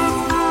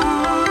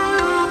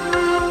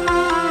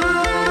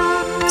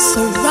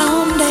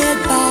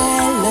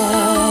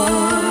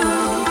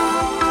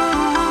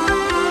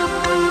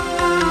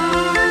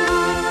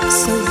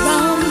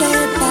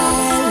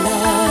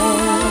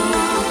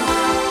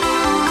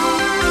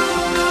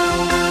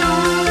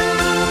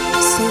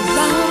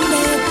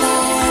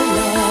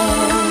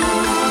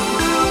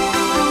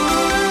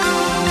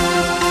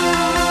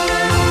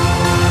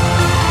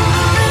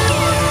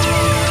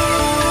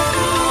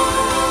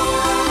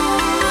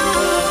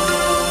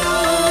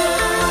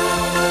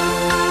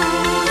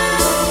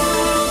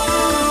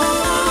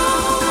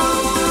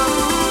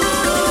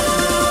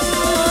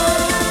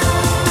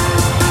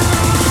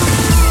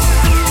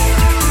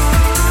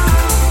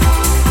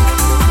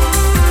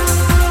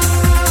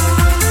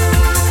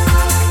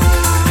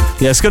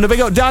 Yeah, it's going to big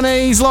up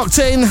Danny. He's locked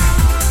in.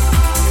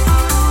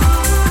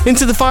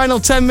 Into the final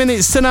 10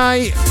 minutes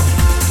tonight.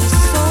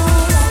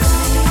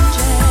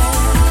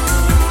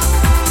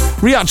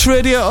 React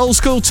Radio Old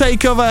School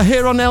Takeover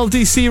here on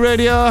LDC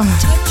Radio.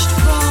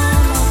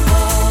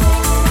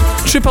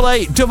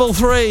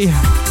 88833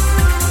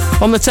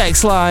 on the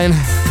text line.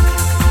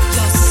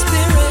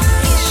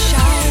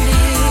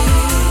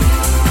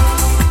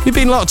 You've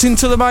been locked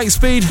into the mic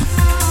speed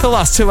for the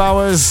last 2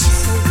 hours.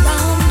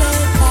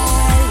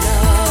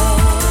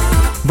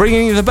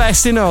 Bringing you the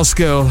best in old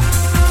school.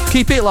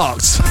 Keep it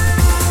locked.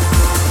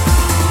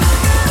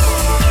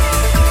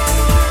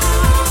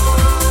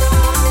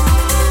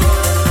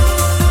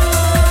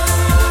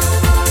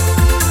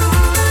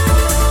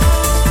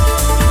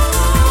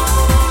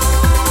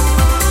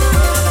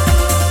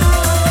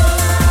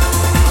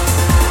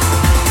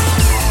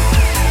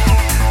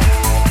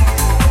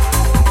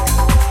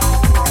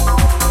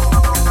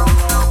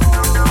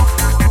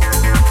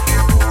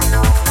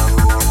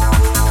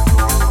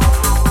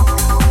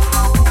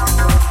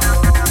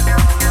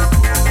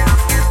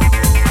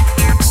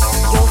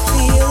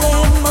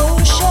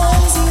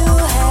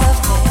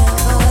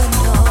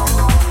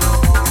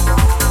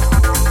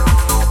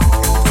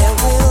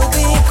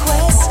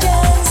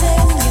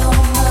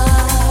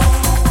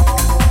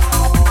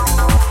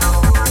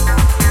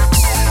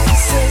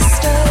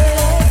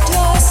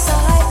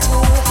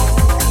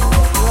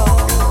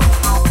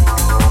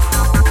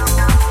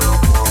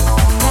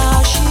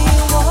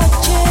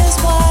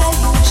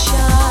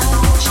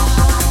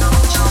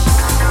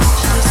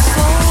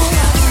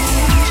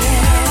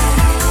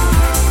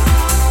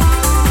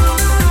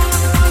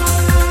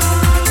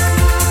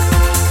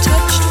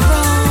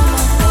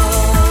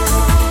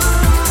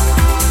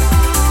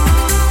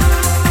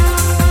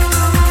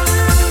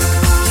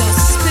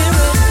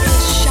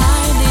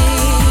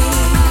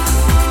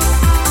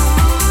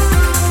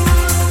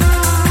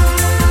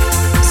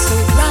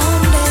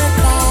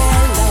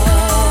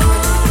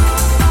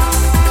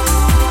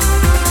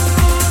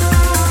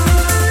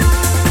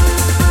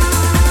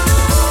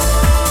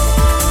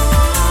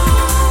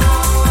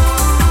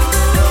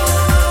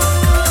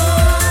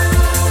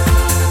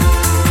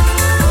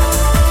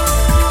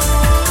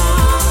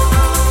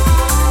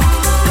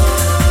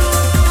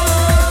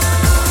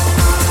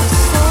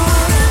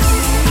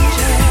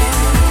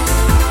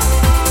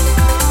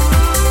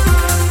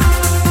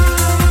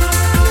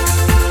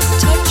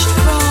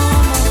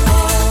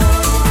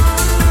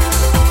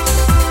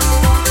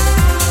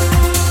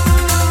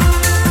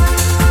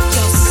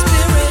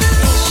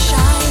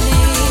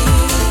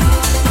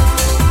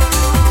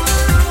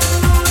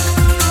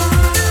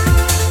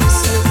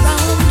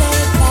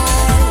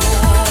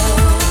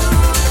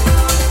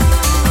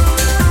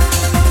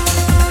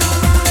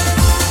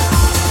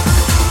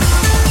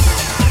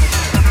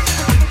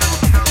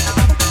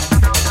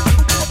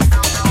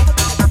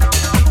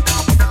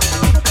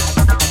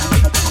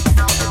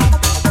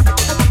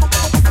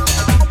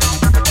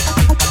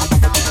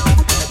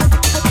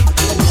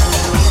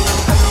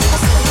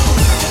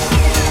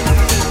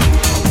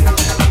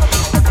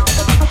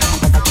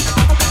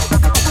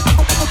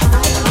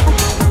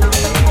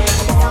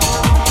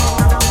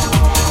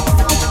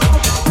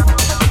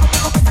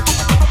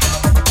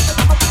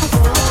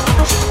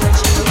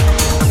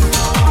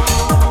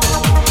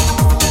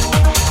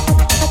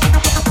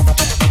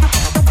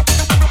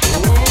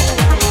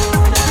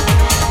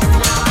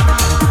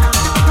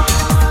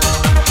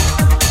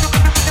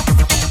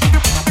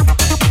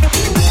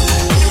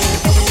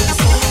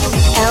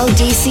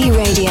 LDC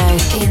Radio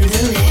in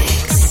the mix.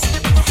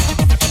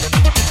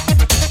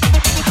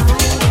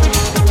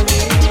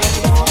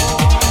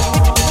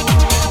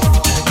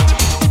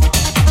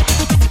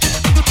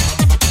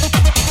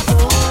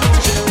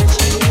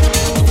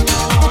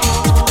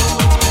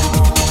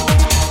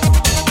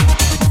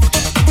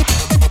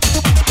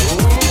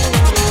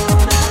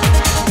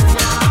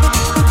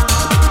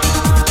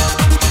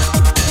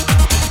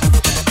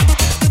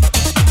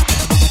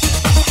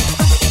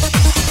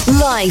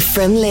 Live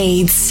from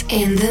Leeds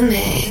in the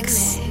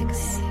mix.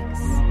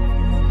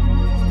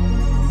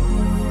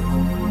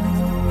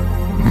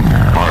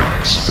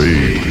 Art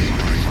Speed.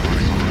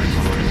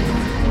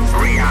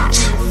 React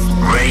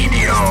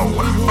Radio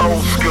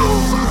Old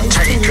School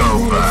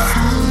Takeover.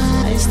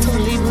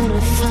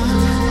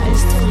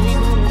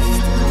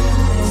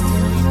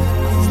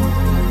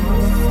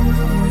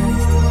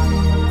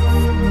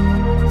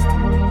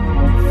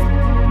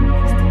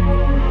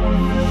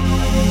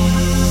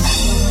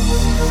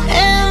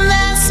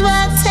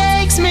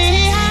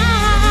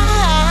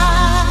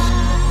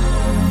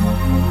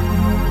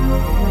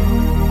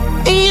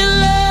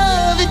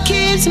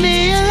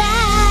 Me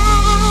alive,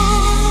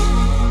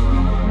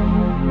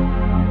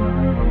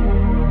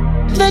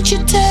 but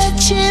you're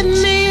touching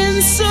me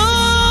in so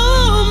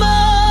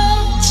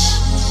much.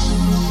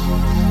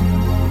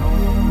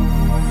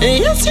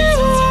 And it's you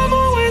I'm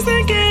always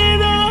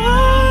thinking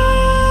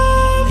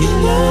of. You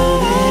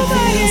love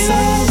everything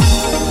so.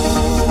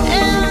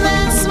 And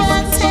that's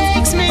what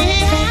takes me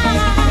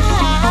high,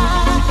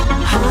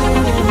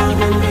 higher than I've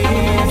been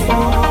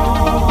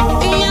before.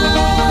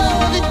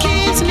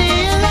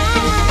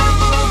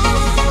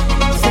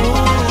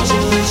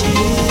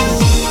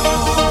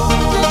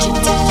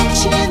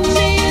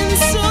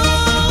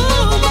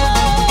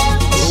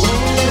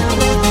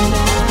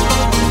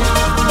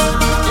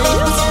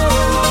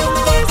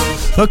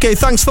 Okay,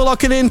 thanks for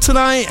locking in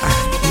tonight.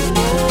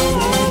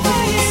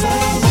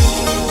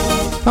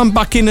 I'm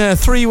back in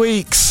 3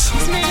 weeks.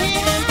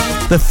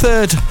 The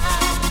 3rd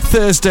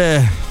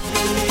Thursday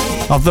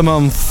of the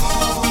month.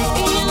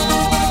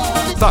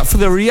 Back for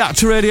the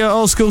Reactor Radio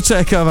Old School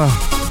Takeover.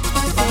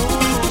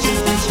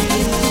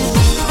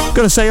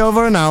 Gonna say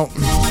over and out.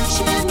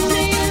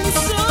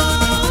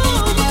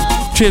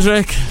 Cheers,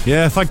 Rick.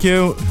 Yeah, thank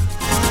you.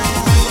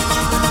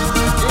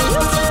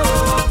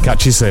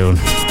 Catch you soon.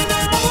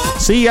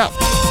 See ya.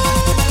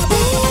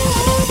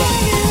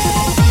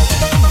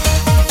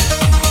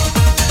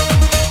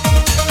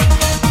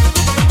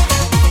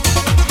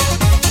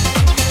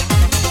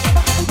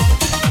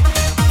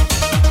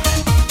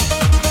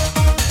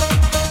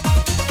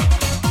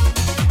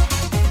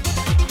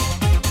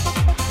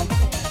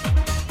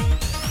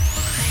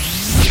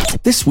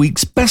 This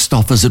week's best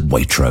offers at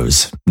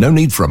Waitrose. No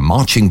need for a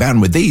marching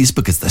band with these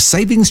because the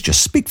savings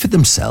just speak for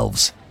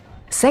themselves.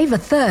 Save a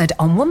third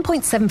on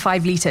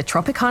 1.75 litre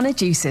Tropicana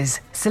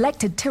juices.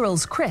 Selected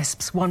Tyrrell's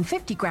crisps,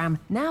 150 gram,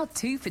 now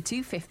 2 for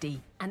 $2.50.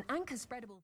 And Anchor spreadable.